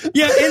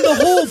 yeah, and the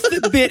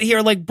whole bit here,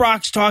 like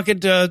Brock's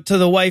talking to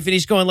the wife and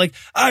he's going like,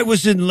 I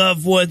was in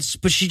love once,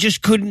 but she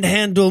just couldn't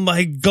handle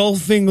my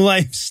golfing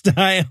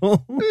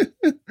lifestyle.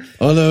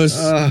 All those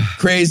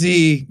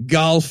crazy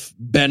golf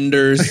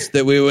benders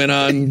that we went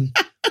on,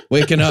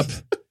 waking up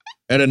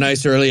at a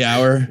nice early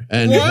hour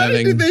and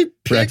having did they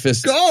pick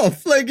breakfast.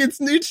 Golf, like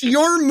it's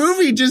your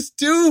movie. Just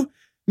do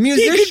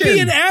musician. He could be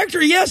an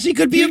actor. Yes, he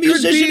could be a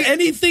musician.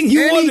 Anything he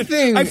wanted.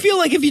 I feel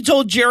like if you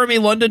told Jeremy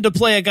London to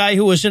play a guy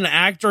who was an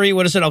actor, he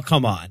would have said, "Oh,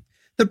 come on."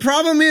 The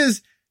problem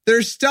is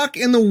they're stuck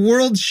in the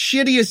world's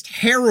shittiest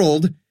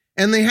Herald,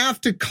 and they have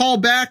to call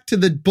back to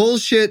the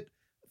bullshit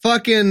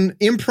fucking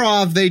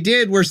improv they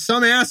did, where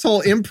some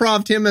asshole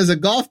improved him as a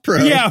golf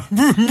pro. Yeah,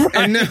 right.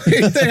 And now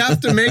they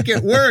have to make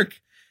it work.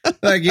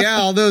 Like, yeah,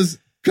 all those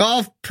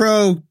golf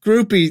pro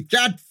groupies.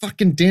 God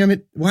fucking damn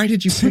it. Why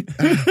did you pick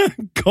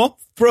golf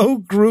pro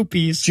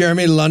groupies?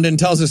 Jeremy London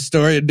tells a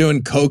story of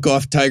doing coke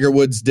off Tiger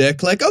Woods'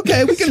 dick. Like,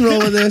 okay, we can roll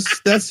with this.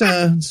 That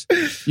sounds.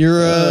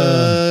 You're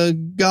a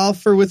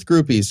golfer with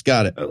groupies.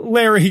 Got it.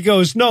 Larry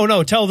goes,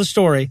 no, tell the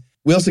story.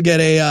 We also get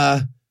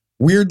a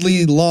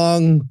weirdly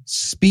long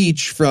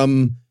speech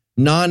from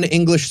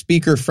non-English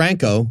speaker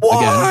Franco.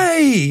 Why?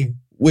 Again,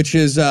 which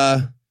is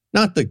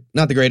not the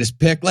greatest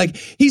pick. Like,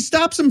 he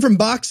stops him from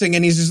boxing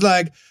and he's just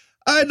like,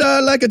 I'd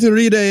like to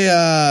read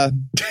a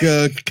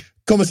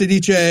como se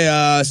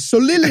dice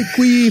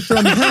soliloquy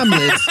from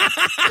Hamlet.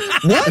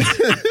 What?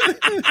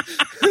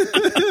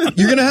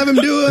 You're gonna have him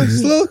do a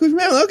soliloquy from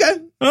Hamlet?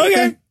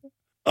 Okay.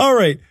 All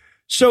right.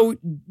 So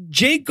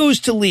Jake goes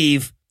to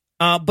leave.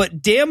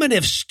 But damn it,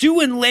 if Stu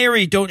and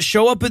Larry don't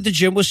show up at the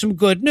gym with some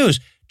good news.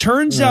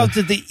 Turns out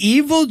that the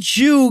evil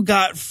Jew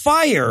got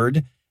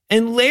fired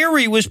and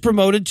Larry was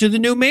promoted to the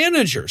new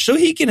manager so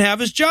he can have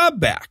his job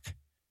back.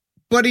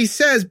 But he's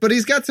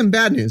got some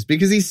bad news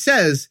because he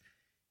says,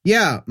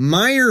 yeah,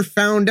 Meyer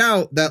found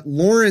out that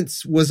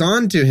Lawrence was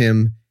on to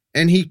him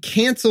and he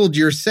canceled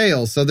your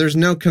sale. So there's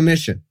no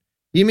commission.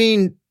 You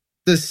mean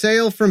the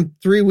sale from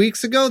 3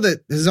 weeks ago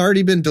that has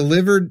already been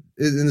delivered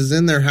and is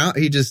in their house?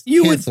 He just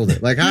canceled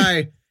it. Like,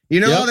 hi,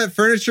 all that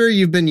furniture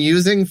you've been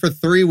using for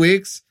 3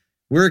 weeks?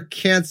 We're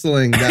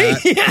canceling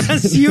that.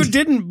 Yes, you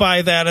didn't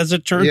buy that, as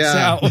it turns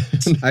out.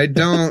 I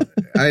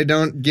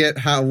don't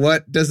get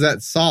what does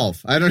that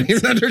solve? I don't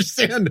even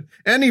understand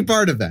any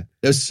part of that.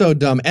 They're so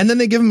dumb. And then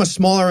they give him a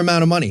smaller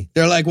amount of money.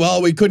 They're like,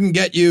 well, we couldn't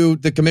get you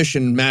the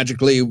commission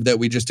magically that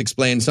we just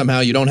explained. Somehow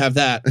you don't have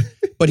that.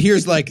 But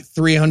here's like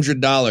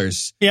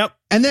 $300. Yep.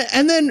 And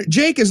then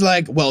Jake is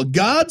like, well,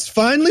 God's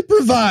finally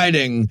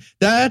providing.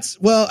 That's,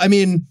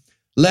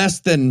 less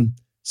than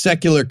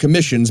secular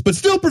commissions, but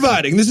still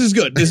providing. This is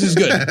good.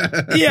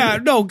 Yeah,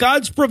 no,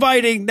 God's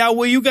providing. Now,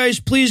 will you guys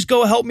please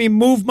go help me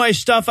move my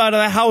stuff out of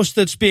the house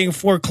that's being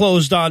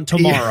foreclosed on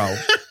tomorrow?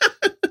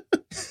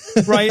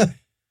 Yeah. Right?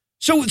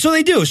 So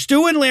they do.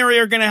 Stu and Larry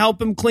are going to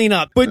help him clean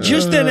up. But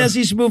just then, as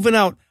he's moving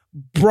out,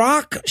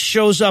 Brock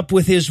shows up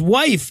with his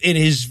wife in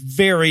his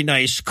very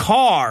nice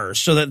car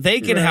so that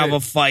they can have a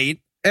fight.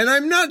 And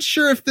I'm not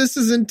sure if this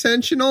is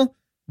intentional,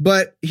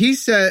 but he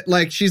said,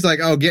 she's like,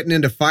 oh, getting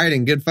into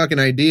fighting. Good fucking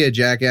idea,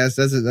 jackass.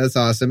 That's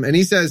awesome. And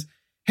he says,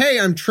 hey,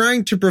 I'm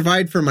trying to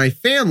provide for my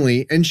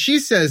family. And she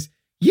says,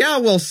 yeah,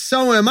 well,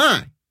 so am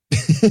I.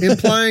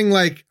 Implying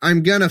like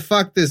I'm going to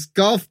fuck this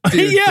golf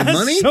dude for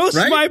money. So's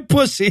my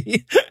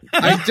pussy.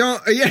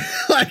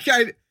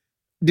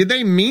 Did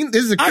they mean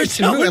this is a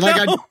Christian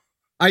movie?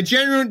 I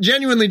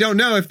genuinely don't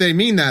know if they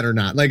mean that or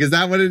not. Like, is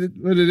that what it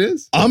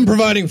is? I'm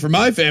providing for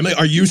my family.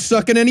 Are you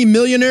sucking any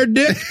millionaire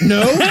dick?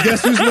 No?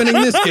 Guess who's winning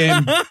this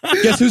game?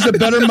 Guess who's a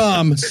better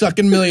mom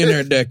sucking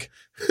millionaire dick?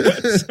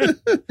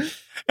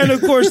 And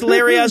of course,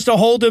 Larry has to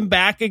hold him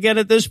back again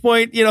at this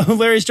point.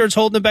 Larry starts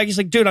holding him back. He's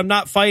like, dude, I'm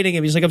not fighting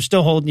him. He's like, I'm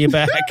still holding you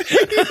back.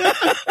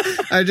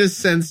 I just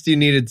sensed you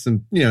needed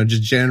some,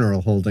 just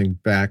general holding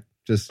back,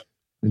 just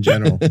in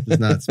general. It's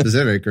not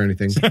specific or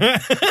anything.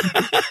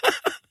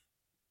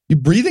 You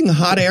breathing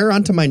hot air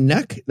onto my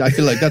neck? I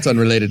feel like that's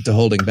unrelated to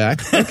holding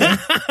back. Okay.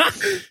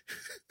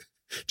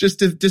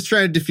 just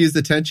try to diffuse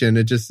the tension.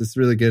 It's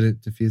really good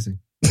at diffusing.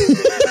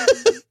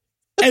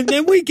 And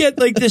then we get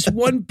like this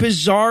one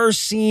bizarre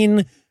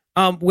scene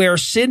where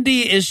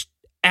Cindy is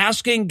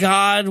asking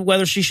God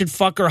whether she should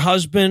fuck her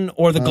husband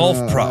or the golf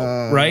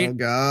pro, right? Oh,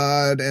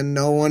 God. And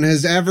no one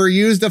has ever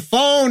used a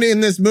phone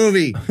in this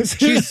movie.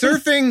 She's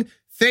surfing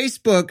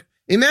Facebook.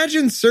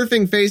 Imagine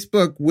surfing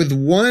Facebook with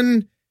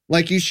one...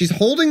 she's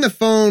holding the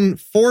phone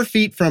 4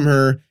 feet from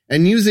her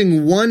and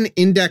using one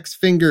index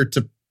finger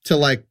to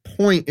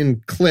point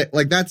and click.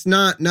 Like, that's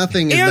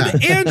nothing.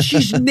 And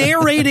she's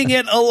narrating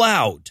it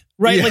aloud,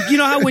 right? Yeah. Like,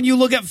 how when you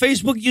look at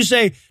Facebook, you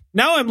say,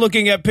 now I'm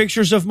looking at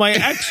pictures of my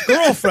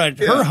ex-girlfriend.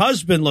 Yeah. Her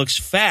husband looks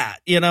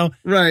fat,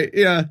 Right,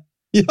 yeah.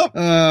 Yep.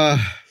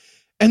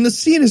 And the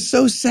scene is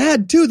so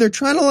sad, too. They're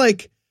trying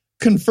to,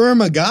 confirm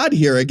a God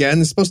here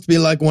again. It's supposed to be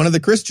one of the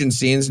Christian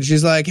scenes. And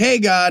she's like, hey,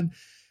 God,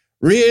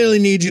 really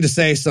need you to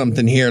say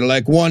something here,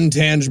 like one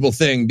tangible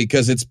thing,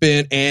 because it's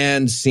been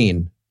and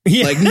scene.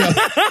 Yeah. Like, no.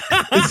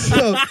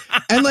 So,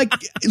 and like,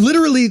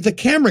 literally, the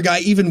camera guy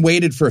even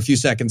waited for a few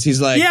seconds. He's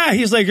like, are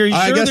you sure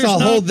I guess I'll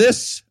hold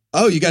this.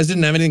 Oh, you guys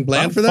didn't have anything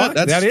planned for that?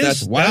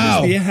 That's wow.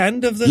 That is the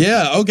end of the.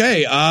 Yeah.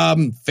 Okay.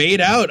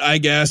 Fade out, I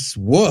guess.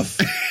 Woof.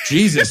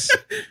 Jesus.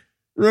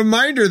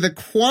 Reminder, the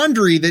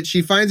quandary that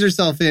she finds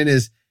herself in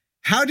is,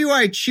 how do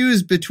I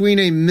choose between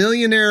a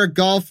millionaire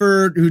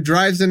golfer who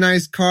drives a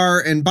nice car?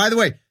 And by the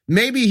way,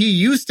 maybe he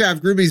used to have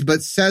groupies,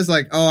 but says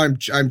like, oh,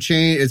 I'm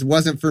changed. It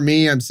wasn't for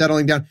me. I'm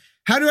settling down.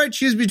 How do I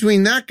choose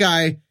between that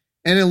guy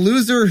and a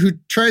loser who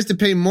tries to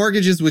pay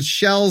mortgages with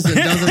shells and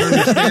doesn't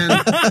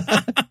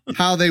understand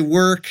how they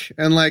work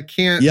and like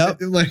can't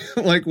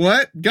like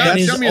what? God,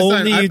 and show his me a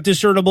sign. only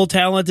discernible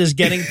talent is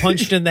getting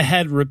punched in the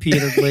head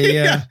repeatedly.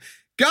 Yeah.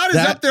 God is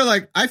up there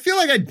like, I feel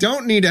like I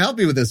don't need to help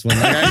you with this one.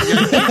 Like,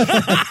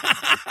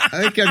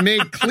 I think I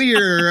made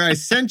clear I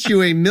sent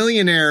you a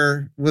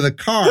millionaire with a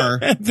car.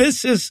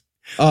 This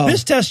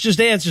test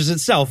just answers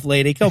itself,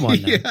 lady. Come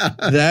on now. Yeah.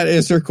 That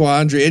is her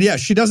quandary. And yeah,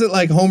 she doesn't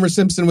like Homer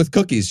Simpson with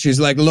cookies.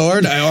 She's like,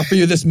 Lord, I offer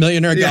you this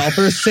millionaire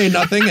golfer. Say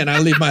nothing and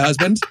I'll leave my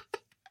husband.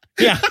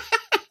 Yeah.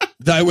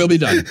 Thy will be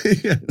done.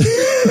 Yeah.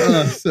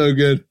 Oh, so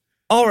good.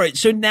 All right,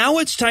 so now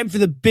it's time for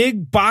the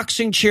big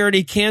boxing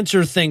charity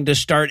cancer thing to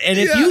start. And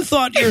if you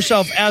thought to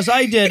yourself, as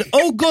I did,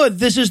 oh, good,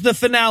 this is the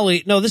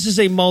finale. No, this is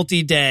a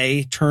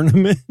multi-day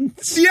tournament.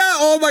 Yeah,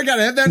 oh my God,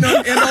 I have that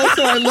note. And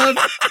also I love,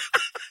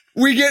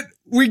 we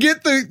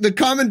get the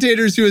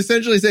commentators who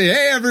essentially say,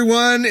 hey,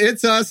 everyone,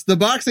 it's us, the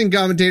boxing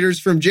commentators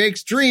from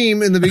Jake's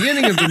Dream in the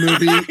beginning of the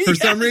movie for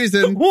some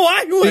reason.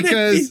 Why would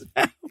because it be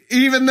that?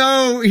 Even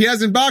though he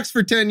hasn't boxed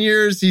for 10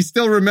 years, he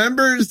still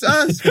remembers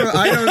us.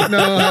 I don't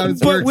know how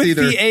this works with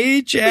either. The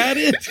age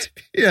added?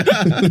 Yeah.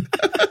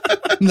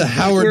 The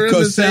Howard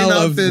Cosell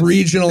of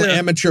regional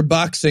amateur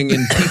boxing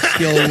in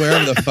Peekskill,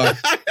 wherever the fuck.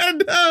 I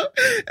know.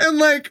 And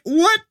like,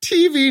 what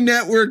TV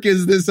network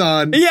is this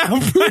on? Yeah.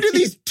 Right. Who do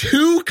these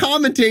two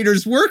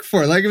commentators work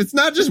for? Like, if it's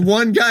not just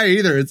one guy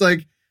either, it's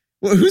like,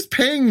 well, who's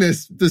paying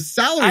the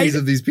salaries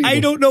of these people? I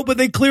don't know, but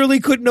they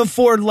clearly couldn't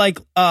afford like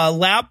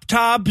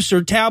laptops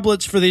or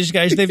tablets for these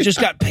guys. They've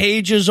just got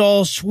pages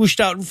all swooshed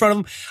out in front of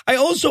them. I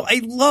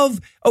love,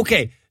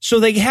 okay, so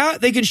they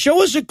can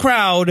show us a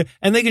crowd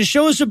and they can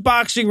show us a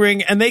boxing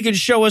ring and they can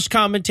show us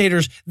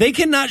commentators. They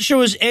cannot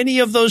show us any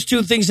of those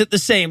two things at the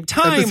same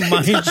time,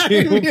 mind you.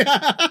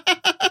 Yeah.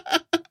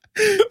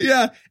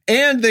 Yeah,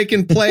 and they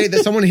can play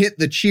that. Someone hit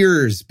the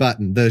cheers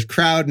button, the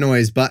crowd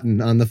noise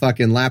button on the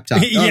fucking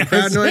laptop. Oh, yes.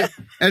 Crowd noise,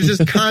 and it's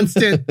just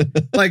constant.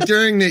 Like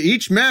during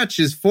each match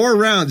is 4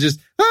 rounds,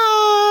 just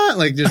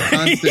like just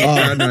constant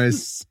crowd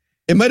noise.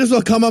 It might as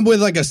well come up with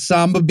like a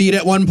samba beat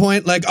at one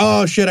point. Like,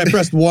 oh shit, I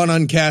pressed 1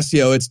 on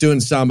Casio. It's doing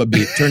samba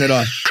beat. Turn it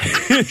off.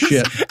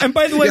 Shit. And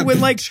by the way,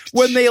 when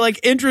they like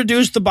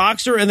introduce the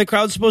boxer and the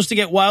crowd's supposed to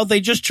get wild, they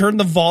just turn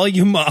the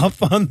volume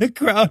up on the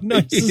crowd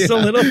noises a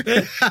little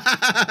bit.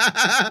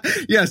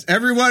 Yes,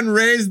 everyone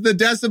raise the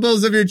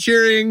decibels of your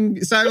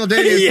cheering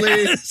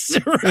simultaneously. Yes,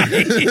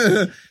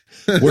 right.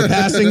 We're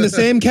passing the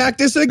same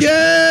cactus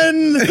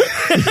again.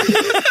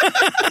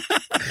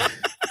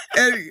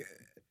 And,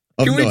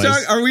 can we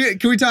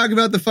talk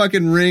about the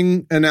fucking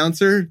ring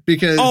announcer?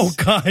 Because oh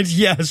God,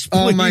 yes. Please.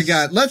 Oh my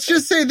God. Let's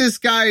just say this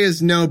guy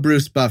is no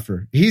Bruce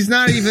Buffer. He's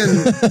not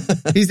even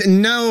he's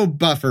no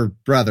Buffer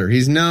brother.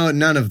 He's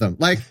none of them.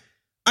 Like,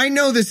 I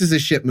know this is a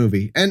shit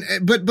movie.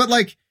 But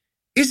like,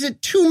 is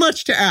it too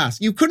much to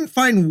ask? You couldn't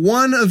find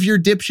one of your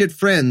dipshit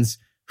friends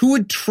who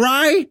would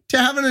try to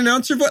have an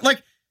announcer voice.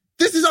 Like,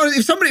 this is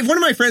if one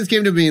of my friends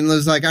came to me and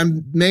was like,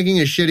 I'm making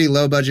a shitty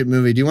low budget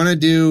movie. Do you want to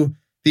do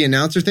the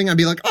announcer thing? I'd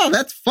be like, oh,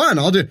 that's fun.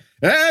 I'll do.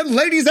 And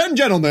ladies and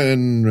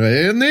gentlemen,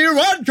 in the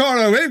red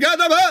corner, we've got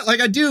the,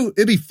 like I do.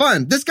 It'd be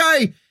fun. This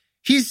guy,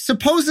 he's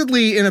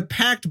supposedly in a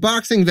packed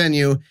boxing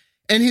venue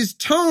and his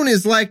tone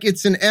is like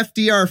it's an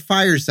FDR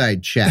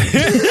fireside chat.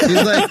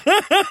 He's like,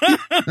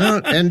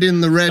 oh, and in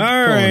the red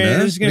corner.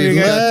 Let's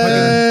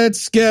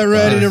get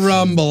ready to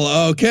rumble.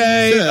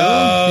 Okay.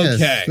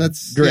 Okay.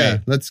 Yes,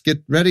 let's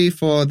get ready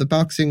for the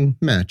boxing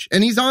match.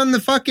 And he's on the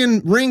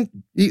fucking ring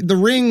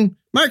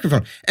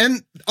microphone.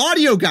 And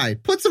audio guy,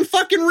 put some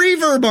fucking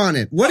reverb on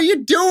it. What are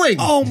you doing?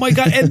 Oh my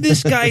God. And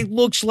this guy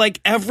looks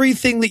like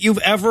everything that you've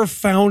ever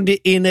found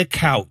in a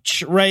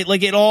couch, right?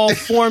 Like it all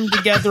formed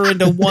together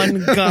into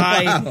one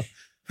guy. Wow.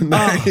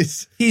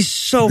 Nice. Oh, he's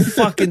so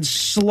fucking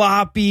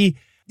sloppy.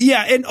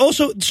 Yeah. And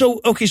also,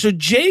 so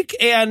Jake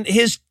and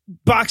his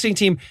boxing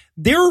team,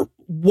 they're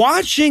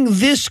watching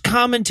this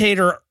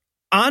commentator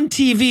on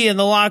TV in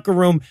the locker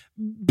room,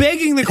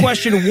 begging the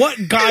question, what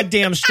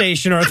goddamn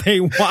station are they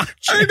watching?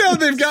 I know,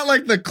 they've got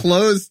like the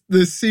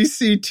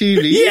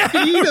CCTV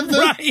feed of them.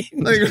 Right.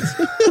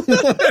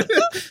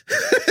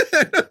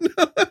 I don't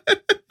know.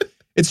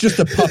 It's just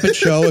a puppet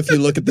show. If you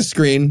look at the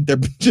screen, they're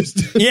just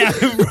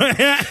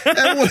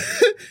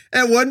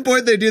At one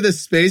point, they do the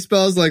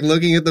Spaceballs, like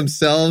looking at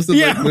themselves and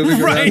like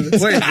moving around.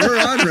 Wait, we're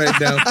on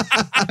right now.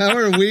 How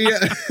are we?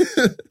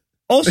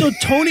 Also,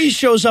 Tony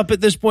shows up at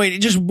this point. He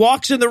just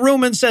walks in the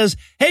room and says,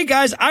 "Hey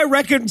guys, I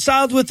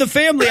reconciled with the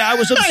family I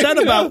was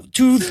upset about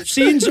 2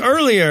 scenes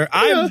earlier.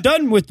 I'm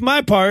done with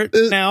my part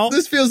now."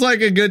 This feels like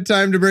a good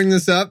time to bring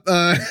this up.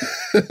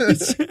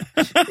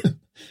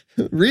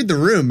 Read the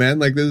room, man.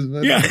 Like this.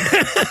 Yeah.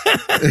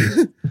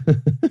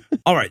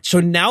 All right. So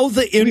now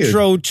the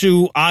intro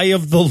to Eye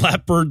of the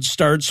Leopard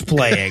starts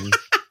playing.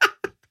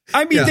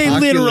 I mean,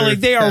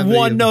 they are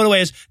one note away.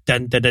 As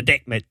dun dun dun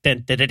dun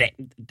dun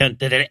dun dun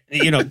dun,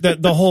 you know,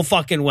 the whole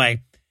fucking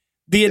way.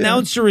 The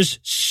announcer is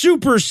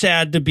super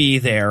sad to be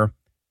there.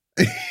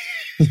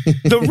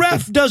 The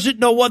ref doesn't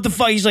know what the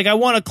fuck. He's like, "I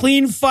want a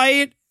clean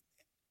fight,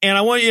 and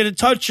I want you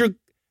to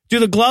do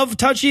the glove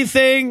touchy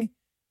thing,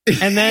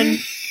 and then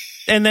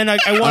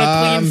I want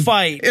a clean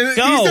fight."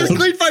 Go. He says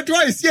clean fight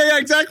twice. Yeah,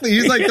 exactly.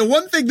 He's like, the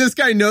one thing this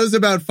guy knows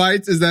about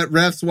fights is that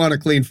refs want a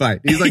clean fight.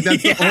 He's like,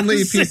 that's the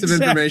only piece of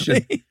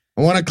information.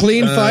 I want a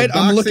clean fight.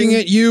 Boxing. I'm looking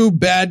at you,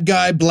 bad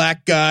guy,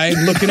 black guy,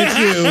 looking at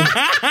you.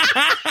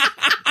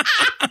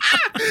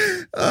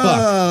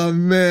 Oh,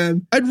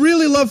 man. I'd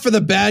really love for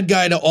the bad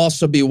guy to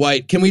also be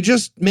white. Can we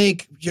just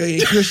make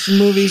Christian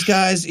movies,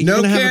 guys? You're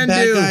going to have a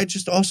bad guy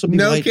just also be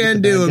white. No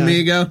can do,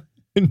 amigo.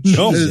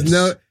 No. There's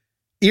no...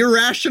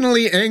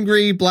 Irrationally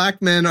angry black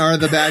men are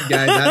the bad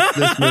guy. That's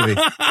this movie.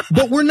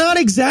 But we're not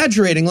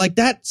exaggerating. Like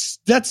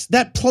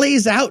that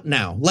plays out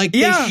now. Like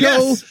they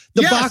show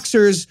the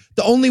boxers,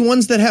 the only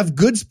ones that have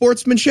good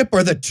sportsmanship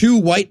are the 2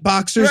 white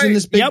boxers in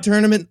this big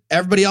tournament.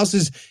 Everybody else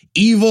is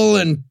evil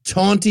and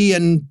taunty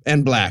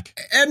and black.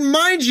 And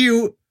mind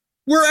you,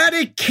 we're at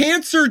a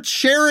cancer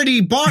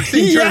charity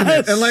boxing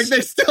tournament. And like they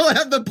still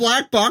have the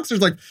black boxers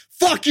like,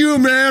 "Fuck you,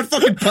 man,"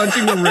 fucking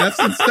punching the refs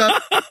and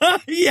stuff.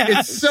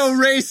 It's so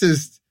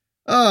racist.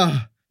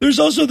 There's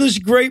also this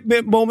great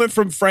moment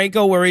from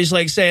Franco where he's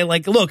like saying,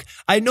 like, "Look,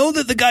 I know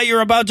that the guy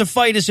you're about to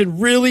fight is in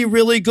really,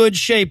 really good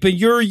shape and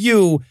you're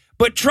you,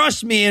 but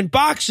trust me, in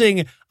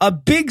boxing, a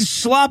big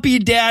sloppy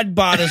dad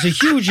bod is a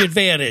huge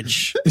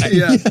advantage."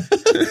 Yeah.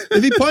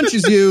 If he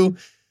punches you,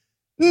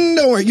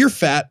 don't worry, you're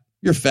fat.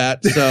 You're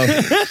fat, so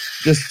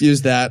just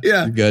use that.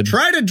 Yeah, you're good.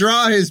 Try to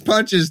draw his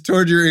punches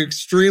toward your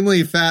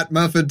extremely fat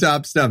muffin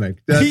top stomach.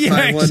 That's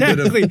my one bit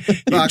of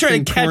You're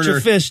trying to catch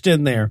a fist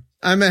in there.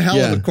 I'm a hell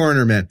of a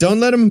corner man. Don't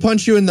let him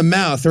punch you in the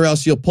mouth, or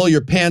else you'll pull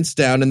your pants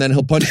down, and then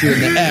he'll punch you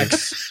in the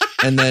X,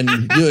 and then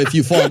if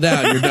you fall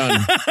down, you're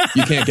done.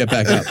 You can't get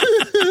back up.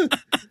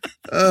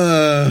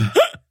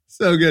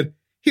 So good.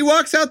 He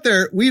walks out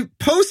there. We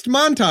post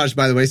montage,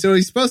 by the way, so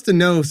he's supposed to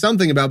know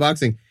something about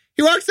boxing.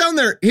 He walks down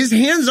there. His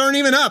hands aren't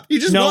even up. He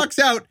just walks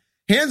out.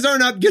 Hands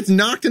aren't up. Gets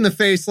knocked in the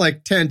face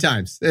like 10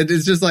 times.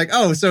 It's just like,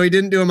 oh, so he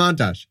didn't do a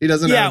montage. He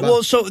doesn't. Yeah,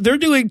 well, so they're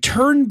doing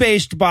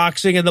turn-based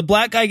boxing, and the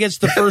black guy gets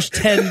the first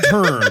 10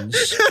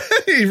 turns.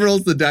 He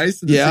rolls the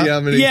dice and see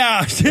how many.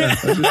 Yeah.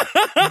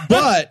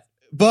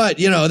 But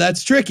you know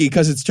that's tricky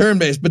because it's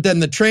turn-based. But then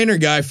the trainer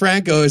guy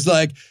Franco is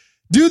like,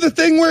 "Do the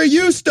thing where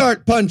you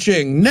start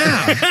punching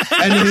now,"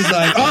 and he's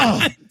like,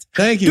 "Oh."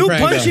 Thank you,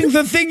 Franco. Punching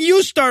the thing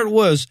you start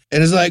was.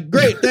 And it's like,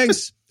 "Great,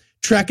 thanks,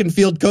 track and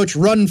field coach.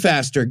 Run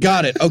faster.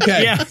 Got it.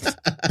 Okay. Yeah.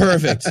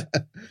 Perfect."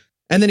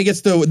 And then he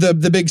gets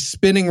the big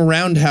spinning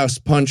roundhouse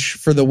punch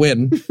for the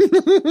win.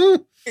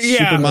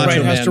 Yeah, Super Macho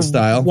Man has to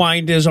style.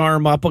 Wind his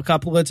arm up a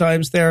couple of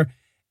times there.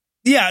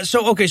 Yeah,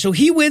 so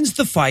he wins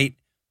the fight.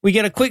 We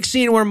get a quick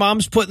scene where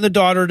mom's putting the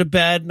daughter to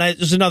bed. And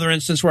there's another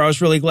instance where I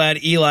was really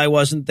glad Eli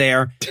wasn't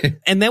there.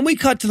 And then we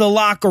cut to the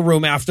locker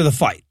room after the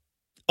fight.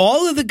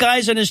 All of the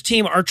guys on his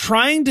team are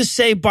trying to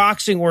say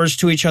boxing words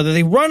to each other.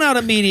 They run out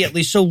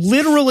immediately. So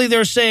literally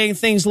they're saying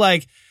things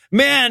like,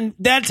 "Man,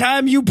 that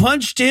time you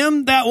punched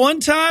him that one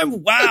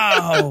time?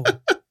 Wow."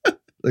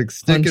 Like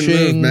stick and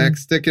move,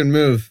 Max. Stick and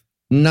move.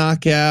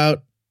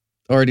 Knockout.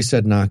 Already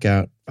said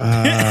knockout.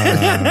 Uppercut.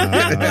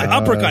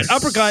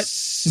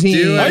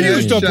 I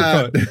used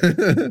uppercut.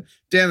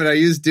 Damn it, I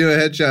used do a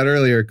headshot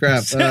earlier.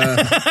 Crap. Do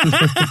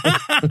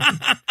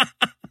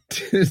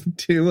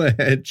a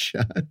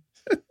headshot.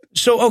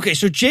 So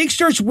Jake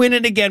starts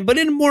winning again, but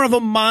in more of a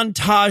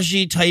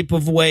montage-y type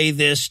of way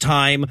this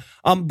time.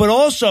 But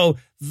also,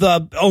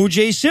 the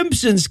O.J.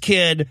 Simpson's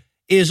kid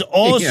is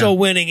also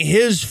winning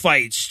his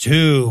fights,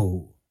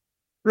 too.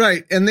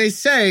 Right. And they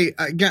say,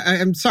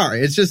 I'm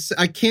sorry, it's just,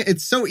 I can't,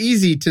 it's so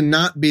easy to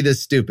not be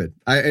this stupid.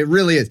 It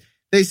really is.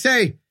 They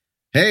say,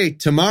 "Hey,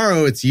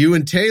 tomorrow it's you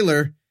and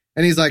Taylor."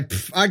 And he's like,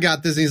 "I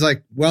got this." And he's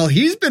like, "Well,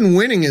 he's been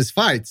winning his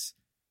fights."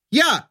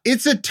 Yeah,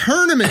 it's a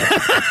tournament.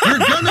 You're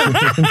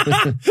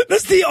gonna.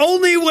 That's the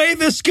only way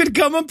this could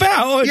come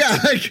about. Yeah,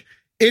 like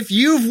if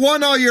you've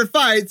won all your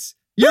fights,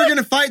 you're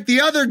gonna fight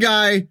the other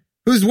guy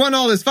who's won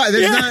all his fights.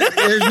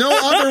 There's no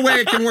other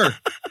way it can work.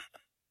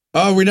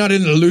 Oh, we're not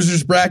in the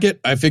losers bracket?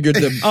 I figured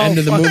the end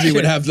of the movie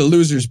would have the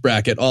losers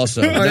bracket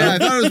also. Oh, yeah, I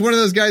thought it was one of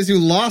those guys who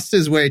lost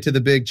his way to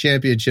the big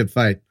championship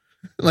fight.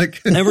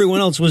 Like everyone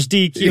else was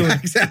DQ. Yeah,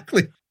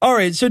 exactly. All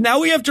right, so now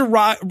we have to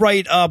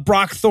write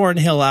Brock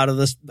Thornhill out of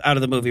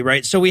the movie,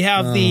 right? So we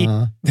have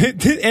and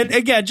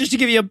again, just to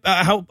give you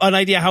an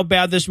idea how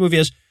bad this movie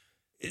is,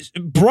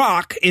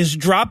 Brock is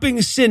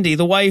dropping Cindy,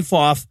 the wife,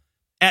 off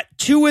at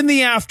 2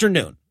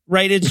 p.m,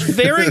 right? It's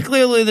very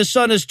clearly the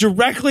sun is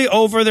directly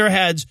over their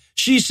heads.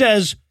 She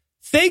says,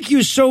 "Thank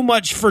you so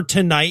much for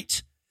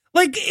tonight."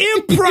 Like,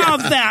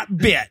 improv that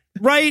bit,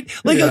 right?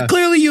 Like,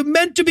 clearly you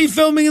meant to be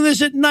filming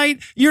this at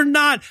night. You're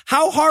not.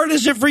 How hard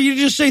is it for you to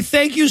just say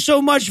thank you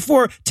so much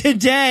for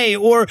today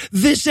or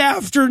this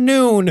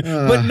afternoon?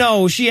 But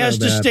no, she has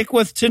to stick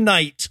with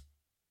tonight.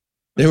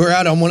 They were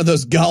out on one of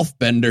those golf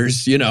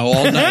benders,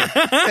 all night.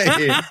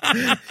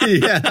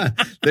 Yeah,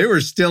 they were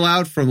still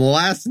out from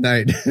last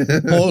night.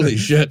 Holy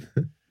shit.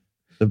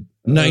 The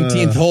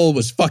 19th hole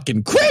was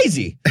fucking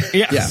crazy.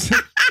 Yes.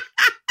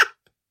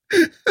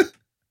 Yeah.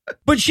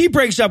 But she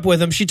breaks up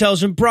with him. She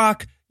tells him,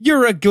 "Brock,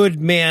 you're a good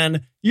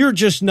man. You're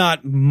just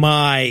not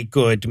my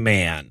good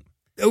man."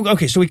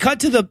 Okay, so we cut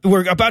to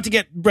we're about to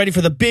get ready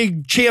for the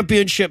big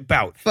championship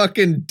bout.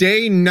 Fucking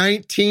day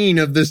 19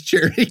 of this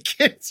charity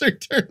cancer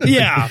tournament.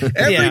 Yeah.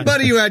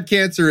 Everybody who had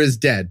cancer is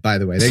dead, by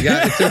the way.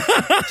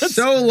 It took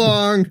so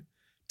long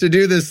to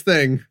do this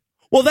thing.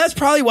 Well, that's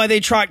probably why they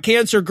trot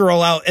Cancer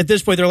Girl out at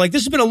this point. They're like,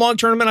 this has been a long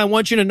tournament. I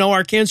want you to know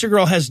our Cancer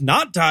Girl has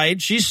not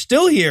died. She's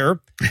still here.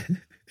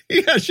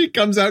 Yeah, she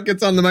comes out,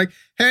 gets on the mic.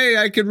 "Hey,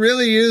 I could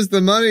really use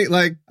the money.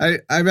 Like,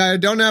 I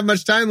don't have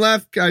much time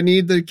left. I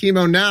need the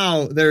chemo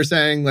now." They're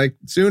saying, like,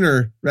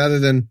 sooner rather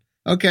than,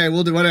 okay,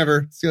 we'll do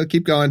whatever. So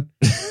keep going.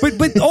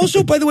 But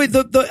also, by the way,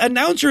 the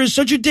announcer is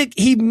such a dick.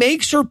 He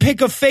makes her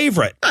pick a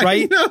favorite,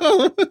 right?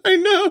 I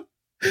know.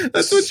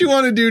 That's what you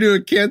want to do to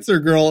a Cancer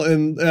Girl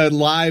in a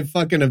live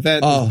fucking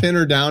event. Pin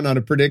her down on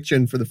a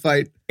prediction for the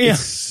fight. Yeah.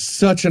 It's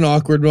such an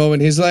awkward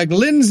moment. He's like,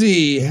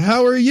 "Lindsay,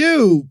 how are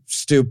you?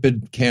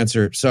 Stupid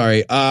cancer.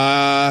 Sorry.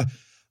 I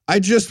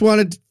just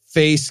wanted to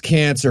face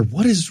cancer.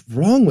 What is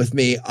wrong with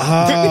me?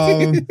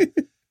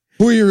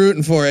 Who are you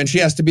rooting for?" And she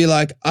has to be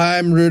like,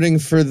 "I'm rooting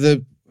for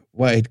the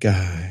white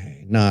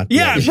guy, not."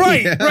 Yeah,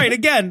 right.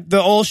 Again,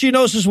 all she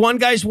knows is one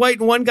guy's white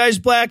and one guy's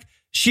black.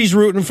 She's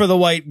rooting for the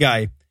white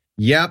guy.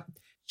 Yep.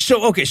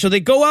 So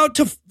they go out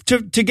to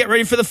get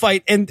ready for the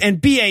fight,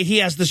 and BA, he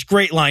has this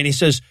great line. He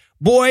says,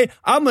 "Boy,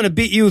 I'm going to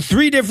beat you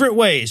 3 different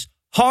ways.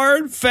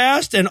 Hard,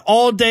 fast, and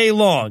all day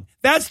long."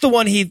 That's the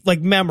one he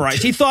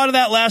memorized. He thought of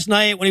that last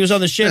night when he was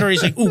on the shitter.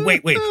 He's like, "Ooh,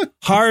 wait.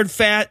 Hard,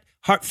 fast,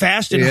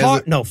 and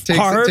hard." No,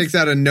 hard. Takes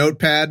out a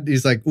notepad.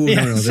 He's like, "Ooh,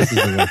 no, this is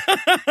the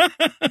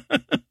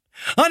one."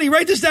 Honey,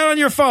 write this down on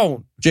your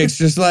phone. Jake's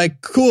just like,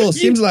 "Cool.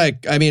 Seems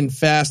like,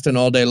 fast and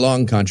all day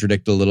long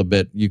contradict a little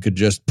bit. You could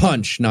just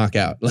punch, knock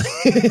out."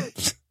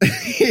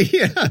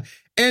 Yeah.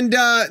 And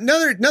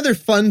another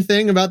fun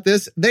thing about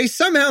this, they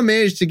somehow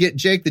managed to get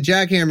Jake the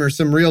Jackhammer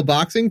some real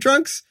boxing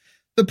trunks.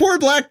 The poor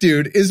black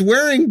dude is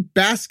wearing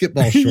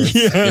basketball shorts.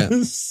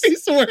 Yes.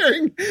 He's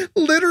wearing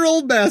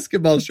literal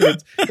basketball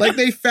shorts. Like,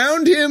 they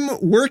found him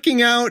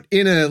working out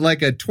in a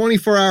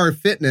 24-hour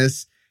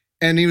fitness,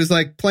 and he was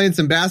like playing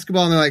some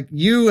basketball, and they're like,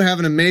 "You have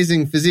an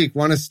amazing physique.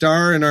 Want to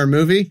star in our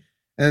movie?"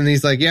 And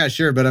he's like, "Yeah,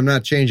 sure, but I'm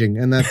not changing."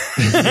 And that's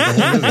the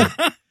whole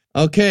movie.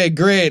 Okay,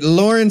 great.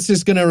 Lawrence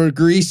is going to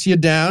grease you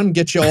down,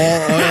 get you all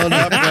oiled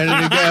up,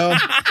 ready to go.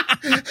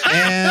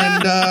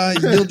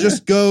 And you'll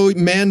just go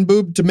man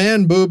boob to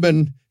man boob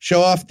and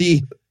show off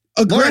the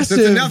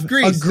aggressive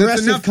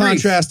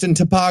contrast in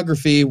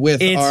topography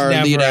with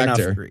our lead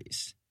actor.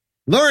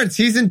 Lawrence,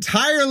 he's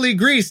entirely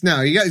greased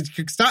now. You guys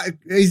stop.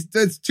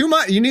 It's too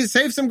much. You need to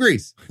save some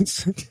grease.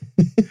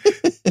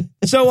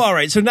 So, all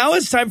right. So now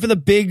it's time for the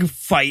big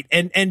fight.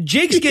 And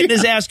Jake's getting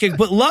his ass kicked.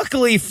 But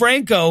luckily,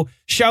 Franco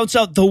shouts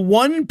out the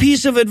one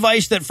piece of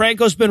advice that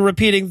Franco's been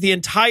repeating the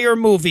entire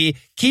movie.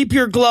 Keep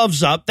your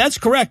gloves up. That's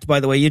correct, by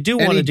the way. You do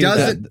want to do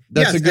that.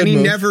 That's a good move.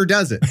 He never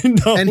does it.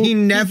 No. And he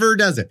never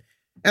does it.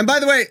 And by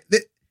the way,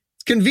 it's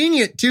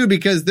convenient, too,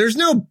 because there's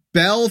no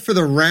bell for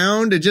the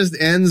round. It just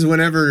ends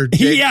whenever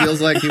Jake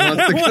feels like he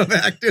wants to go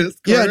back to his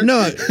corner. Yeah,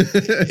 no.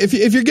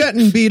 If you're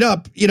getting beat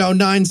up,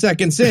 9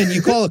 seconds in,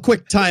 you call a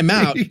quick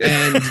timeout,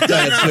 and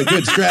that's a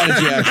good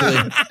strategy,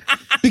 actually.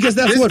 Because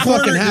that's what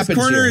fucking happens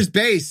here.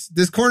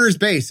 This corner's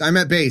base. I'm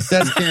at base.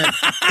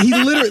 He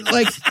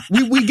literally,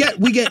 we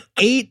get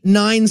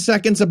 8-9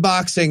 seconds of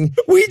boxing.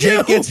 We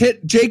do.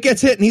 Jake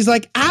gets hit, and he's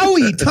like,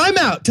 "Owie,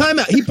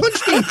 timeout. He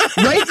punched me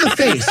right in the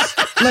face.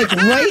 Right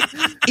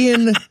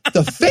in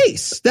the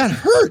face. That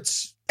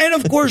hurts." And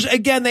of course,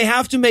 again, they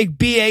have to make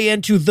BA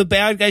into the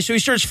bad guy. So he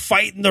starts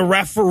fighting the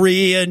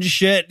referee and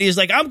shit. And he's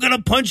like, "I'm going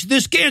to punch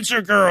this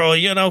Cancer Girl,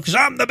 because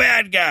I'm the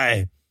bad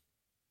guy."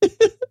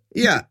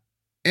 Yeah.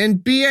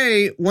 And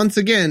BA, once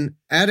again,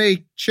 at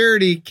a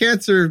charity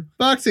cancer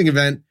boxing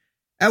event,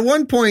 at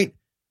one point,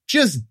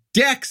 just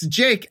decks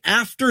Jake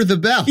after the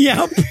bell.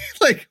 Yep.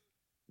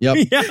 Yep.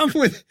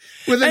 With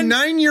a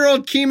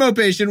 9-year-old chemo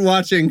patient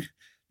watching.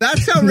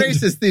 That's how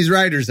racist these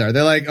writers are.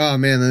 They're like, "Oh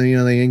man, the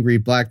angry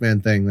black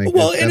man thing."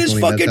 And his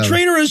fucking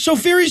trainer is so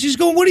furious. He's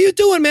going, "What are you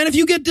doing, man? If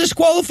you get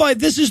disqualified,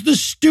 this is the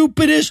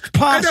stupidest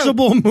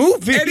possible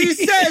movie." And he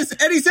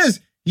says,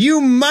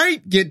 "You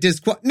might get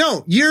disqualified."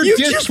 No, you're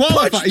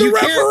disqualified. Just punched the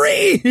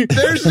referee.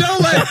 There's no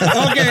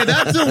okay,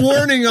 that's a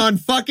warning on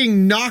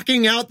fucking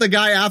knocking out the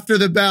guy after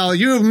the bell.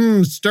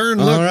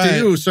 Stern look to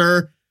you,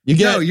 sir.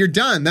 you're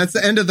done. That's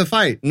the end of the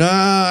fight. Nah,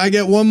 I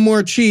get one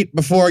more cheat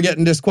before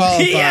getting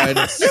disqualified.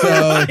 Yeah, so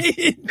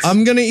right.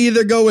 I'm going to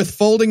either go with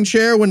folding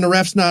chair when the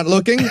ref's not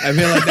looking. I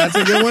feel like that's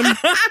a good one.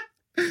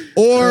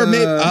 Or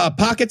maybe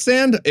pocket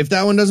sand. If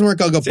that one doesn't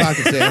work, I'll go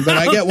pocket sand. But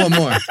I get one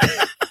more.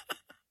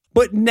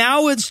 But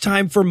now it's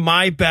time for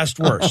my best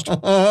worst.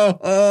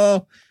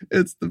 Oh,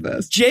 it's the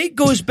best. Jake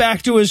goes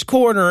back to his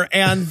corner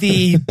and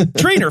the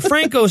trainer,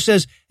 Franco,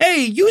 says,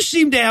 hey, you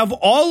seem to have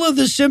all of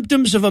the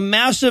symptoms of a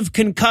massive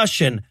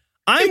concussion.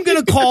 I'm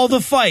going to call the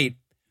fight.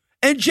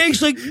 And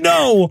Jake's like,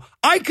 no,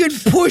 I could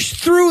push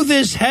through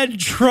this head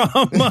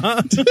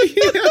trauma.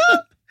 Yeah.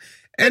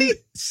 And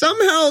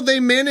somehow they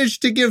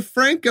managed to give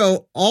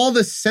Franco all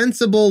the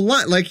sensible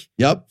line. Like,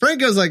 yep.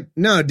 Franco's like,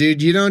 no,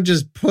 dude, you don't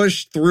just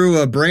push through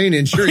a brain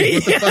injury.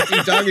 What the fuck are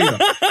you talking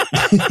about?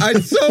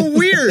 It's so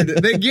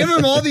weird. They give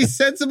him all these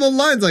sensible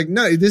lines. Like,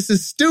 no, this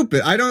is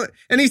stupid.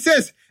 And he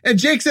says, and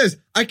Jake says,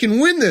 I can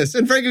win this.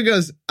 And Franco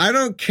goes, I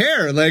don't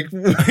care. Like,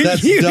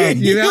 that's dumb.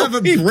 You have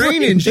a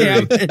brain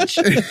injury.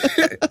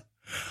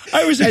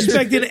 I was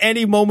expecting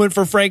any moment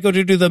for Franco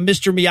to do the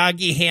Mr.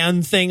 Miyagi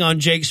hand thing on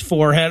Jake's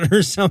forehead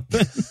or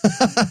something.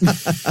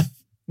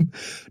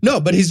 No,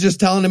 but he's just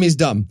telling him he's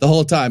dumb the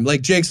whole time.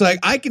 Like, Jake's like,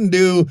 I can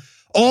do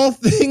all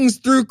things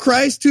through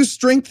Christ who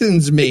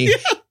strengthens me. Yeah.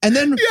 And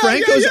then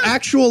Franco's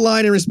actual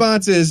line in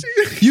response is,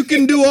 you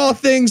can do all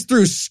things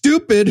through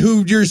stupid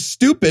who you're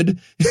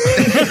stupid.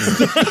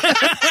 It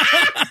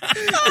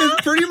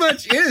pretty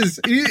much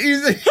is.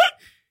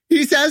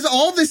 He says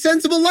all the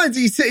sensible lines.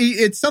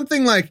 It's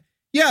something like,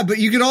 yeah, but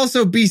you could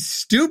also be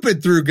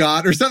stupid through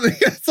God or something.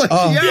 It's like,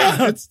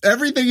 it's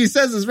everything he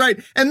says is right.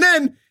 And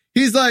then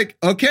he's like,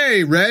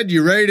 okay, Red,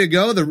 you ready to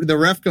go? The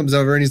ref comes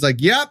over and he's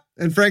like, yep.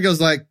 And Franco's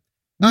like,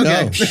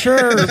 okay. No.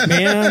 Sure,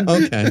 man.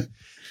 Okay.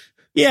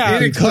 Yeah.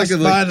 Because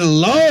by the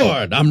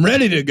Lord, I'm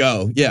ready to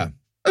go. Yeah.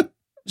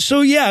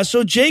 So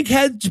Jake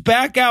heads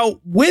back out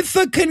with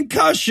a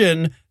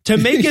concussion to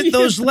make it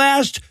those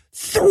last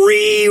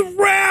 3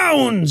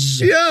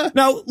 rounds. Yeah.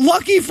 Now,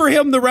 lucky for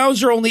him, the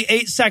rounds are only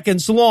 8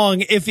 seconds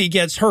long if he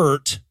gets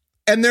hurt.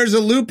 And there's a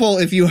loophole.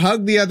 If you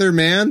hug the other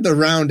man, the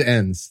round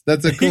ends.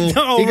 That's a cool. He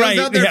goes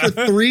out there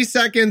for 3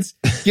 seconds,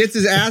 gets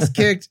his ass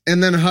kicked,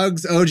 and then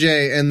hugs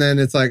OJ. And then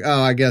it's like,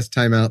 oh, I guess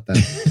timeout then.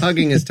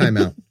 Hugging is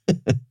timeout.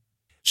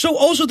 So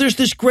also there's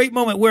this great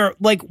moment where,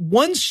 like,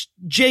 once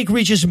Jake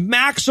reaches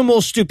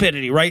maximal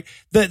stupidity, right?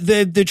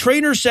 The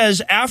trainer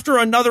says after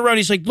another round,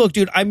 he's like, look,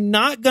 dude, I'm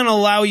not going to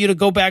allow you to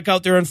go back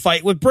out there and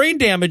fight with brain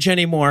damage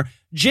anymore.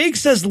 Jake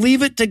says,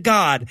 leave it to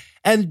God.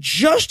 And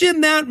just in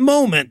that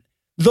moment,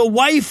 the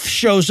wife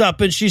shows up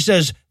and she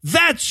says,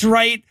 that's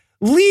right.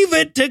 Leave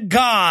it to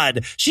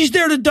God. She's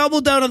there to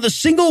double down on the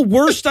single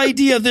worst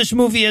idea this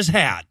movie has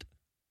had.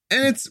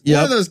 And it's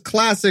one of those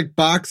classic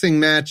boxing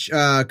match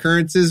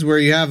occurrences where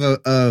you have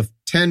a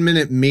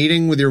 10-minute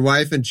meeting with your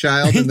wife and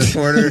child in the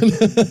corner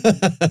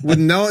with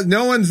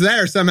no one's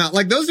there somehow.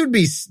 Like, those would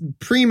be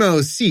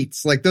primo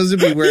seats. Like, those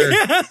would be where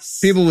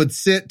people would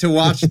sit to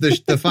watch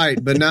the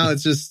fight. But now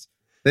it's just,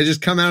 they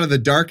just come out of the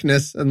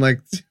darkness and, like,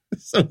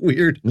 it's so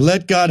weird.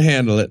 Let God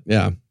handle it.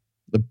 Yeah.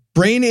 The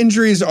brain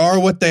injuries are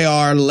what they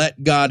are.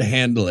 Let God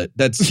handle it.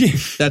 That's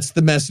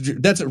the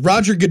message. That's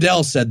Roger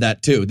Goodell said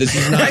that too. This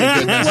is not a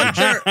good message.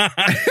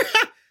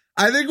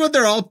 I think what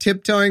they're all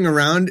tiptoeing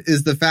around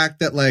is the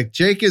fact that, like,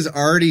 Jake is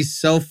already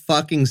so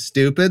fucking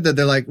stupid that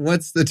they're like,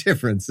 what's the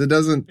difference? It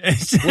doesn't,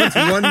 what's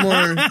one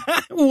more?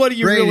 What do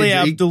you really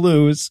have to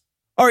lose?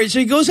 All right, so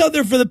he goes out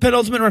there for the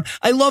penultimate round.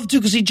 I love too,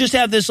 because he just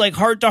had this, like,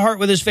 heart to heart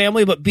with his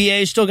family, but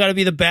BA still got to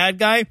be the bad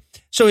guy.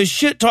 So his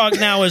shit talk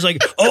now is like,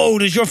 oh,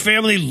 does your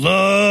family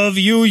love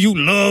you? You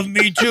love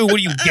me too. What are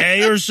you,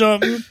 gay or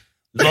something?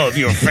 Love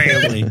your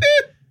family.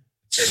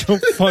 So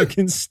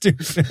fucking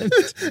stupid.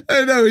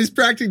 I know.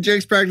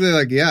 Jake's practically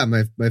like, yeah,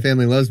 my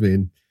family loves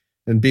me.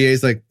 And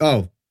BA's like,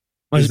 oh,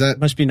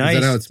 must be nice.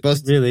 Is that how it's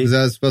supposed to, really? Is that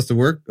how it's supposed to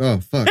work? Oh,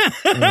 fuck.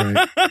 All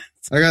right.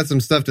 I got some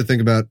stuff to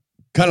think about.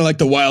 Kind of like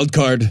the wild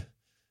card.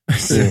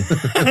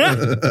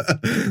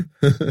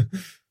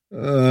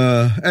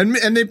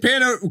 And they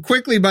pan out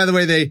quickly, by the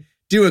way, they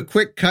do a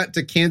quick cut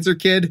to Cancer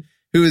Kid,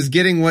 who is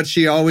getting what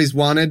she always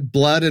wanted,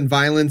 blood and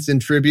violence in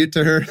tribute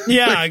to her.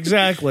 Yeah,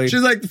 exactly.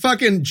 She's like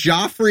fucking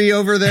Joffrey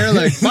over there,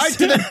 like, fight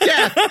to the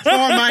death for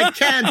my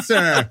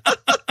cancer.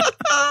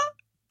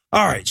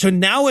 All right, so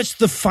now it's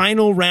the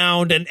final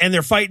round, and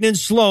they're fighting in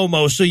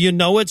slow-mo, so you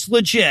know it's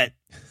legit.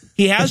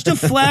 He has to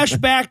flash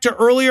back to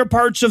earlier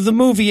parts of the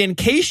movie in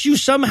case you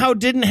somehow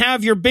didn't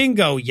have your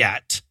bingo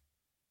yet.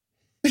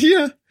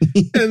 Yeah.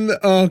 And,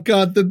 oh,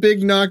 God, the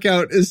big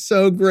knockout is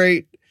so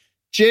great.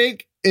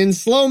 Jake, in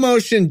slow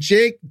motion,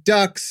 Jake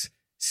ducks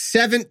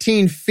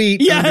 17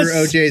 feet under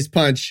OJ's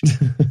punch.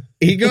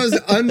 He goes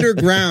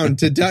underground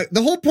to duck.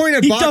 The whole point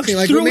of boxing,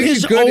 like, what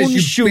makes you good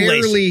is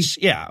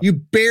you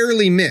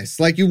barely miss.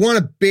 Like, you want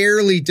to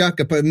barely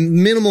duck up a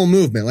minimal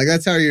movement. Like,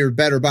 that's how you're a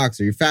better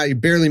boxer. You're fat, you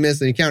barely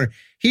miss, and you counter.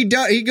 He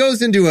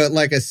goes into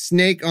a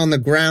snake on the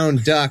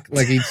ground duck,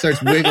 like he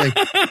starts wiggling.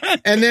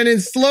 And then in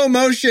slow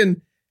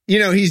motion,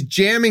 he's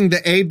jamming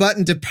the A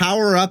button to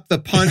power up the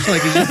punch,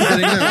 like he's just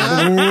sitting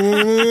there.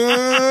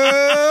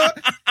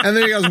 And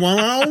then he goes,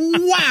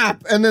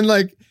 whap. And then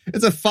like,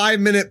 it's a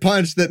 5-minute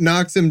punch that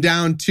knocks him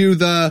down to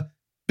the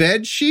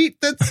bed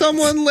sheet that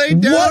someone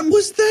laid down. What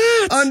was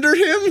that? Under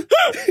him?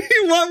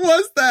 What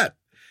was that?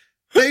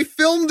 They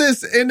filmed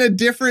this in a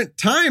different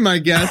time, I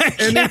guess.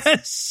 And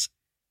yes.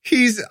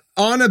 He's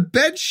on a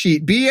bed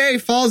sheet. BA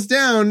falls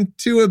down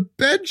to a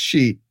bed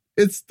sheet.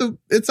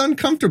 It's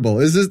uncomfortable.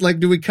 Is this like,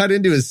 do we cut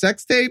into his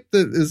sex tape?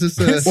 Is this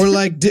or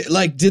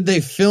did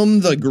they film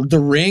the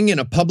ring in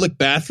a public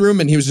bathroom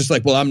and he was just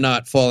like, well, I'm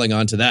not falling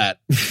onto that.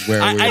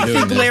 I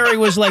think Larry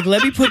was like,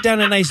 let me put down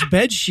a nice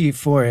bed sheet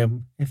for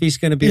him if he's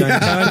going to be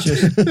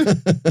unconscious.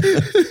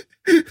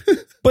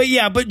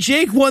 But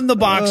Jake won the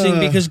boxing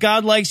because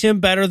God likes him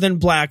better than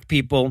black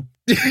people.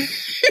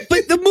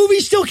 But the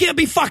movie still can't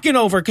be fucking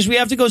over because we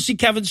have to go see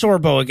Kevin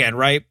Sorbo again,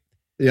 right?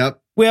 Yep.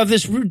 We have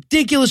this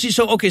ridiculously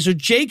so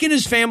Jake and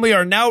his family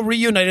are now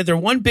reunited. They're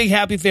one big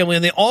happy family,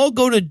 and they all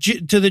go to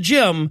the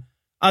gym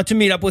to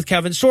meet up with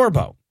Kevin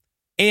Sorbo.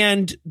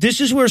 And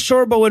this is where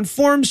Sorbo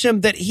informs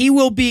him that he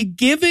will be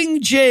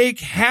giving Jake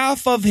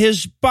half of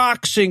his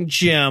boxing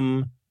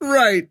gym.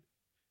 Right.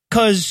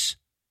 Because,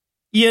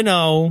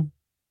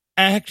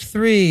 Act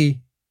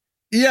 3.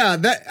 Yeah,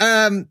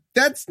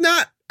 that's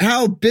not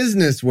how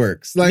business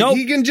works. Like,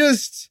 He can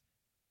just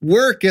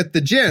work at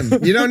the gym.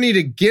 You don't need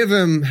to give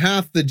him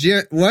half the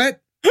gym.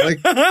 What? Like,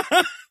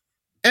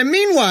 and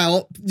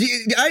meanwhile,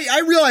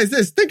 I realize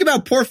this. Think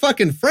about poor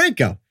fucking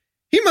Franco.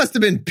 He must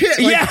have been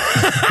pissed. Like,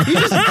 he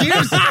just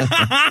gives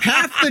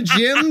half the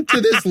gym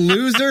to this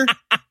loser.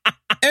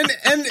 And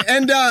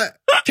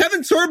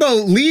Kevin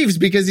Sorbo leaves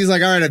because he's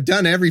like, all right, I've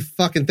done every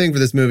fucking thing for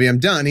this movie. I'm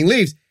done. He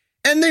leaves.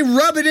 And they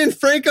rub it in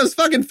Franco's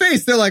fucking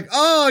face. They're like,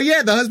 oh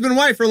yeah, the husband and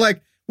wife are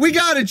like, we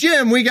got a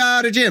gym.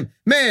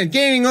 Man,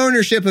 gaining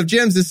ownership of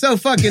gyms is so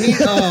fucking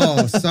easy.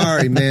 Oh,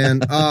 sorry, man.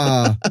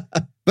 Oh.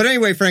 But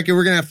anyway, Frankie,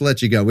 we're going to have to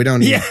let you go. We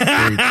don't need three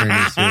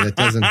trainers here.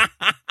 That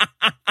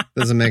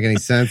doesn't make any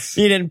sense.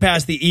 He didn't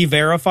pass the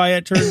E-Verify,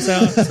 it turns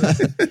out. So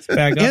it's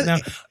back up now.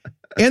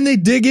 And they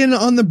dig in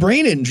on the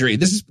brain injury.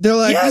 They're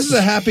like, this is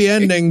a happy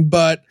ending,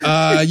 but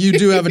you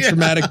do have a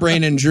traumatic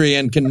brain injury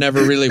and can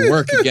never really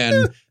work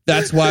again.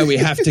 That's why we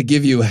have to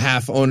give you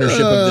half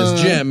ownership of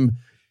this gym.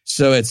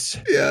 So it's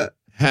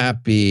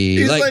happy.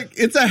 He's like,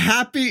 it's a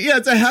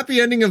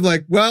happy ending of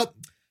like, well,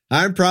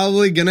 I'm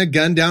probably going to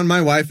gun down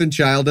my wife and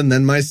child and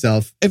then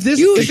myself. If this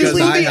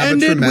movie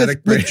ended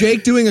with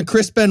Jake doing a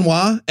Chris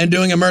Benoit and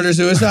doing a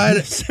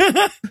murder-suicide,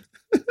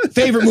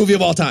 favorite movie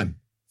of all time.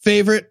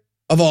 Favorite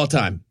of all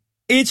time.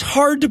 It's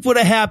hard to put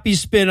a happy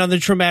spin on the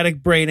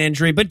traumatic brain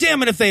injury, but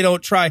damn it if they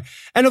don't try.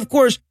 And of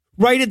course,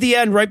 right at the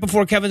end, right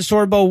before Kevin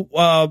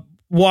Sorbo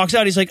walks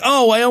out, he's like,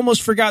 oh, I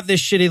almost forgot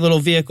this shitty little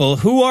vehicle.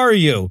 Who are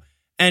you?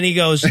 And he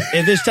goes,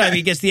 and this time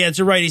he gets the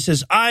answer right. He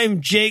says,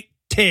 I'm Jake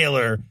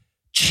Taylor,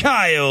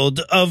 child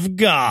of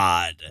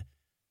God.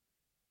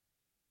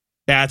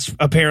 That's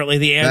apparently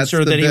the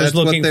answer that he was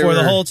looking for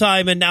the whole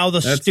time, and now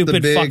the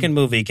stupid fucking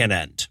movie can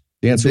end.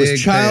 The answer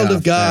was child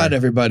of God,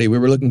 everybody. We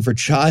were looking for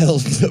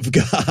child of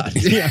God.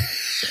 Yeah.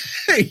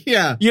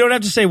 Yeah. You don't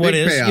have to say what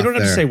is. You don't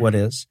have to say what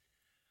is.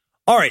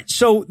 All right.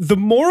 So the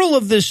moral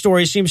of this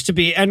story seems to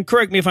be, and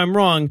correct me if I'm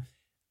wrong,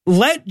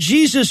 let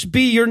Jesus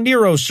be your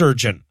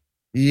neurosurgeon.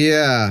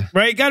 Yeah.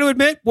 Right? Got to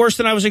admit, worse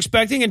than I was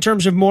expecting in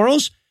terms of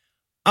morals.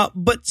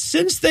 But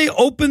since they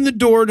opened the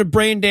door to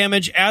brain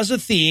damage as a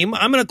theme,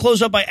 I'm going to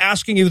close up by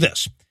asking you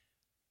this.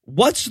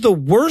 What's the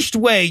worst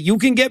way you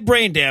can get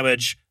brain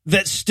damage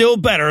that's still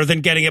better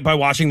than getting it by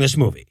watching this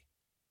movie?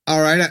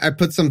 All right. I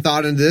put some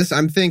thought into this.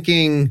 I'm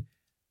thinking,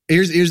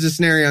 here's the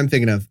scenario I'm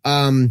thinking of.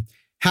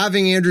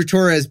 Having Andrew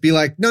Torres be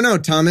like, no,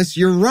 Thomas,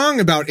 you're wrong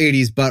about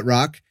 80s butt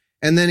rock.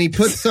 And then he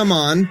puts some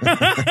on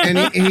and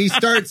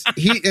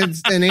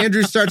and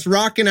Andrew starts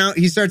rocking out.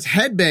 He starts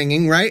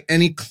headbanging, right?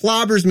 And he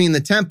clobbers me in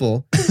the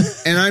temple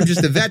and I'm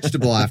just a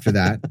vegetable after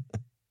that.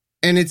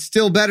 And it's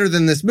still better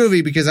than this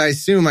movie because I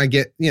assume I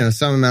get,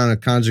 some amount of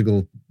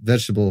conjugal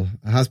vegetable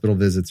hospital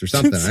visits or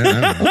something. I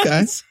don't know.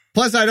 Okay.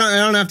 Plus, I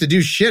don't have to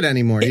do shit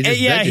anymore.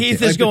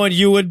 Heath is going,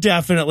 you would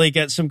definitely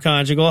get some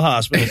conjugal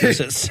hospital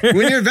visits.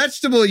 When you're a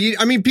vegetable,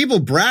 people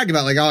brag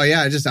about like, oh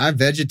yeah, I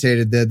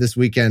vegetated this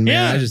weekend,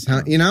 man.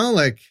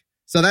 Yeah.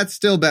 So that's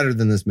still better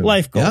than this movie.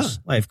 Life goals.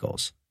 Yeah. Life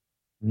goals.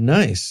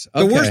 Nice.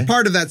 Okay. The worst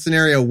part of that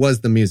scenario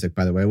was the music,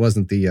 by the way. It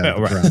wasn't the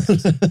right.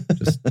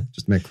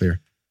 just make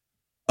clear.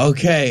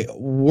 Okay.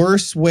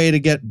 Worst way to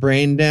get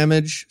brain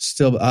damage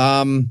still.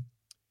 So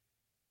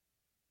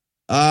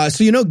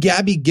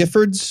Gabby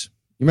Giffords?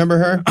 You remember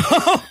her?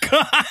 Oh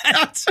God!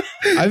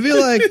 I feel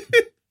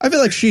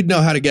like she'd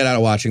know how to get out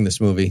of watching this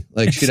movie.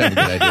 Like she'd have a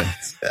good idea.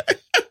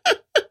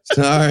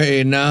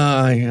 Sorry, no,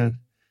 I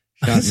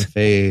got shot in the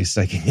face.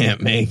 I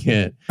can't make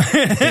it.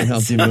 Can't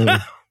help you move.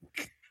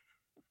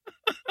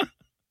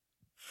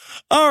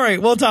 All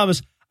right, well,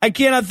 Thomas, I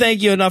cannot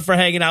thank you enough for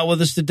hanging out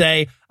with us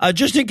today.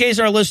 Just in case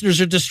our listeners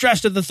are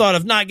distressed at the thought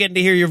of not getting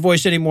to hear your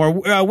voice anymore,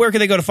 where can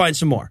they go to find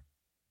some more?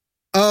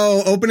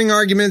 Oh, Opening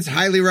Arguments,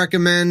 highly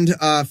recommend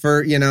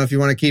for, if you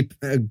want to keep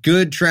a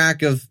good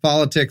track of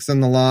politics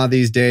and the law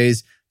these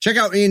days. Check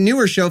out a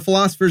newer show,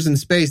 Philosophers in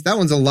Space. That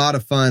one's a lot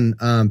of fun.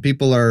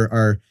 People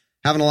are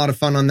having a lot of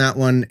fun on that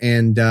one.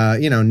 And,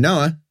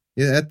 Noah,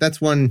 that's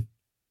one,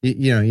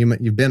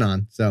 you've been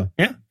on. So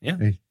yeah.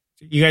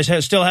 You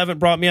guys still haven't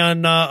brought me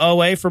on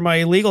OA for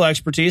my legal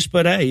expertise,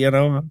 but hey,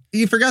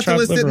 you forgot to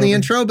list it in the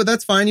intro, but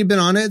that's fine. You've been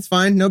on it. It's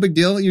fine. No big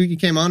deal. You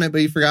came on it, but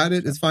you forgot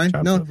it. It's fine.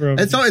 No,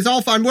 it's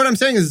all fine. What I'm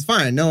saying is it's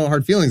fine. No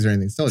hard feelings or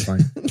anything. It's totally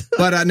fine.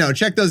 But no,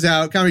 check those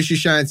out. Comedy Shoe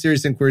Shine,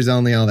 Serious Inquiries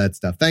Only, all that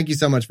stuff. Thank you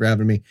so much for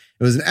having me.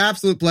 It was an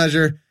absolute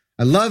pleasure.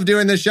 I love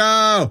doing this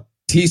show.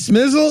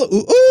 T-Smizzle.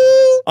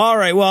 Ooh. All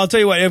right. Well, I'll tell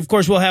you what. Of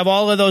course, we'll have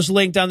all of those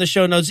linked on the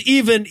show notes.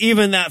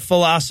 Even that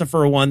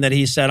philosopher one that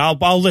he said.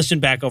 I'll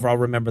listen back over. I'll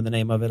remember the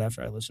name of it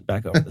after I listen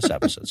back over this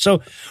episode.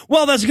 So,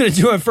 well, that's going to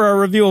do it for our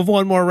review of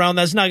One More Round.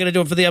 That's not going to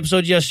do it for the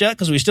episode just yet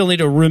because we still need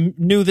to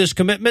renew this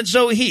commitment.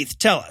 So, Heath,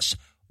 tell us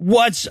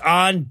what's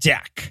on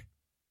deck.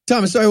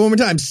 Thomas, sorry, one more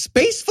time.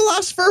 Space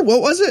philosopher.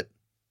 What was it?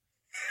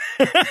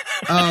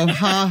 Oh,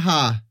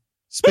 ha.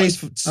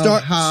 Space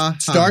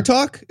Star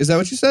Talk. Is that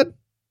what you said?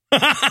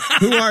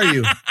 Who are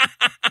you?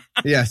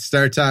 Yes,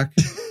 Star Talk.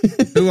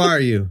 Who are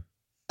you?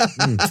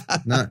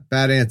 Not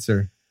bad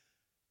answer.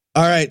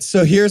 All right,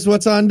 so here's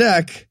what's on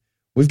deck.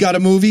 We've got a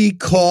movie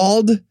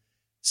called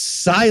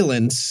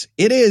Silence.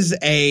 It is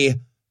a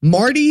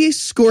Marty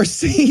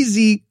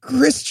Scorsese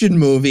Christian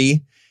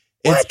movie.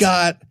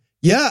 What?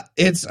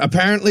 It's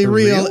apparently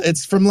real.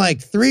 It's from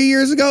like 3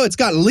 years ago. It's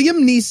got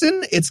Liam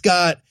Neeson. It's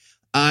got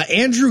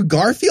Andrew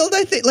Garfield,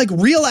 I think. Like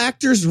real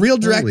actors, real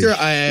director.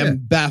 I am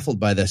baffled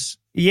by this.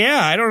 Yeah,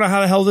 I don't know how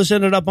the hell this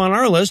ended up on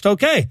our list.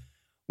 Okay.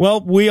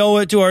 Well, we owe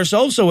it to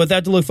ourselves. So with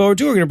that to look forward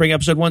to, we're going to bring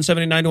episode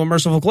 179 to a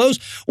merciful close.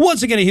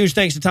 Once again, a huge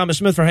thanks to Thomas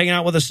Smith for hanging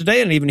out with us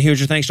today. And even a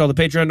huger thanks to all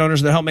the Patreon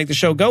donors that help make the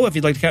show go. If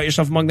you'd like to count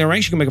yourself among their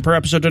ranks, you can make a per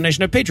episode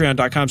donation at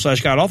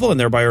patreon.com/godawful and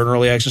thereby earn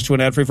early access to an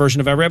ad-free version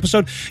of every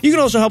episode. You can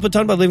also help a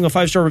ton by leaving a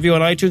 5-star review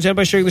on iTunes and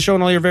by sharing the show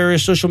on all your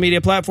various social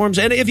media platforms.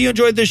 And if you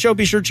enjoyed this show,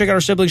 be sure to check out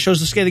our sibling shows,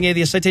 The Scathing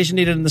Atheist, Citation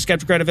Needed, and The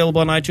Skeptic Guide,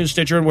 available on iTunes,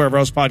 Stitcher, and wherever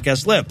else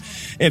podcasts live.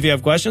 If you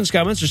have questions,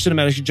 comments, or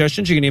cinematic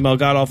suggestions, you can email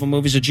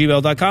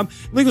godawfulmovies@gmail.com.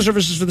 Legal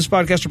services for this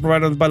podcast are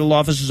provided by the law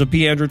offices of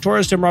P. Andrew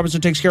Torres. Tim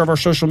Robinson takes care of our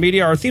social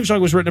media. Our theme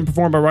song was written and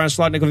performed by Ryan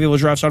Slotnick of Evil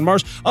Giraffes on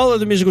Mars. All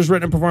other music was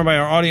written and performed by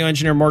our audio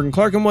engineer, Morgan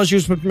Clark, and was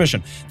used with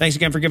permission. Thanks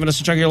again for giving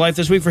us a chunk of your life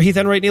this week. For Heath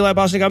Enright, Eli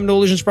Bosnick, I'm No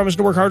Illusions, promise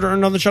to work harder and earn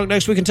another chunk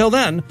next week. Until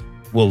then,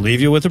 we'll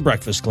leave you with the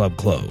Breakfast Club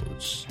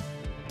close.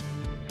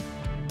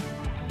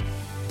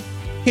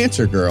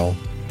 Cancer girl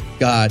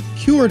got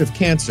cured of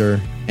cancer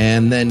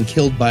and then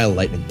killed by a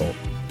lightning bolt.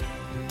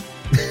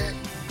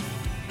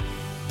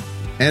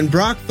 And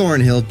Brock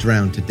Thornhill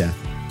drowned to death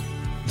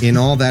in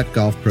all that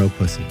golf pro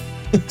pussy.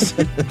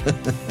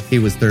 He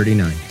was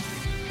 39.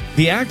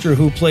 The actor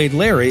who played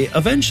Larry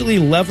eventually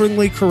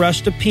lovingly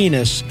caressed a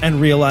penis and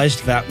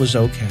realized that was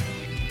okay.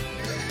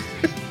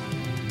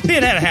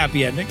 It had a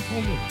happy ending.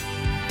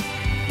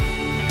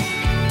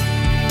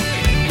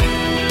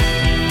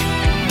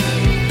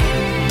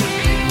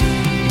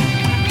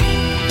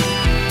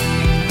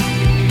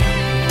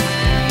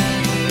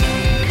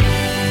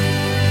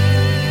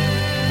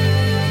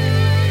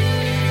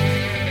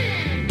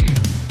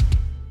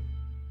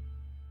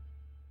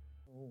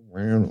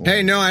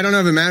 Hey, no, I don't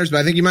know if it matters, but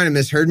I think you might have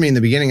misheard me in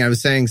the beginning. I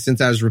was saying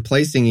since I was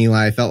replacing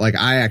Eli, I felt like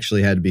I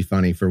actually had to be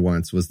funny for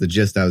once, was the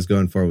gist I was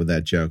going for with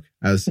that joke.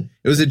 It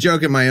was a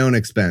joke at my own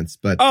expense.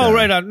 But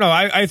right on. No,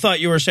 I thought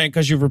you were saying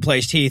because you've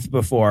replaced Heath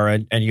before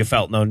and you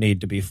felt no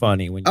need to be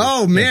funny. When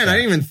you man, I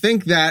didn't even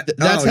think that.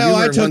 That's how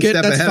I took it.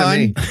 That's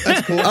fine.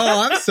 That's cool.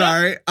 I'm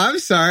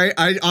sorry.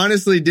 I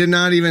honestly did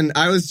not even,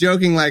 I was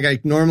joking like I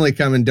normally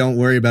come and don't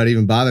worry about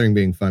even bothering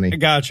being funny.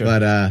 Gotcha.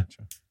 But,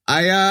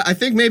 I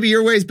think maybe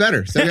your way's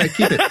better. So yeah,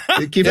 keep it.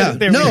 Keep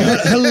it. No,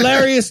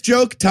 hilarious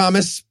joke,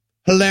 Thomas.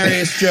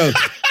 Hilarious joke.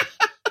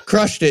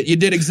 Crushed it. You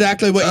did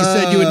exactly what you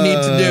said you would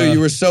need to do. You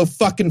were so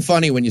fucking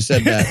funny when you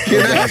said that.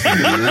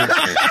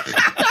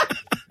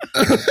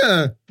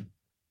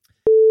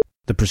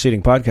 The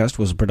preceding podcast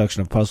was a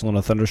production of Puzzle and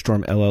a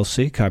Thunderstorm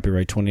LLC.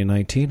 Copyright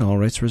 2019. All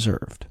rights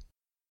reserved.